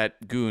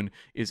 that goon,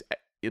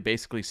 it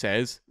basically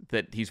says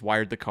that he's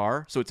wired the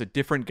car. So it's a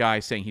different guy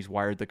saying he's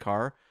wired the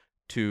car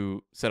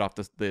to set off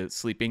the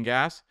sleeping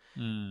gas.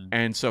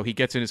 And so he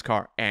gets in his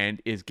car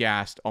and is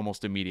gassed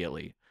almost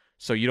immediately.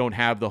 So you don't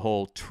have the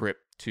whole trip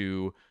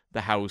to the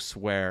house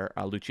where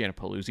Luciana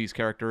Paluzzi's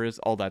character is.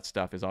 All that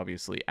stuff is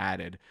obviously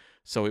added.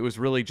 So it was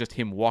really just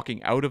him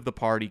walking out of the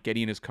party,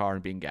 getting in his car,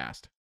 and being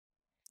gassed.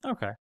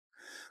 Okay.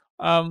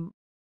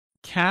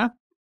 Cap,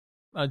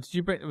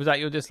 was that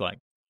your dislike?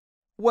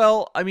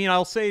 Well, I mean,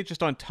 I'll say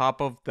just on top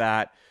of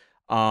that,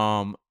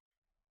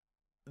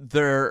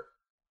 there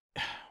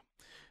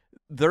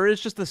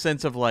is just the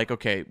sense of like,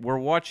 okay, we're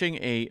watching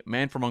a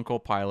Man from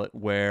U.N.C.L.E. pilot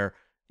where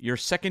your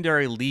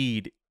secondary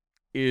lead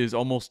is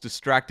almost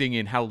distracting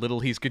in how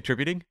little he's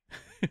contributing,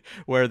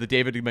 where the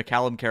David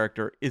McCallum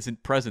character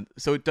isn't present.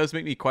 So it does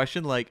make me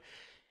question, like,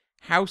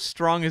 how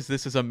strong is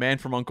this as a Man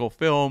from U.N.C.L.E.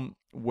 film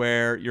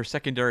where your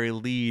secondary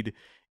lead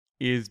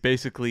is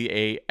basically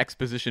a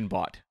exposition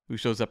bot who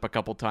shows up a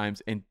couple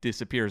times and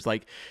disappears?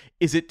 Like,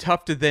 is it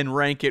tough to then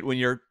rank it when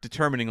you're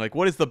determining, like,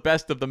 what is the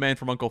best of the Man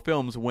from U.N.C.L.E.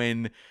 films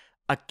when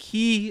a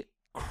key,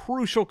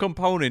 crucial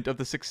component of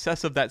the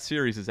success of that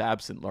series is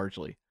absent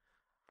largely?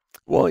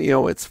 Well,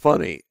 it's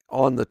funny.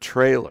 On the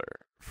trailer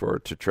for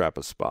To Trap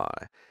a Spy,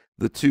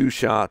 the two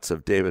shots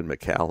of David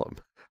McCallum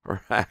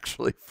are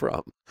actually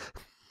from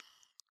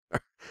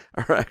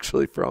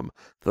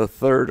the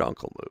third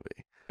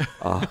U.N.C.L.E.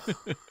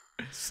 movie.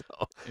 So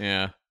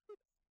Yeah.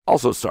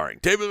 also starring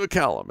David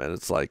McCallum, and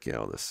it's like,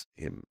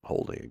 him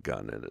holding a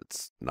gun, and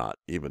it's not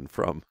even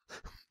from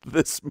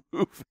this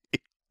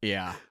movie.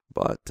 Yeah.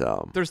 But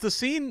There's the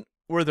scene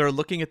where they're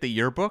looking at the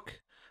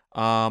yearbook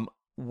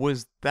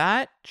Was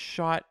that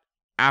shot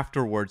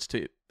afterwards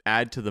to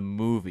add to the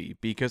movie?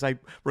 Because I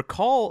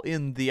recall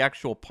in the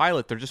actual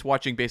pilot, they're just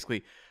watching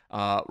basically.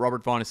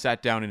 Robert Vaughn is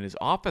sat down in his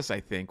office, I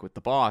think, with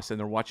the boss, and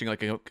they're watching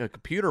like a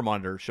computer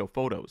monitor show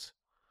photos.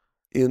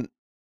 In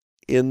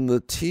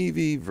the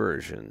TV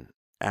version,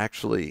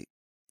 actually,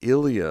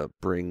 Ilya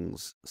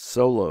brings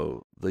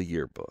Solo the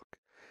yearbook,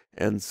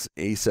 and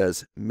he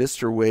says,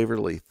 "Mr.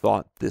 Waverly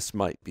thought this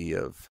might be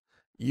of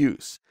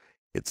use."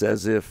 It's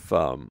as if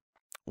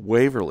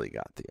Waverly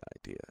got the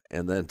idea,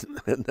 and then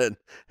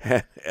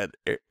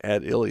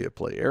had Ilya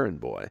play errand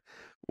boy.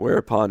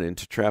 Whereupon, in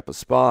To Trap a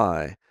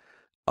Spy,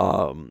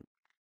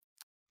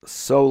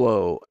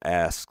 Solo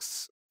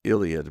asks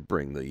Ilya to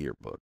bring the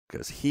yearbook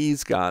because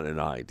he's got an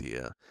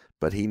idea,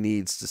 but he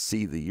needs to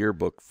see the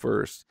yearbook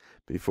first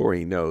before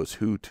he knows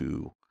who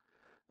to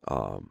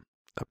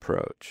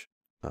approach.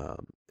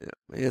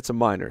 It's a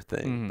minor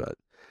thing,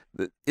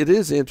 but it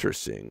is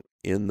interesting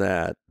in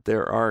that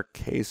there are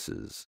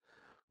cases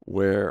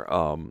where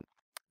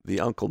the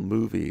Uncle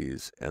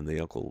movies and the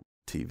Uncle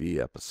TV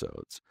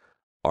episodes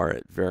are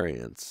at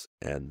variance,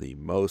 and the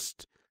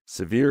most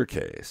severe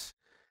case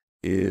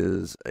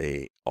is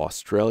a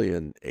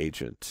Australian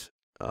agent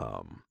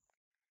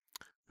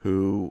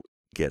who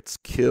gets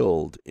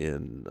killed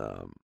in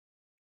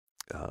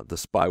The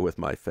Spy with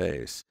My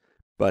Face,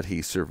 but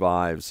he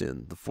survives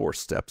in the Four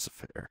Steps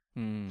Affair.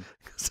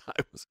 Because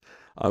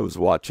I was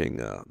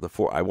watching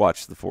I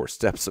watched the Four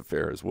Steps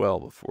Affair as well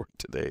before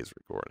today's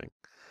recording.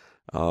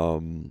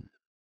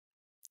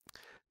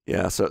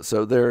 Yeah,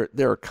 so there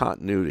are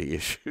continuity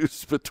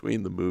issues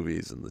between the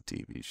movies and the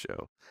TV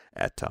show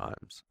at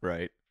times.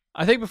 Right.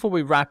 I think before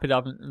we wrap it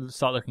up and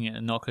start looking at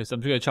Inoculus, I'm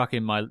just going to chuck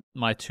in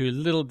my two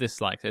little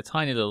dislikes. They're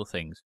tiny little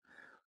things.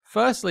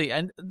 Firstly,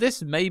 and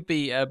this may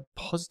be a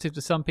positive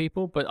to some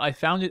people, but I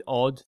found it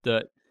odd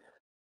that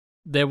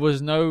there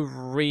was no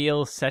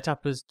real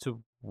setup as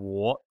to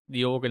what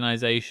the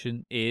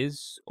organization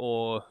is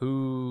or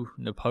who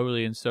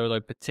Napoleon Solo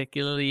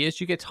particularly is.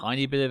 You get a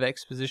tiny bit of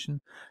exposition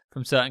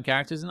from certain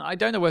characters, and I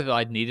don't know whether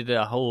I'd needed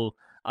a whole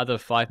other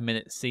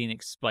 5-minute scene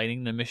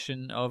explaining the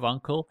mission of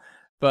Uncle.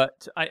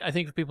 But I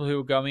think for people who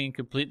are going in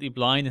completely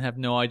blind and have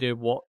no idea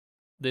what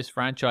this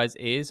franchise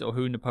is or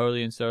who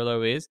Napoleon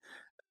Solo is,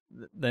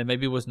 there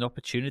maybe was an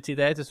opportunity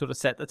there to sort of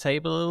set the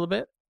table a little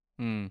bit.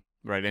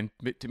 Right, and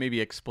to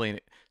maybe explain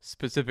it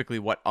specifically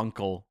what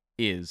Uncle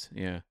is,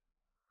 yeah.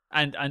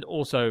 And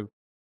also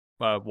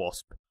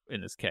Wasp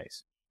in this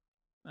case.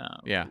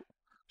 Yeah,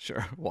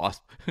 sure,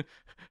 Wasp.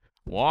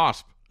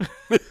 Wasp.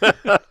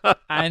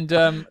 And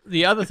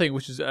the other thing,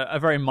 which is a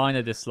very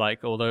minor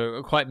dislike,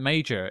 although quite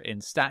major in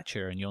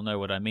stature, and you'll know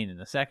what I mean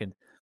in a second,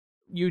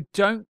 you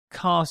don't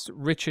cast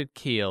Richard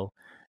Kiel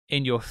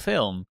in your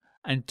film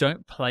and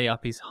don't play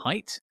up his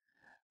height.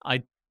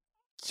 I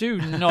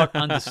do not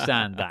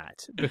understand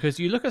that, because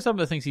you look at some of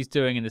the things he's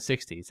doing in the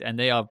 60s, and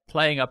they are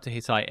playing up to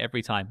his height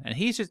every time, and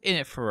he's just in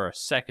it for a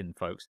second,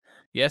 folks.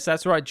 Yes,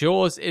 that's right,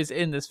 Jaws is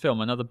in this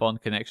film, another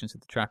Bond connection to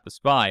The Trap of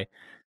Spy.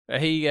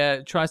 He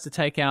tries to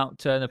take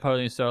out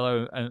Napoleon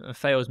Solo and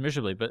fails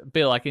miserably. But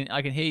Bill, I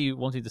can hear you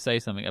wanting to say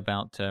something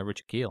about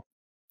Richard Kiel.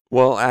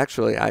 Well,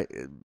 actually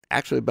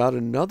about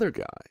another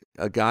guy,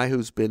 a guy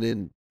who's been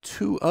in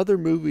 2 other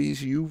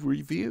movies you've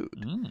reviewed,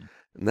 and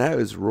that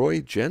is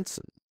Roy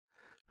Jensen,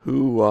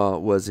 who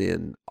was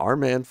in Our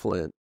Man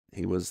Flint.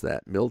 He was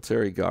that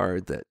military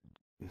guard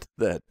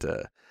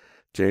that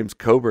James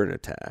Coburn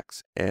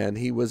attacks, and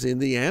he was in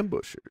The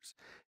Ambushers,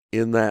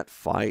 in that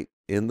fight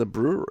in the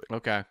brewery.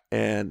 Okay.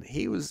 And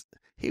he was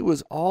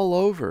all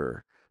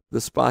over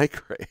the spy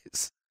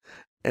craze.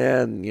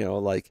 And,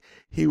 like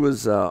he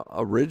was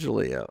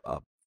originally a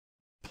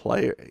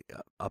player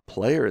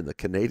in the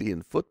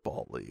Canadian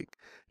Football League,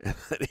 and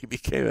then he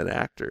became an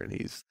actor, and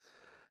he's,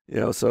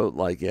 so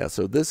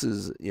this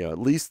is, at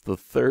least the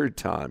 3rd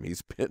time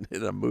he's been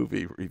in a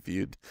movie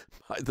reviewed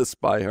by the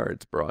Spy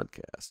Hards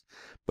broadcast.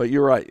 But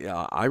you're right.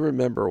 I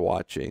remember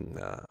watching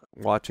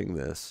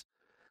this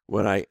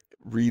when I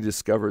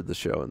rediscovered the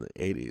show in the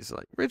 80s,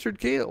 like Richard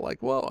Kiel,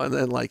 like, whoa, and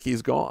then like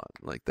he's gone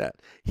like that.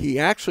 He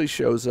actually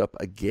shows up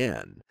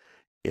again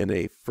in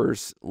a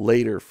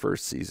later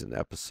first season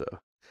episode.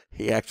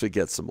 He actually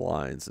gets some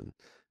lines and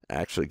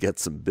actually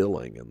gets some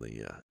billing in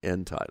the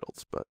end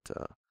titles, but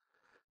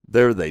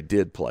there they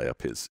did play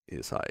up his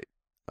height.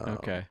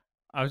 Okay.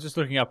 I was just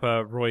looking up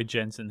Roy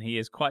Jensen. He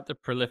is quite the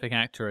prolific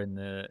actor in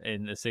the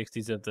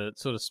 60s of the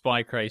sort of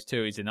spy craze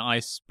too. He's in I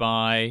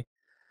Spy,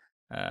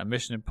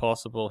 Mission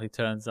Impossible. He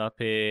turns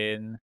up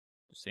in.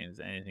 Just seeing if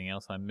there's anything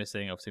else I'm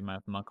missing. Obviously, Man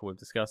from Uncle we've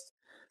discussed.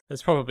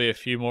 There's probably a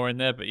few more in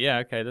there, but yeah,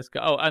 okay, let's go.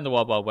 Oh, and the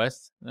Wild Wild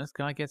West. This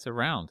guy gets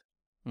around.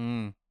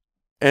 And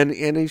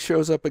he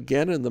shows up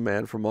again in The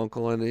Man from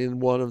Uncle and in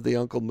one of the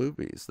Uncle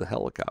movies, The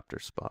Helicopter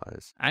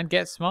Spies. And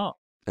gets smart.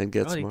 And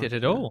gets smart. He did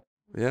it all.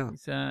 Yeah.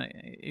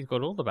 He's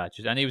got all the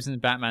badges. And he was in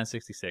Batman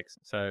 66.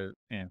 So,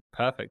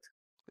 perfect.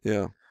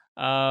 Yeah.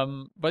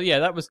 But yeah,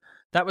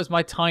 that was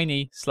my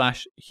tiny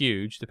 /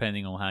 huge,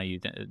 depending on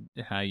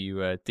how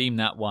you deem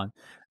that one,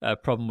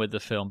 problem with the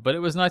film. But it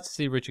was nice to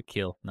see Richard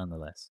Kiel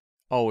nonetheless.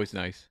 Always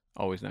nice.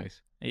 Always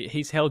nice.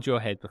 He's held your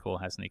head before,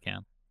 hasn't he,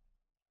 Cam?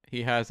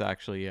 He has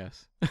actually,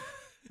 yes.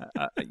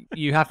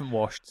 You haven't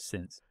washed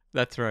since.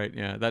 That's right.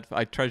 Yeah, that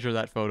I treasure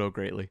that photo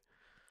greatly.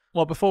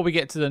 Well, before we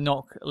get to the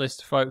knock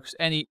list, folks,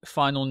 any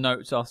final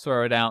notes? I'll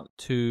throw it out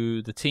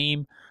to the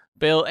team.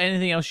 Bill,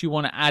 anything else you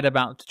want to add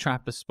about To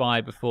Trap a Spy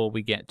before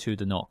we get to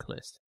the knock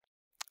list?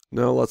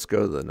 No, let's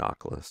go to the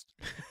knock list.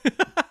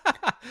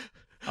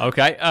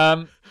 Okay.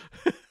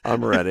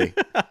 I'm ready.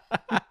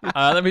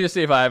 Let me just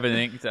see if I have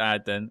anything to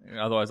add then.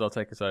 Otherwise, I'll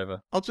take us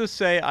over. I'll just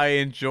say I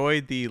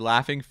enjoyed the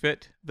laughing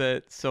fit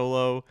that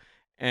Solo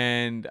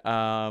and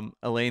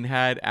Elaine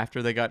had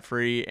after they got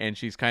free, and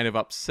she's kind of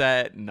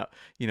upset, and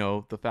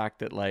the fact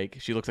that like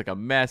she looks like a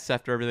mess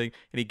after everything,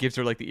 and he gives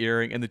her like the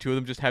earring, and the two of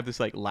them just have this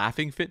like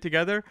laughing fit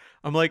together.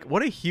 I'm like,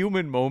 what a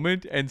human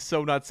moment, and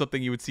so not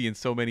something you would see in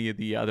so many of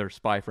the other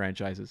spy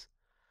franchises.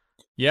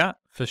 Yeah,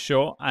 for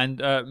sure. And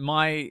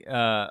my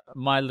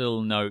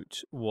little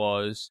note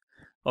was,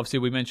 obviously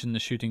we mentioned the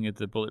shooting of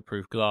the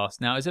bulletproof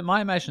glass. Now, is it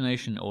my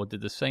imagination, or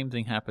did the same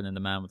thing happen in The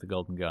Man with the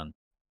Golden Gun?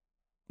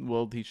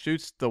 Well, he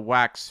shoots the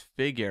wax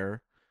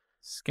figure.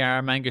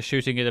 Scaramanga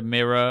shooting at a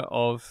mirror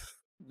of...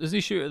 Does he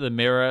shoot at the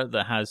mirror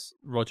that has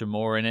Roger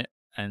Moore in it,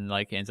 and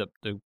like ends up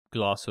the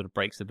glass sort of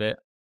breaks a bit?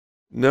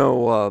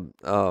 No,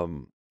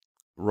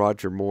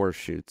 Roger Moore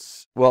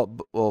shoots. Well,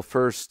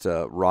 first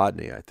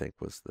Rodney, I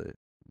think, was the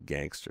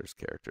gangster's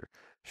character,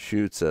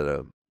 shoots at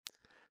a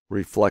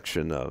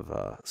reflection of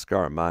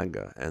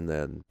Scaramanga, and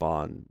then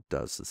Bond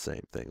does the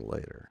same thing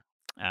later.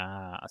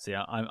 See,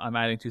 I'm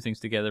adding two things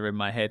together in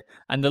my head.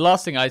 And the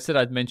last thing I said,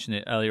 I'd mention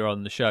it earlier on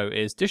in the show,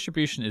 is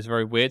distribution is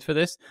very weird for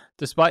this.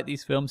 Despite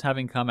these films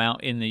having come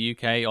out in the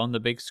UK on the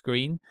big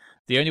screen,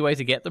 the only way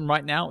to get them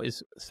right now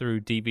is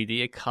through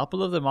DVD. A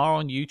couple of them are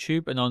on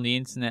YouTube and on the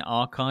Internet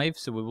Archive,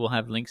 so we will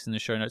have links in the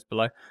show notes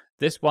below.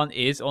 This one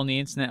is on the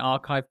Internet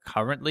Archive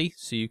currently,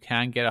 so you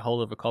can get a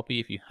hold of a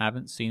copy if you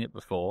haven't seen it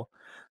before.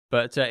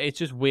 But it's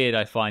just weird,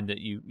 I find, that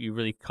you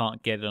really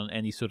can't get it on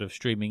any sort of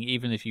streaming,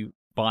 even if you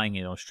buying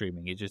it on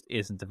streaming. It just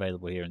isn't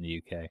available here in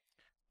the UK.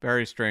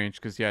 Very strange,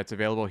 because yeah, it's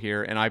available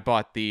here, and I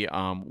bought the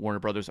Warner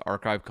Brothers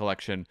Archive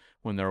collection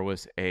when there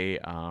was a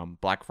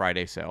Black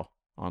Friday sale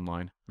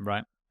online.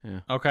 Right.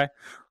 Yeah. Okay.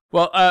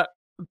 Well,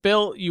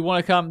 Bill, you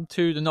want to come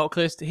to the knock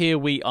list? Here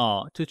we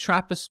are. To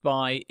Trap a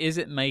Spy, is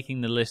it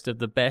making the list of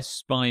the best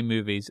spy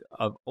movies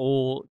of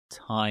all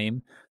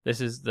time?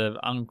 This is the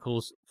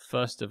Uncle's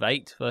first of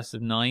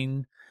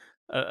 9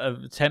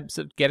 attempts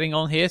at getting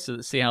on here, so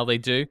let's see how they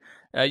do.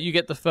 You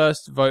get the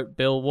first vote,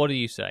 Bill. What do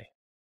you say?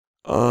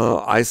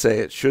 I say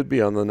it should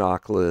be on the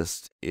knock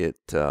list.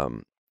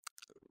 The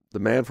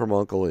Man from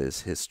U.N.C.L.E.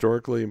 is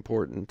historically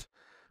important,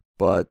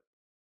 but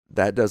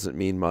that doesn't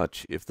mean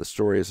much if the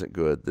story isn't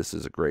good. This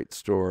is a great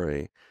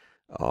story.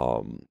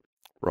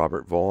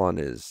 Robert Vaughn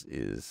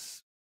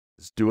is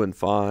doing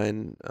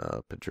fine.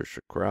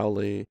 Patricia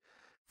Crowley,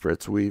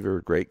 Fritz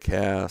Weaver, great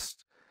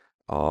cast.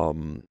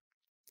 The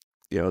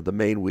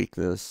main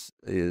weakness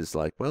is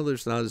like, well,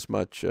 there's not as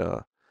much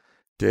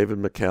David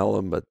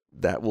McCallum, but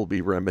that will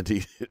be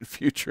remedied in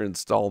future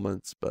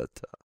installments.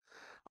 But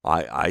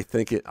I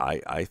think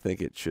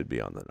it should be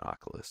on the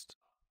knock list.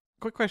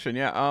 Quick question,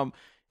 yeah.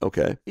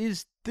 Okay.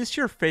 Is this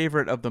your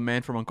favorite of the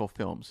Man from U.N.C.L.E.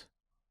 films?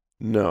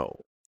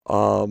 No.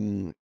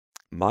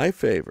 My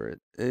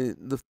favorite.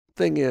 The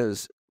thing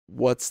is,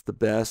 what's the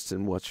best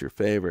and what's your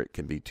favorite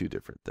can be two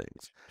different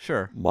things.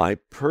 Sure. My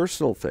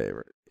personal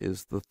favorite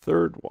is the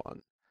third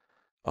one,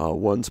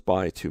 One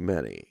Spy Too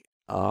Many.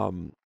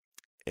 And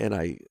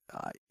I,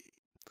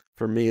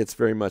 for me, it's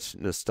very much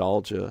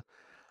nostalgia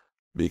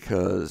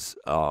because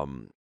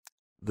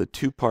the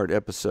two-part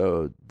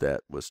episode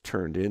that was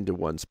turned into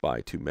One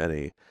Spy Too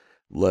Many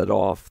led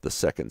off the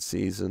second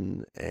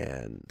season,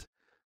 and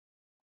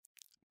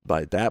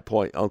by that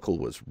point, U.N.C.L.E.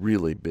 was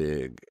really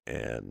big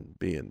and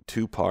being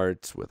two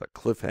parts with a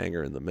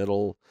cliffhanger in the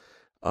middle.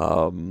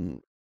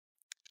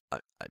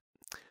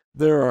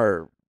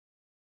 There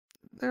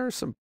are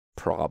some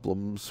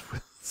problems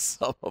with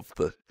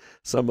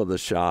some of the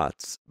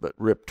shots, but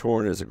Rip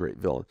Torn is a great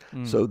villain.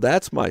 So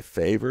that's my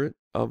favorite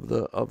of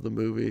the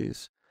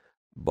movies.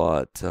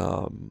 But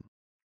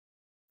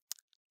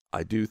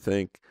I do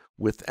think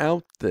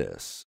without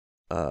this,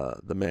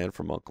 The Man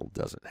from U.N.C.L.E.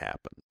 doesn't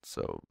happen.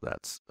 So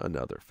that's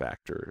another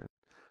factor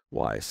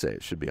why I say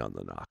it should be on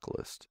the knock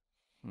list.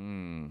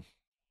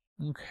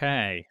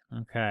 Okay.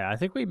 I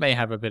think we may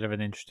have a bit of an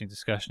interesting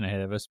discussion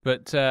ahead of us,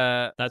 but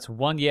that's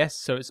one yes,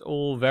 so it's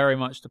all very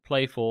much to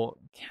play for.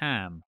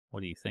 Cam, what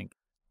do you think?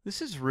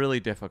 This is really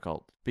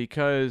difficult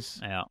because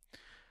Yeah.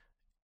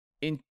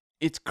 in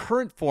its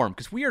current form,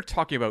 because we are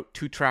talking about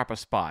To Trap a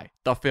Spy,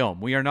 the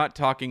film. We are not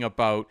talking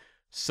about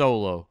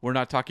Solo. We're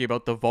not talking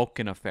about the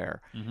Vulcan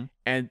Affair. Mm-hmm.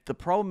 And the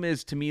problem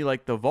is, to me,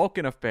 like the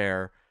Vulcan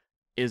Affair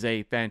is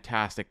a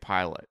fantastic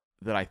pilot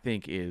that I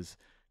think is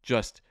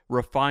just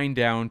refined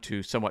down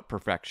to somewhat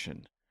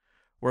perfection.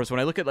 Whereas when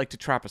I look at like To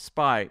Trap a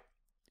Spy,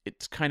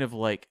 it's kind of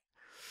like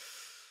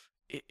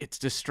it's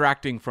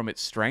distracting from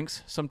its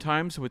strengths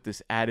sometimes with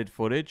this added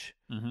footage,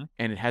 and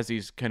it has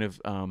these kind of,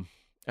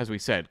 as we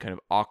said, kind of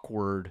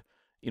awkward,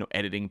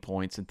 editing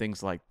points and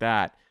things like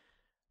that.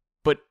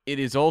 But it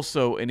is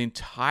also an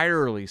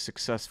entirely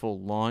successful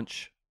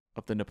launch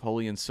of the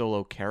Napoleon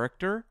Solo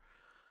character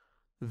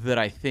that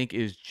I think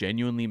is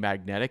genuinely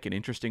magnetic and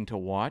interesting to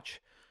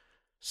watch.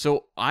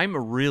 So I'm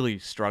really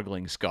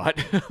struggling, Scott,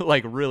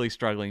 like really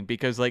struggling,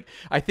 because like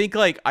I think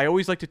like I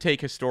always like to take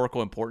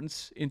historical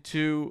importance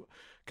into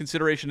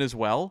consideration as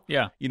well.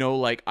 Yeah.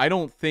 Like I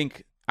don't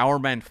think Our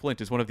Man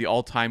Flint is one of the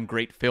all-time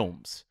great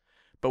films,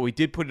 but we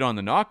did put it on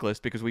the knock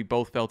list because we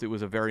both felt it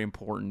was a very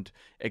important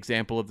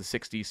example of the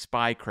 60s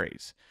spy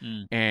craze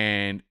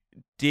and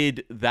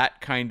did that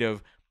kind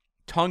of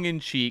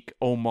tongue-in-cheek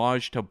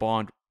homage to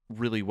Bond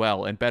really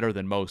well and better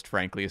than most,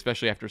 frankly,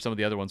 especially after some of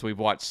the other ones we've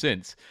watched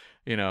since.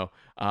 Some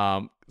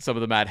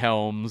of the Matt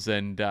Helms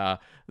and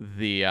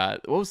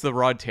what was the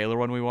Rod Taylor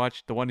one we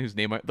watched? The one whose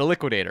name, The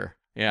Liquidator.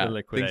 Yeah, The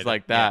Liquidator. Things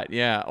like that.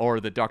 Yeah,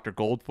 or the Dr.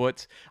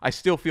 Goldfoots. I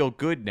still feel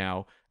good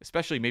now,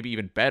 especially maybe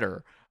even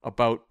better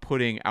about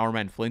putting Our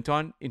Man Flint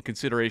on in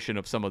consideration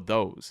of some of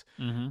those.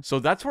 So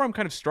that's where I'm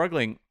kind of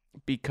struggling,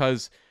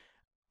 because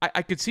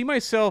I could see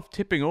myself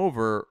tipping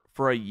over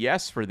for a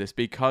yes for this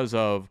because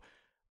of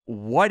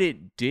what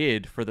it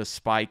did for the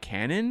spy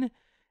canon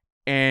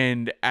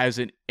and as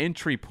an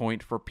entry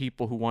point for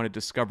people who want to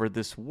discover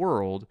this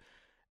world.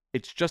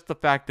 It's just the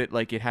fact that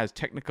like it has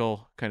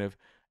technical kind of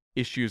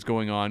issues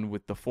going on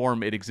with the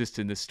form it exists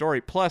in this story,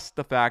 plus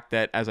the fact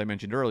that, as I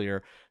mentioned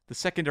earlier, the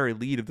secondary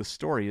lead of the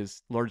story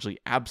is largely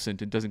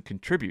absent and doesn't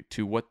contribute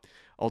to what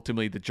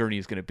ultimately the journey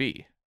is going to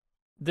be.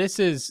 This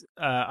is,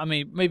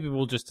 maybe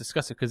we'll just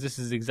discuss it, because this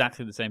is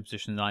exactly the same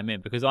position that I'm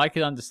in, because I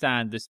can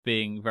understand this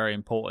being very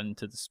important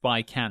to the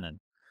spy canon.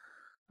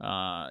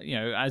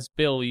 As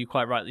Bill, you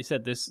quite rightly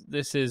said,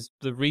 this is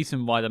the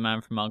reason why The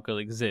Man from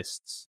U.N.C.L.E.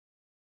 exists,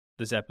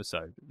 this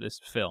episode, this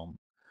film.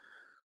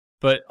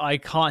 But I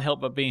can't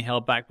help but being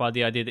held back by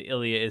the idea that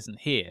Ilya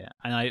isn't here.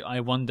 And I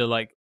wonder,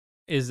 like,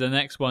 is the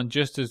next one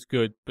just as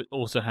good but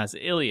also has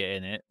Ilya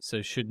in it?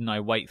 So shouldn't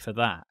I wait for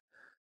that?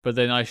 But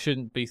then I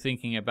shouldn't be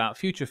thinking about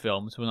future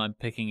films when I'm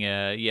picking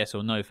a yes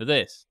or no for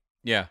this.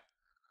 Yeah.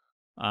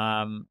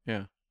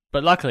 Yeah.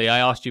 But luckily, I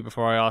asked you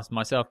before I asked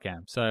myself,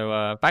 Cam.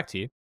 So back to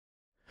you.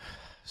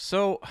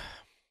 So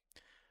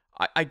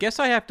I guess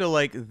I have to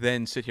like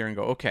then sit here and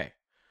go, okay,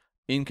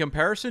 in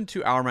comparison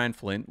to Our Man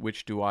Flint,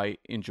 which do I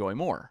enjoy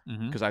more?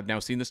 Because I've now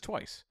seen this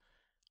twice.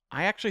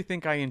 I actually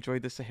think I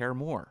enjoyed this a hair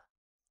more.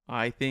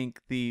 I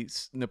think the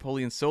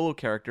Napoleon Solo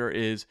character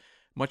is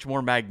much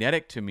more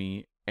magnetic to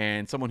me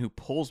and someone who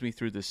pulls me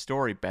through this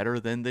story better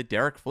than the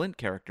Derek Flint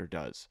character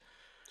does.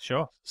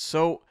 Sure.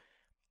 So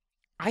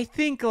I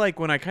think like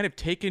when I kind of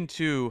take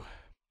into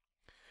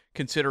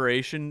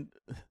consideration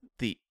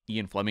the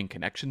Ian Fleming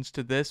connections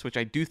to this, which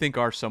I do think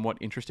are somewhat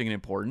interesting and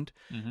important,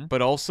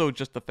 but also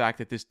just the fact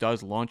that this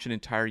does launch an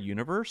entire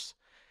universe,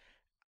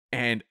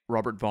 and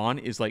Robert Vaughn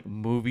is like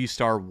movie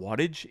star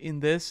wattage in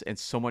this and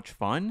so much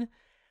fun,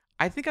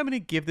 I think I'm going to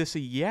give this a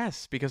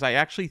yes, because I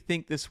actually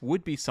think this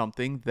would be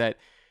something that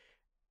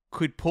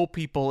could pull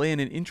people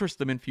in and interest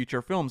them in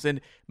future films. And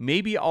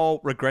maybe I'll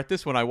regret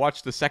this when I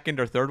watch the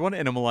second or third one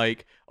and I'm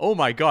like, oh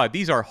my god,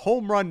 these are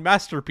home run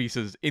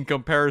masterpieces in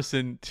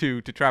comparison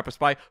to Trap a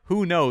Spy.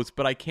 Who knows?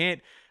 But I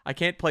can't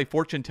play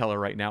fortune teller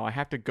right now. I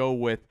have to go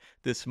with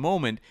this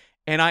moment.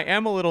 And I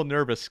am a little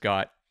nervous,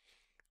 Scott,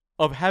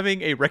 of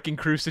having a Wrecking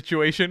Crew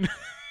situation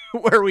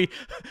where we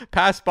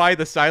pass by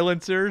the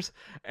silencers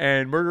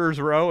and Murderers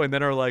Row and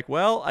then are like,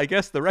 well, I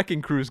guess the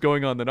Wrecking Crew's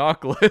going on the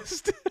knock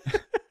list.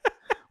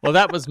 Well,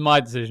 that was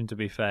my decision, to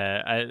be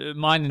fair.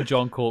 Mine and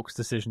John Cork's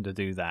decision to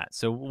do that.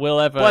 So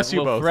we'll both.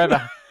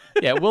 Forever,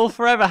 we'll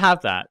forever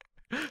have that.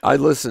 I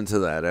listened to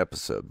that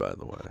episode, by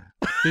the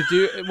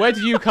way. Where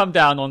did you come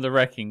down on the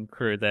Wrecking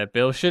Crew there,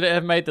 Bill? Should it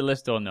have made the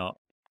list or not?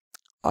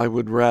 I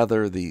would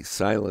rather the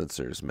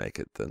silencers make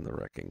it than the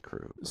Wrecking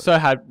Crew. But... So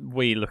had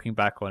we, looking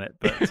back on it,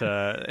 but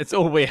it's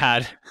all we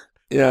had.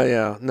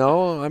 Yeah.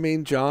 No, I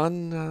mean,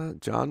 John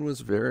was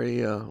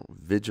very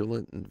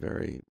vigilant and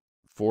very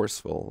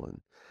forceful,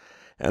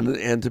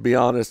 and to be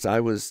honest, I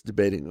was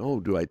debating,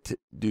 do I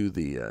do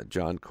the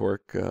John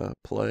Cork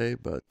play?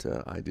 But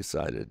I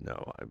decided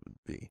no, I would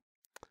be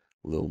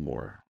a little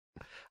more.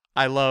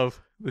 I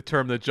love the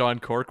term the John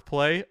Cork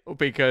play,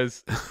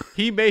 because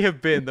he may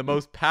have been the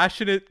most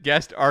passionate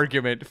guest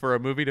argument for a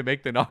movie to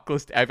make the knock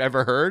list I've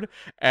ever heard,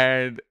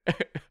 and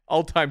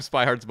all-time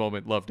Spy Hards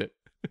moment, loved it.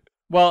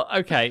 Well,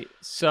 okay,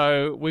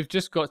 so we've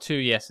just got 2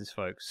 yeses,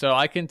 folks. So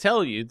I can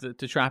tell you that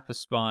To Trap a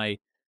Spy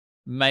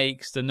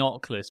makes the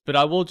knock list, but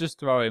I will just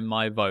throw in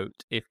my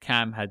vote if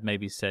Cam had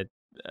maybe said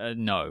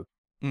no.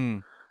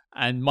 And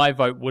my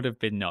vote would have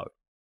been no.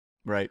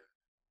 Right.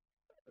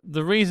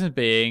 The reason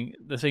being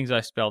the things I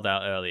spelled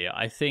out earlier.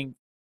 I think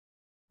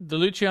the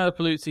Luciana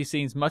Paluzzi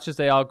scenes, much as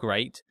they are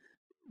great,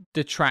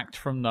 detract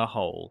from the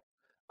whole.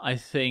 I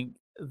think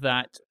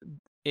that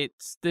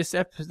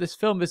this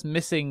film is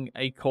missing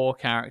a core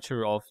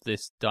character of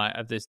this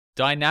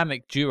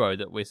dynamic duo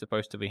that we're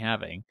supposed to be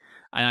having,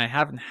 and I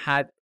haven't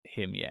had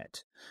him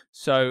yet.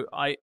 So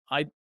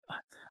I'm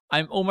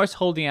almost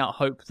holding out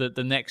hope that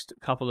the next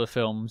couple of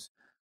films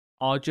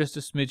are just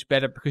a smidge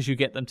better because you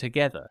get them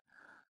together.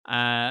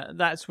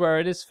 That's where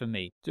it is for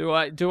me. Do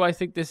I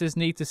think this is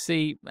neat to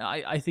see?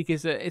 I think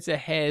it's a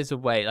hair's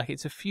away, like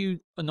it's a few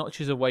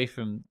notches away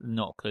from the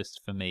knock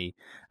list for me.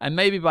 And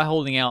maybe by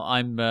holding out,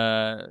 I'm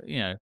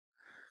I'm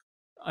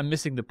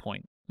missing the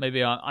point.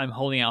 Maybe I'm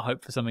holding out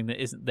hope for something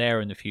that isn't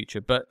there in the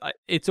future. But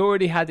it's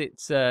already had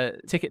its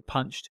ticket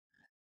punched.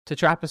 To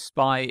Trap a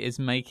Spy is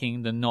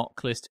making the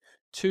knock list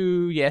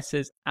 2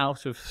 yeses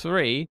out of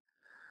 3.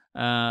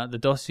 The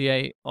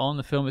dossier on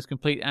the film is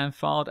complete and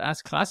filed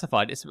as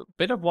classified. It's a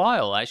bit of a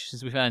while, actually,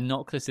 since we've had a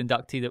knock list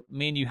inductee that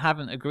me and you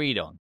haven't agreed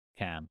on,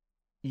 Cam.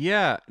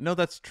 Yeah, no,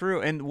 that's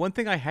true. And one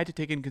thing I had to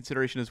take in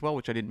consideration as well,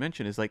 which I didn't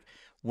mention, is like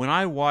when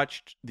I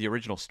watched the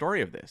original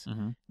story of this,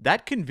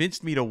 that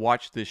convinced me to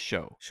watch this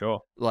show. Sure.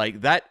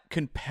 Like that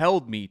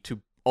compelled me to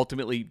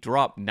ultimately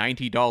drop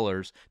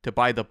 $90 to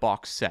buy the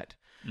box set.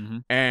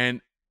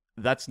 And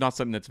that's not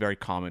something that's very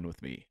common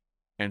with me.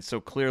 And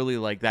so clearly,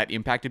 like, that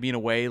impacted me in a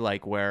way,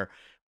 like, where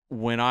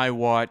when I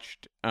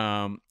watched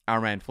Our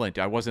Man Flint,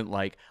 I wasn't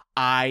like,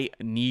 I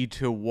need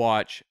to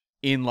watch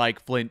In Like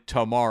Flint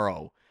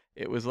tomorrow.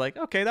 It was like,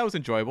 okay, that was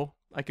enjoyable.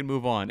 I can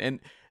move on. And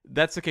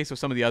that's the case with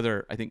some of the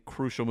other, I think,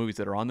 crucial movies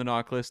that are on the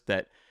knock list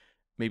that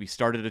maybe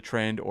started a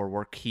trend or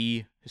were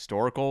key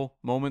historical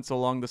moments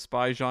along the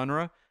spy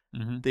genre.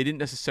 They didn't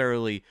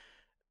necessarily...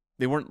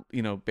 They weren't,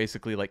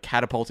 basically like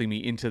catapulting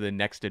me into the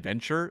next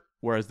adventure,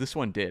 whereas this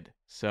one did.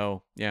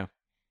 So, yeah.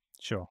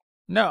 Sure.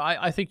 No,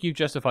 I think you've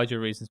justified your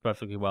reasons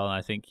perfectly well, and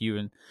I think you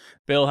and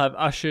Bill have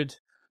ushered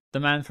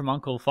The Man from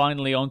U.N.C.L.E.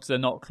 finally onto the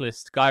knock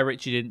list. Guy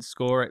Ritchie didn't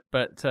score it,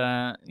 but,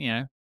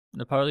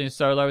 Napoleon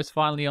Solo is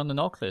finally on the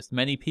knock list.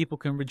 Many people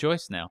can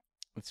rejoice now.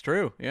 It's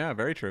true. Yeah,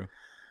 very true.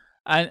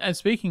 And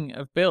speaking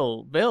of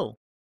Bill,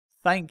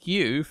 thank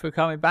you for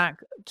coming back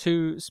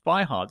to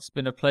Spy Hard. It's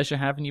been a pleasure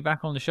having you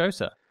back on the show,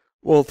 sir.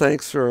 Well,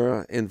 thanks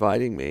for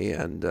inviting me,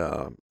 and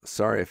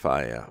sorry if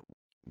I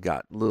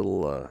got a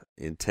little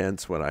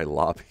intense when I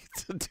lobbied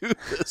to do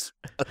this.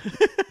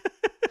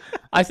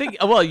 I think,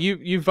 well,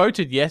 you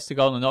voted yes to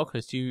go on the knock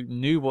list. You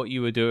knew what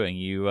you were doing.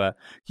 You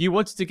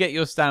wanted to get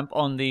your stamp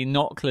on the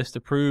knock list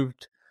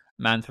approved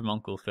Man from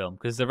U.N.C.L.E. film,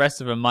 because the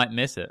rest of them might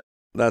miss it.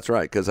 That's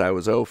right, because I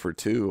was 0 for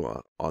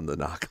 2 on the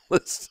knock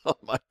list on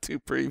my 2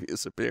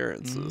 previous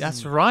appearances.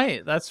 That's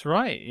right.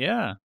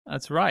 Yeah,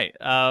 that's right.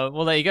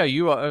 Well, there you go.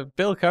 You are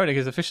Bill Koenig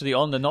is officially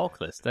on the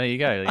knock list. There you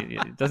go.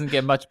 It doesn't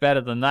get much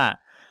better than that.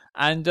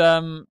 And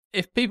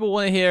if people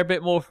want to hear a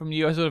bit more from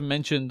you, I sort of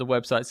mentioned the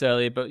websites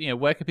earlier, but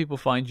where can people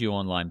find you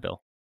online,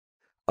 Bill?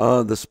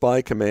 The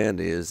Spy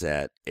Command is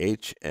at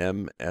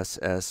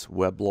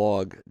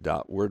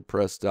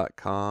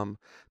hmssweblog.wordpress.com.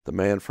 The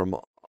Man from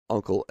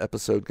U.N.C.L.E.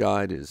 episode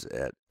guide is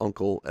at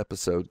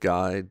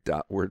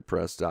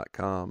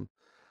uncleepisodeguide.wordpress.com.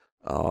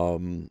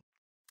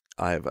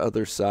 I have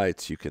other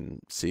sites. You can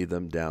see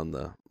them down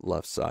the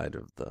left side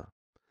of the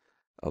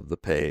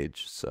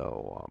page.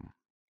 So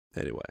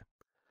anyway.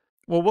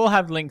 Well, we'll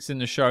have links in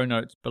the show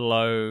notes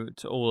below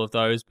to all of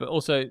those. But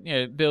also,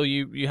 Bill,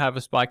 you have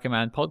a Spy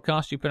Command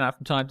podcast you put out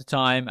from time to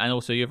time, and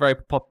also you're very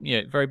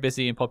very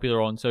busy and popular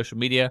on social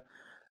media.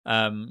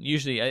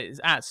 Usually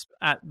it's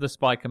at the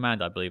Spy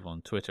Command, I believe,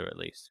 on Twitter at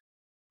least.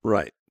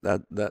 Right.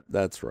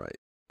 That's right.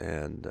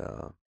 And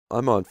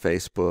I'm on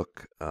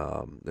Facebook.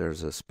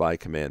 There's a Spy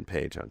Command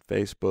page on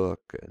Facebook,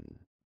 and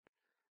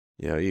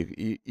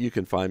you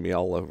can find me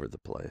all over the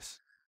place.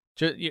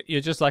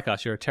 You're just like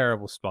us. You're a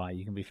terrible spy.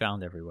 You can be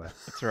found everywhere.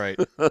 That's right.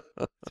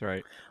 That's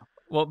right.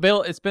 Well,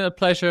 Bill, it's been a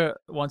pleasure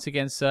once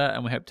again, sir,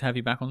 and we hope to have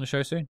you back on the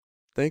show soon.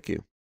 Thank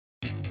you.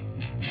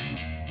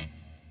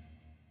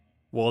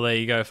 Well, there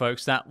you go,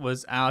 folks. That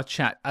was our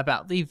chat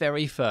about the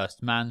very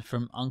first Man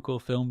from U.N.C.L.E.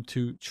 film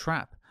to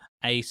trap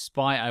a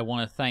spy. I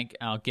want to thank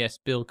our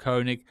guest, Bill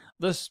Koenig,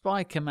 the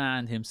Spy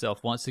Command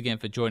himself, once again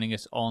for joining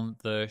us on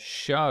the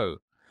show.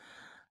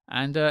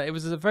 And it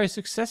was a very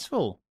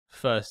successful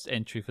first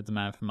entry for The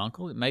Man from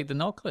U.N.C.L.E. It made the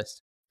knock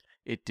list.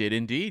 It did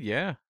indeed,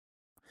 yeah.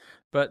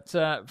 But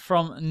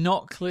from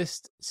knock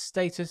list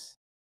status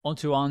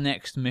onto our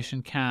next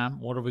mission, Cam,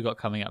 what have we got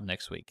coming up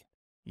next week?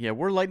 Yeah,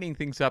 we're lightening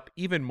things up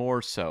even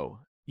more so.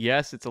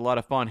 Yes, it's a lot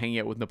of fun hanging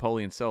out with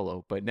Napoleon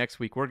Solo, but next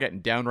week we're getting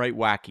downright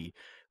wacky.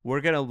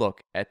 We're going to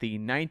look at the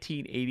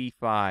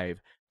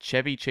 1985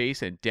 Chevy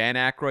Chase and Dan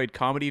Aykroyd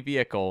comedy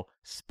vehicle,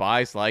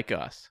 Spies Like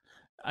Us.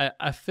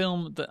 A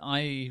film that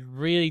I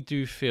really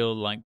do feel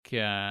like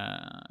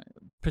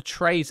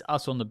portrays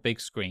us on the big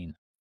screen.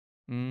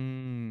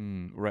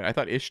 Right. I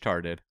thought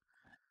Ishtar did.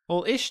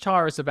 Well,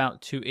 Ishtar is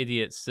about 2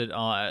 idiots that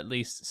are at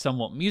least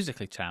somewhat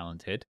musically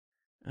talented.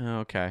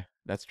 Okay,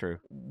 that's true.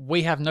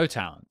 We have no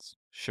talents.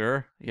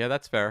 Sure. Yeah,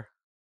 that's fair.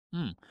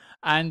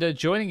 And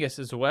joining us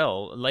as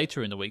well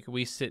later in the week,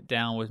 we sit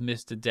down with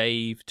Mr.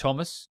 Dave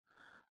Thomas,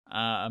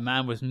 a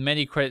man with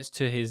many credits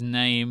to his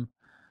name.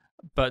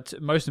 But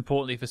most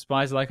importantly for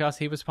Spies Like Us,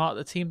 he was part of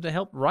the team that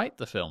helped write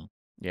the film.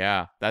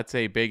 Yeah, that's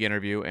a big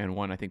interview and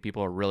one I think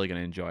people are really going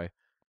to enjoy.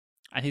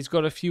 And he's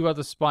got a few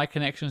other spy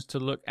connections to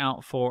look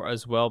out for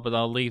as well, but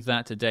I'll leave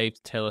that to Dave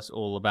to tell us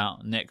all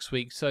about next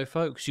week. So,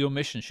 folks, your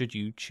mission, should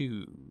you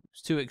choose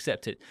to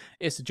accept it,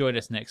 is to join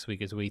us next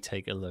week as we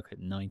take a look at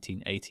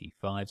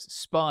 1985's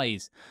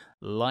Spies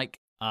Like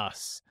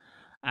Us.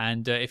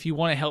 And if you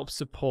want to help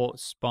support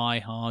Spy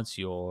Hards,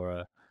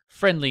 your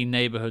friendly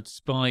neighborhood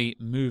spy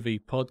movie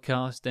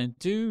podcast, then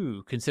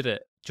do consider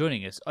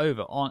joining us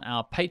over on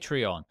our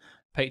Patreon.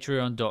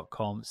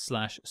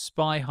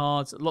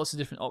 Patreon.com/spyhards. Lots of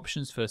different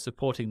options for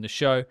supporting the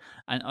show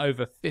and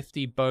over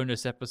 50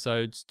 bonus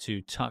episodes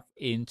to tuck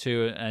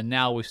into. And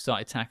now we've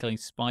started tackling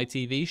spy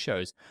TV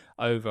shows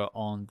over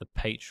on the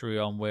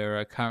Patreon.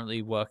 We're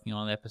currently working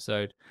on an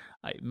episode,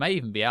 it may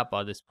even be out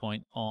by this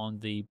point, on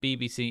the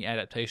BBC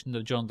adaptation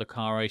of John le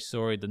Carré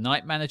story, The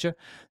Night Manager.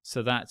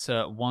 So that's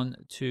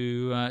one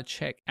to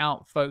check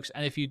out, folks.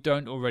 And if you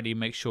don't already,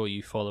 make sure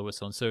you follow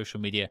us on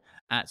social media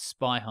at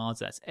SpyHards.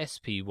 That's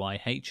SpyHards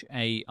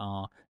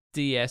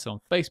on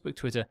Facebook,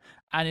 Twitter,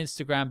 and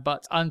Instagram.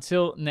 But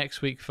until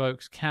next week,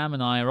 folks, Cam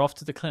and I are off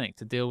to the clinic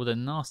to deal with a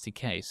nasty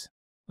case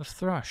of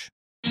thrush.